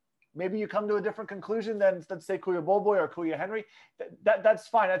maybe you come to a different conclusion than, let's say, Kuya Boboy or Kuya Henry. That's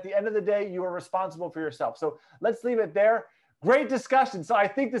fine. At the end of the day, you are responsible for yourself. So let's leave it there. Great discussion. So I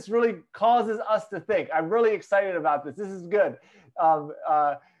think this really causes us to think. I'm really excited about this. This is good. So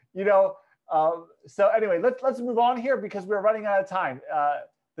anyway, let's move on here because we're running out of time.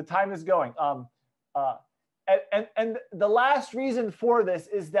 The time is going. And the last reason for this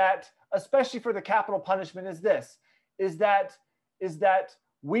is that, especially for the capital punishment, is that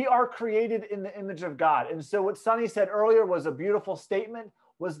we are created in the image of God. And so what Sonny said earlier was a beautiful statement,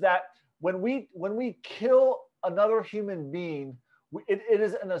 was that when we kill another human being, it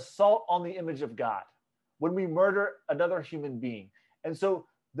is an assault on the image of God when we murder another human being. And so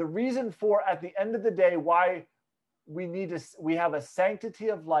the reason for, at the end of the day, why we have a sanctity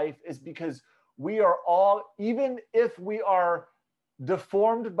of life is because we are all, even if we are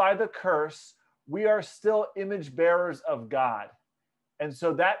deformed by the curse, we are still image bearers of God. And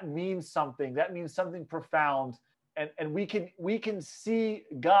so that means something. That means something profound. And we can see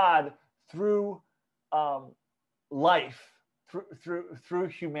God through life, through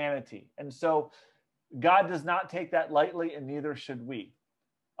humanity. And so God does not take that lightly, and neither should we.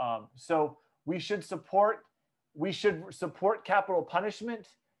 So we should support capital punishment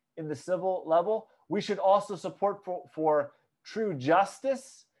in the civil level. We should also support for true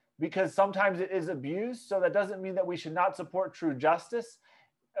justice, because sometimes it is abused. So that doesn't mean that we should not support true justice.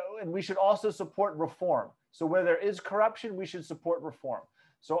 And we should also support reform. So where there is corruption, we should support reform.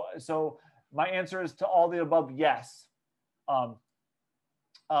 So my answer is to all the above, yes.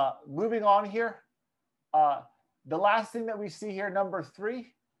 Moving on here. The last thing that we see here, number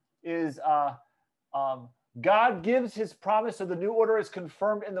 3, is God gives his promise. So the new order is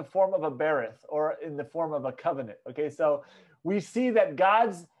confirmed in the form of a berith, or in the form of a covenant. Okay, so we see that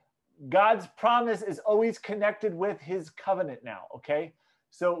God's promise is always connected with his covenant now. Okay,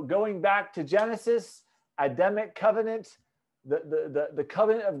 so going back to Genesis, Adamic covenant, the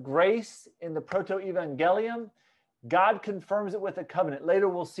covenant of grace in the proto-evangelium, God confirms it with a covenant. Later,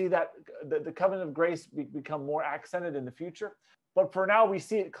 we'll see that the covenant of grace become more accented in the future. But for now, we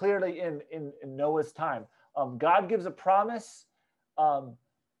see it clearly in Noah's time. God gives a promise.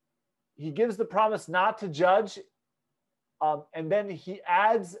 He gives the promise not to judge. And then he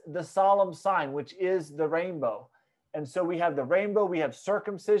adds the solemn sign, which is the rainbow. And so we have the rainbow, we have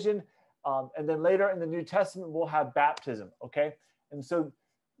circumcision. And then later in the New Testament, we'll have baptism. Okay. And so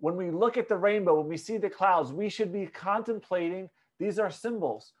when we look at the rainbow, when we see the clouds, we should be contemplating, these are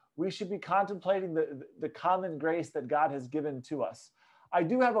symbols. We should be contemplating the common grace that God has given to us. I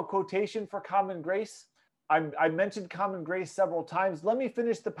do have a quotation for common grace. I mentioned common grace several times. Let me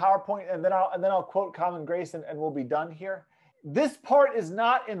finish the PowerPoint and then I'll quote common grace and we'll be done here. This part is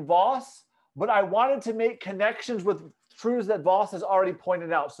not in Voss, but I wanted to make connections with truths that Voss has already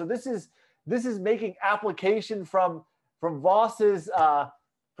pointed out. So this is making application from Voss's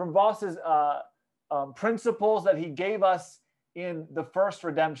principles that he gave us in the first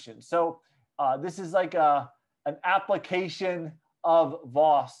redemption. So this is like an application of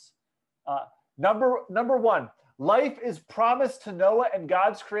Voss. Number one, life is promised to Noah and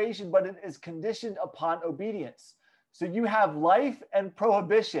God's creation, but it is conditioned upon obedience. So you have life and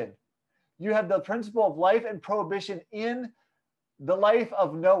prohibition. You have the principle of life and prohibition in the life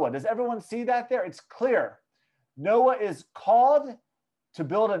of Noah. Does everyone see that there? It's clear. Noah is called to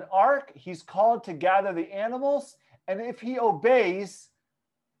build an ark. He's called to gather the animals. And if he obeys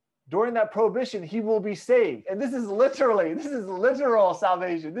during that prohibition, he will be saved. And this is literal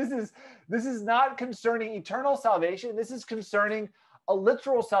salvation. This is not concerning eternal salvation. This is concerning a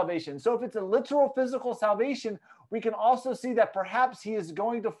literal salvation. So if it's a literal physical salvation, we can also see that perhaps he is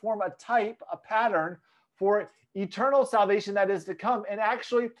going to form a type, a pattern for eternal salvation that is to come. And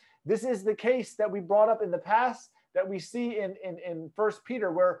actually, this is the case that we brought up in the past that we see in 1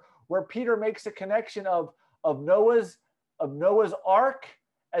 Peter, where Peter makes a connection of Noah's ark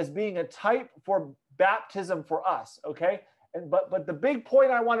as being a type for baptism for us, okay? But the big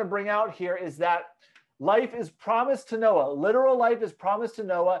point I want to bring out here is that life is promised to Noah. Literal life is promised to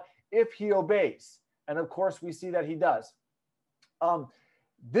Noah if he obeys. And of course, we see that he does.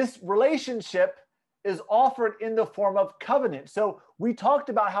 This relationship is offered in the form of covenant. So we talked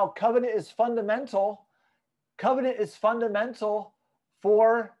about how covenant is fundamental. Covenant is fundamental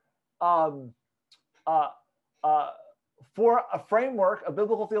for a framework, a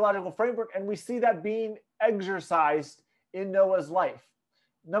biblical theological framework, and we see that being exercised in Noah's life.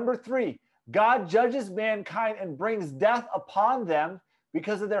 Number three, God judges mankind and brings death upon them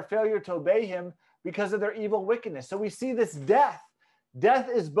because of their failure to obey him, because of their evil wickedness. So we see this death. Death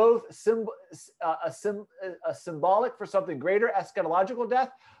is both symbolic for something greater, eschatological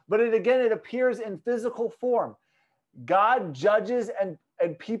death, but it appears in physical form. God judges and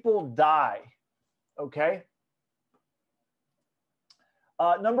people die, okay?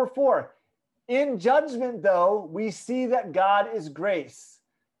 Number four, in judgment, though, we see that God is gracious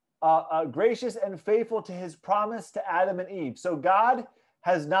and faithful to his promise to Adam and Eve. So God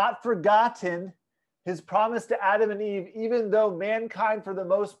has not forgotten his promise to Adam and Eve, even though mankind, for the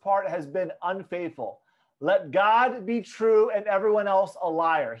most part, has been unfaithful. Let God be true and everyone else a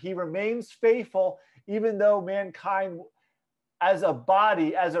liar. He remains faithful, even though mankind as a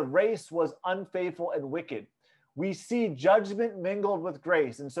body, as a race, was unfaithful and wicked. We see judgment mingled with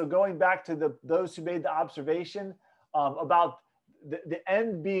grace. And so going back to those who made the observation about the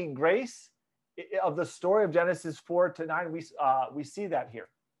end being grace of the story of Genesis 4-9, we see that here.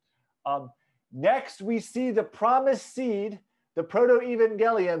 Next, we see the promised seed, the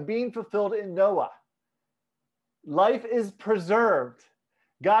proto-evangelium, being fulfilled in Noah. Life is preserved.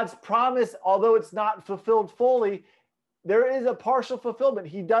 God's promise, although it's not fulfilled fully, there is a partial fulfillment.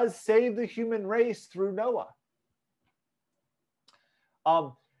 He does save the human race through Noah.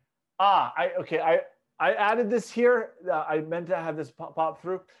 I added this here. I meant to have this pop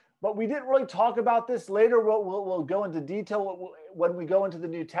through, but we didn't really talk about this. Later, we'll go into detail when we go into the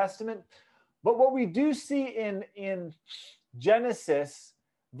New Testament. But what we do see in Genesis,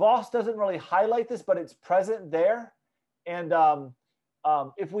 Voss doesn't really highlight this, but it's present there. And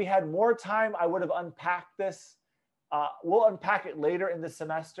if we had more time, I would have unpacked this. We'll unpack it later in the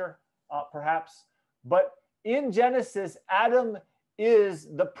semester, perhaps. But in Genesis, Adam is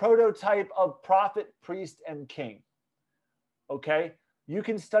the prototype of prophet, priest, and king. Okay? You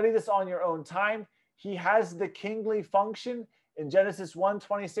can study this on your own time. He has the kingly function in Genesis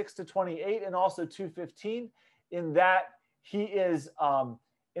 1:26-28 and also 2:15, in that he is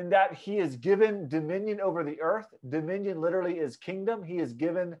given dominion over the earth. Dominion literally is kingdom. He is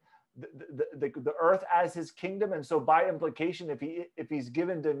given the earth as his kingdom, and so by implication, if he's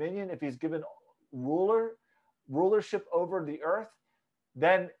given dominion, if he's given ruler, rulership over the earth,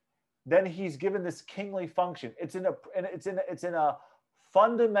 then he's given this kingly function. It's in a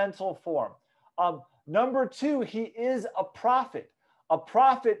fundamental form. Number two, he is a prophet. A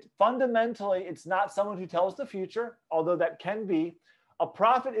prophet, fundamentally, it's not someone who tells the future, although that can be. A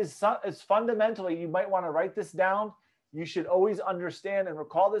prophet is fundamentally, you might want to write this down. You should always understand and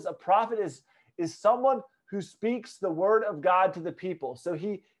recall this. A prophet is someone who speaks the word of God to the people. So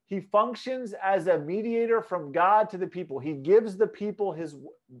he functions as a mediator from God to the people. He gives the people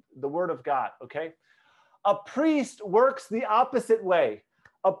the word of God, okay? A priest works the opposite way.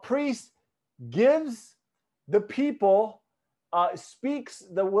 A priest gives the people, speaks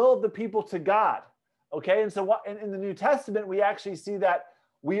the will of the people to God, okay? And so in the New Testament, we actually see that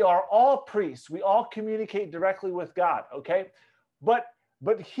we are all priests. We all communicate directly with God, okay? But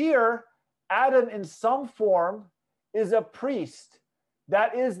here, Adam in some form is a priest.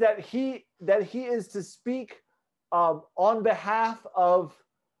 That is that he is to speak on behalf of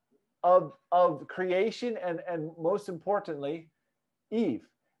creation and most importantly, Eve.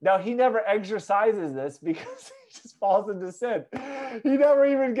 Now, he never exercises this because he just falls into sin. He never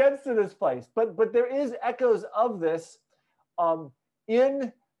even gets to this place. But there is echoes of this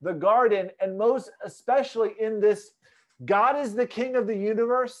in the garden, and most especially in this, God is the king of the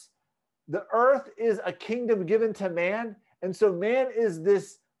universe. The earth is a kingdom given to man. And so man is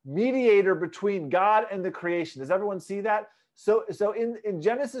this mediator between God and the creation. Does everyone see that? So in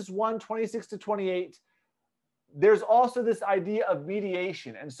Genesis 1:26-28, there's also this idea of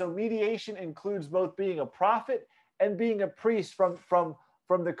mediation. And so mediation includes both being a prophet and being a priest from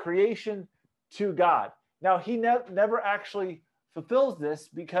the creation to God. Now, he never actually fulfills this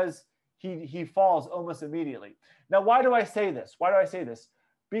because he falls almost immediately. Now, why do I say this? Why do I say this?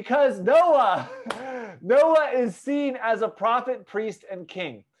 Because Noah is seen as a prophet, priest, and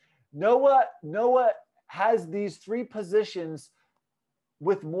king. Noah has these three positions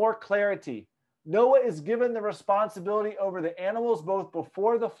with more clarity. Noah is given the responsibility over the animals both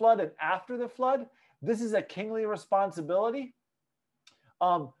before the flood and after the flood. This is a kingly responsibility.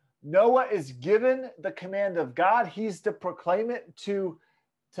 Noah is given the command of God. He's to proclaim it to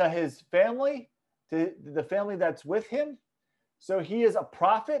his family, to the family that's with him. So he is a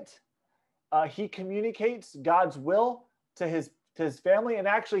prophet. He communicates God's will to his family. And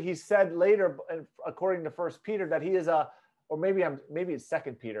actually, he said later, according to 1 Peter, that he is or maybe it's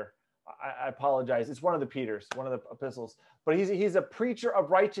 2 Peter. I apologize. It's one of the Peters, one of the epistles. But he's a preacher of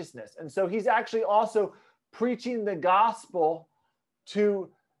righteousness. And so he's actually also preaching the gospel to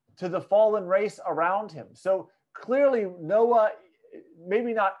the fallen race around him. So clearly Noah,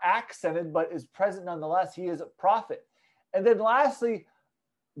 maybe not accented, but is present nonetheless. He is a prophet. And then lastly,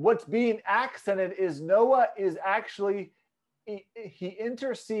 what's being accented is Noah is actually, he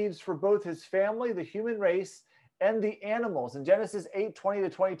intercedes for both his family, the human race, and the animals. In Genesis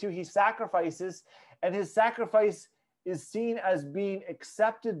 8:20-22, he sacrifices, and his sacrifice is seen as being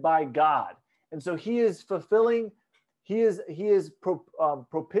accepted by God. And so he is fulfilling, he is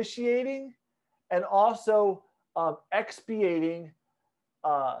propitiating and also expiating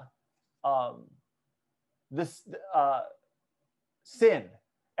this sin.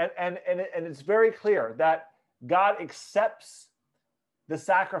 And it's very clear that God accepts the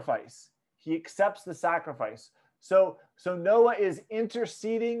sacrifice. He accepts the sacrifice. So Noah is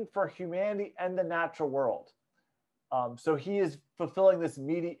interceding for humanity and the natural world. So he is fulfilling this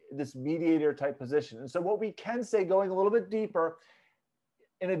mediator type position. And so what we can say, going a little bit deeper,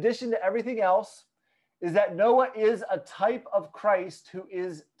 in addition to everything else, is that Noah is a type of Christ who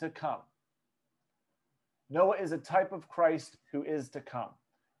is to come. Noah is a type of Christ who is to come.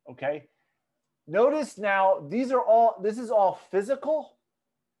 Okay? Notice now, this is all physical.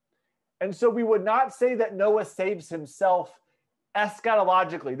 And so we would not say that Noah saves himself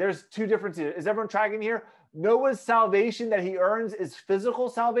eschatologically. There's two differences. Is everyone tracking here? Noah's salvation that he earns is physical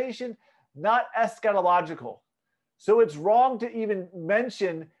salvation, not eschatological. So it's wrong to even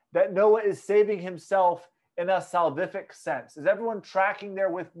mention that Noah is saving himself in a salvific sense. Is everyone tracking there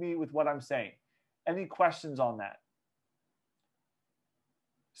with me with what I'm saying? Any questions on that?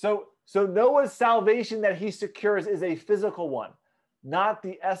 So Noah's salvation that he secures is a physical one, not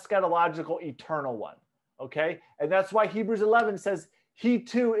the eschatological eternal one. Okay? And that's why Hebrews 11 says he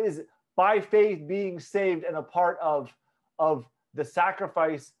too is by faith being saved and a part of the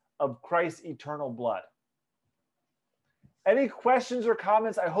sacrifice of Christ's eternal blood. Any questions or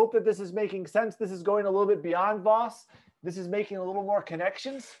comments? I hope that this is making sense. This is going a little bit beyond Voss. This is making a little more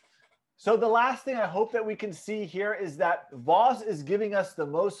connections. So the last thing I hope that we can see here is that Voss is giving us the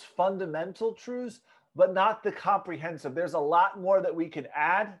most fundamental truths, but not the comprehensive. There's a lot more that we could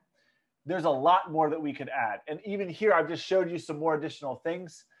add there's a lot more that we could add. And even here, I've just showed you some more additional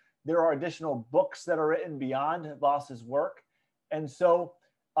things. There are additional books that are written beyond Voss's work. And so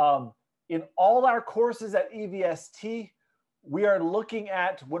in all our courses at EVST, we are looking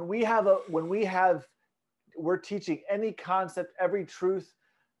at we're teaching any concept, every truth,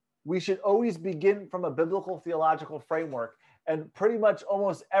 we should always begin from a biblical theological framework. And pretty much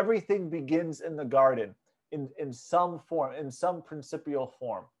almost everything begins in the garden in some form, in some principial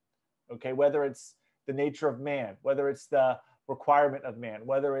form. Okay, whether it's the nature of man, whether it's the requirement of man,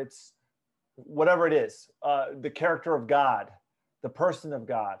 whether it's whatever it is, the character of God, the person of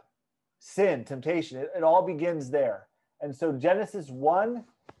God, sin, temptation, it all begins there. And so Genesis 1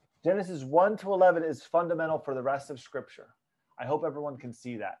 to 11 is fundamental for the rest of Scripture. I hope everyone can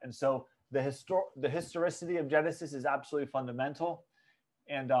see that. And so the historicity of Genesis is absolutely fundamental.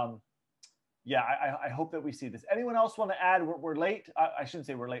 And yeah, I hope that we see this. Anyone else want to add? We're late. I shouldn't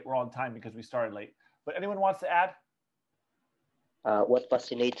say we're late. We're on time because we started late. But anyone wants to add? What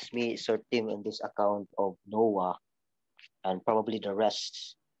fascinates me, Sir Tim, in this account of Noah and probably the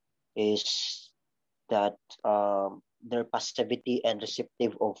rest is that their passivity and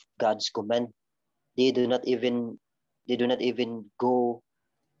receptive of God's command. They do not even go,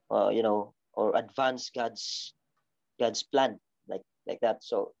 or advance God's plan like that.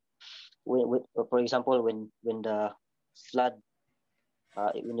 So, for example, when the flood,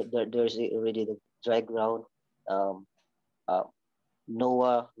 there's already the dry ground.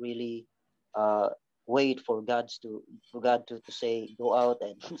 Noah really wait for God to say go out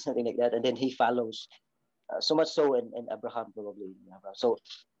and something like that, and then he follows. So much so, and Abraham probably. So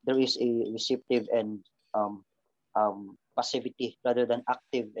there is a receptive and passivity rather than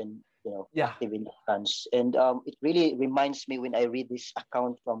active and active in advance. And it really reminds me when I read this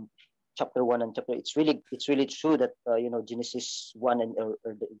account from chapter 1 and chapter. It's really true that Genesis 1 and or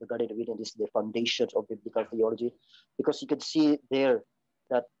the Garden of Eden is the foundations of biblical theology, because you could see there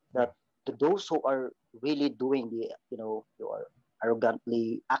that those who are really doing who are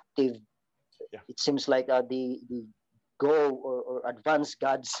arrogantly active, it seems like the go or advance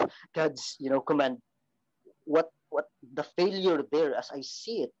God's command. What the failure there, as I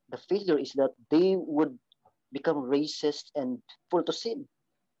see it, the failure is that they would become racist and full to sin.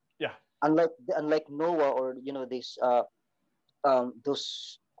 Yeah. Unlike Noah or these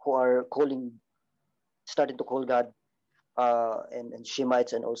those who are starting to call God and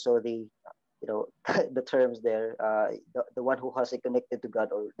Shemites, and also the the terms there, the one who has a connected to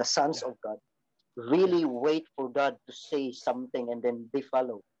God, or the sons of God, really wait for God to say something and then they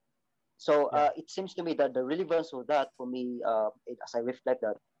follow. So it seems to me that the relevance of that for me, as I reflect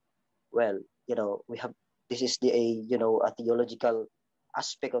that, well, we have, this is a theological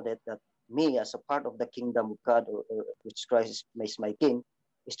aspect of that me as a part of the kingdom of God, or which Christ is my king,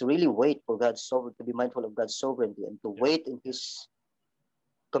 is to really wait for God's sovereignty, to be mindful of God's sovereignty, and to wait in His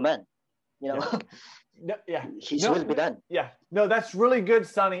command. His will be done. Yeah, no, that's really good,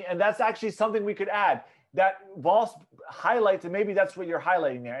 Sonny, and that's actually something we could add. That Voss highlights, and maybe that's what you're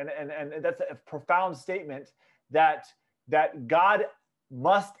highlighting there, and that's a profound statement that God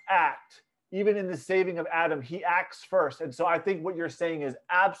must act. Even in the saving of Adam, he acts first. And so I think what you're saying is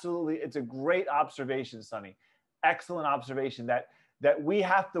absolutely, it's a great observation, Sonny. Excellent observation that we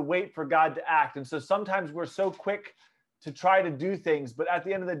have to wait for God to act. And so sometimes we're so quick to try to do things, but at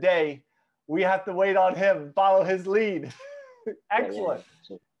the end of the day, we have to wait on him, follow his lead. Excellent.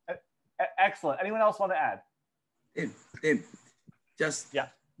 Excellent. Anyone else want to add? Tim,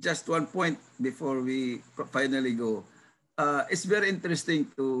 just one point before we finally go. It's very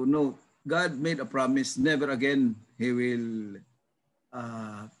interesting to note God made a promise, never again He will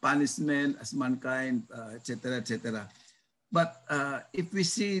punish men as mankind, etc., etc. But if we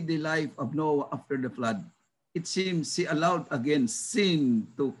see the life of Noah after the flood, it seems He allowed again sin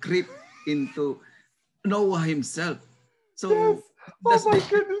to creep into Noah himself. So that's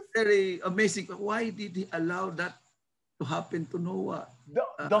very amazing. Why did He allow that to happen to Noah?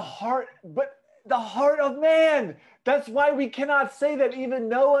 The heart of man. That's why we cannot say that even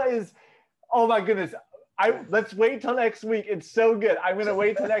Noah is. Oh my goodness. Let's wait till next week. It's so good. I'm going to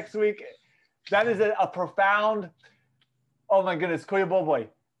wait till next week. That is a profound, oh my goodness, Kuya Boboy.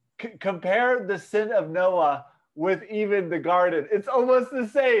 Compare the sin of Noah with even the garden. It's almost the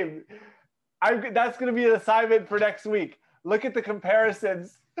same. That's going to be an assignment for next week. Look at the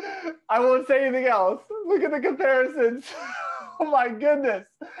comparisons. I won't say anything else. Look at the comparisons. Oh my goodness.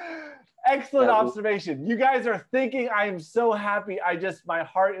 Excellent observation. You guys are thinking. I am so happy. My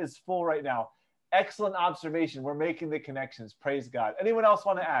heart is full right now. Excellent observation. We're making the connections. Praise God. Anyone else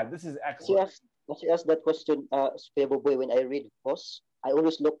want to add? This is excellent. She asked that question, when I read Voss, I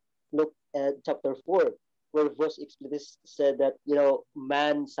always look look at chapter 4, where verse explicitly said that,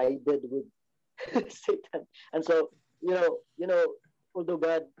 man sided with Satan. And so, although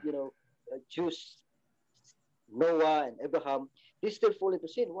God, choose Noah and Abraham, they still fall into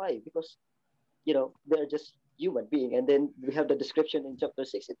sin. Why? Because, they're just human being. And then we have the description in chapter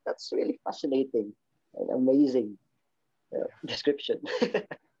 6. That's really fascinating and amazing description.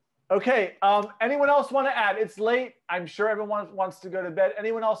 Okay. Anyone else want to add? It's late. I'm sure everyone wants to go to bed.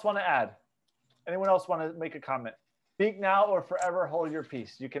 Anyone else want to add? Anyone else want to make a comment? Speak now or forever hold your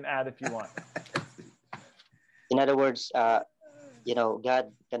peace. You can add if you want. In other words, God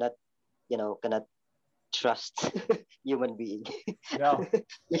cannot trust human being. No.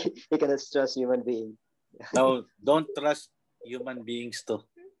 He cannot trust human being. No, don't trust human beings too.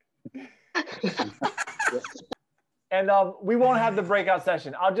 Yes. And we won't have the breakout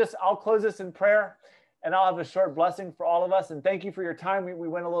session. I'll close this in prayer, and I'll have a short blessing for all of us. And thank you for your time. We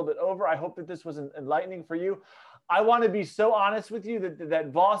went a little bit over. I hope that this was enlightening for you. I want to be so honest with you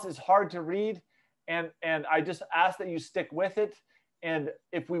that Voss is hard to read, and I just ask that you stick with it. And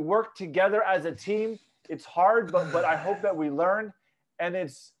if we work together as a team, it's hard, but I hope that we learn. And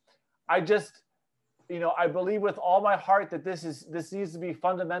I believe with all my heart that this needs to be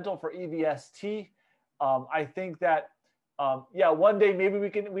fundamental for EVST. I think that, one day maybe we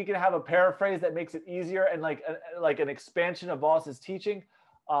can have a paraphrase that makes it easier and like an expansion of Voss's teaching.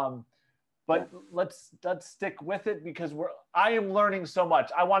 But let's stick with it because I am learning so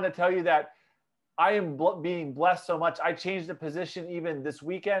much. I want to tell you that I am being blessed so much. I changed the position even this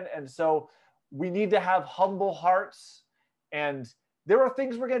weekend. And so we need to have humble hearts. And there are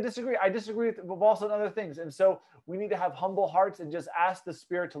things we're going to disagree. I disagree with Voss on other things. And so we need to have humble hearts and just ask the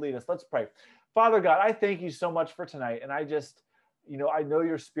Spirit to lead us. Let's pray. Father God, I thank you so much for tonight. And I just, I know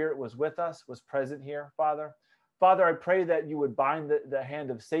your Spirit was with us, was present here, Father. Father, I pray that you would bind the hand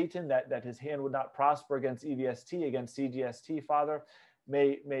of Satan, that his hand would not prosper against EVST, against CGST, Father.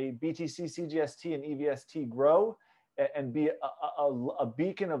 May BTC, CGST, and EVST grow and be a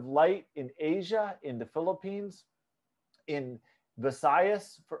beacon of light in Asia, in the Philippines, in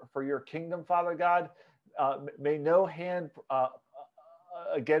Visayas for your kingdom, Father God. May no hand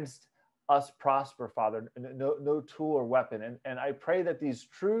against us prosper, Father, no tool or weapon. And I pray that these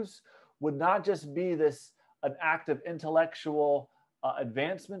truths would not just be an act of intellectual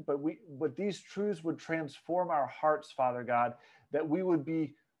advancement, but these truths would transform our hearts, Father God, that we would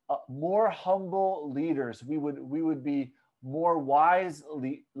be more humble leaders. We would be more wise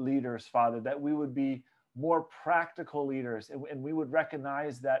leaders, Father, that we would be more practical leaders. And we would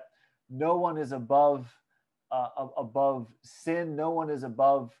recognize that no one is above sin. No one is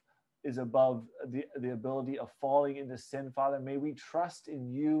above the ability of falling into sin, Father. May we trust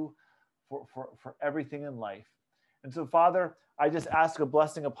in you for everything in life. And so, Father, I just ask a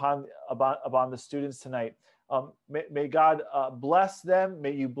blessing upon the students tonight. May God bless them.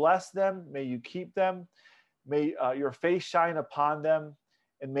 May you bless them. May you keep them. May your face shine upon them,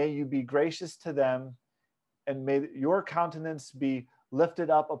 and may you be gracious to them, and may your countenance be lifted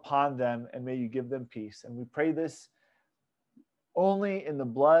up upon them, and may you give them peace. And we pray this only in the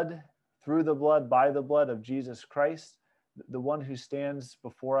blood, through the blood, by the blood of Jesus Christ, the one who stands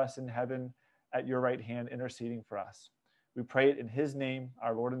before us in heaven at your right hand, interceding for us. We pray it in his name,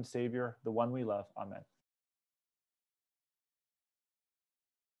 our Lord and Savior, the one we love. Amen.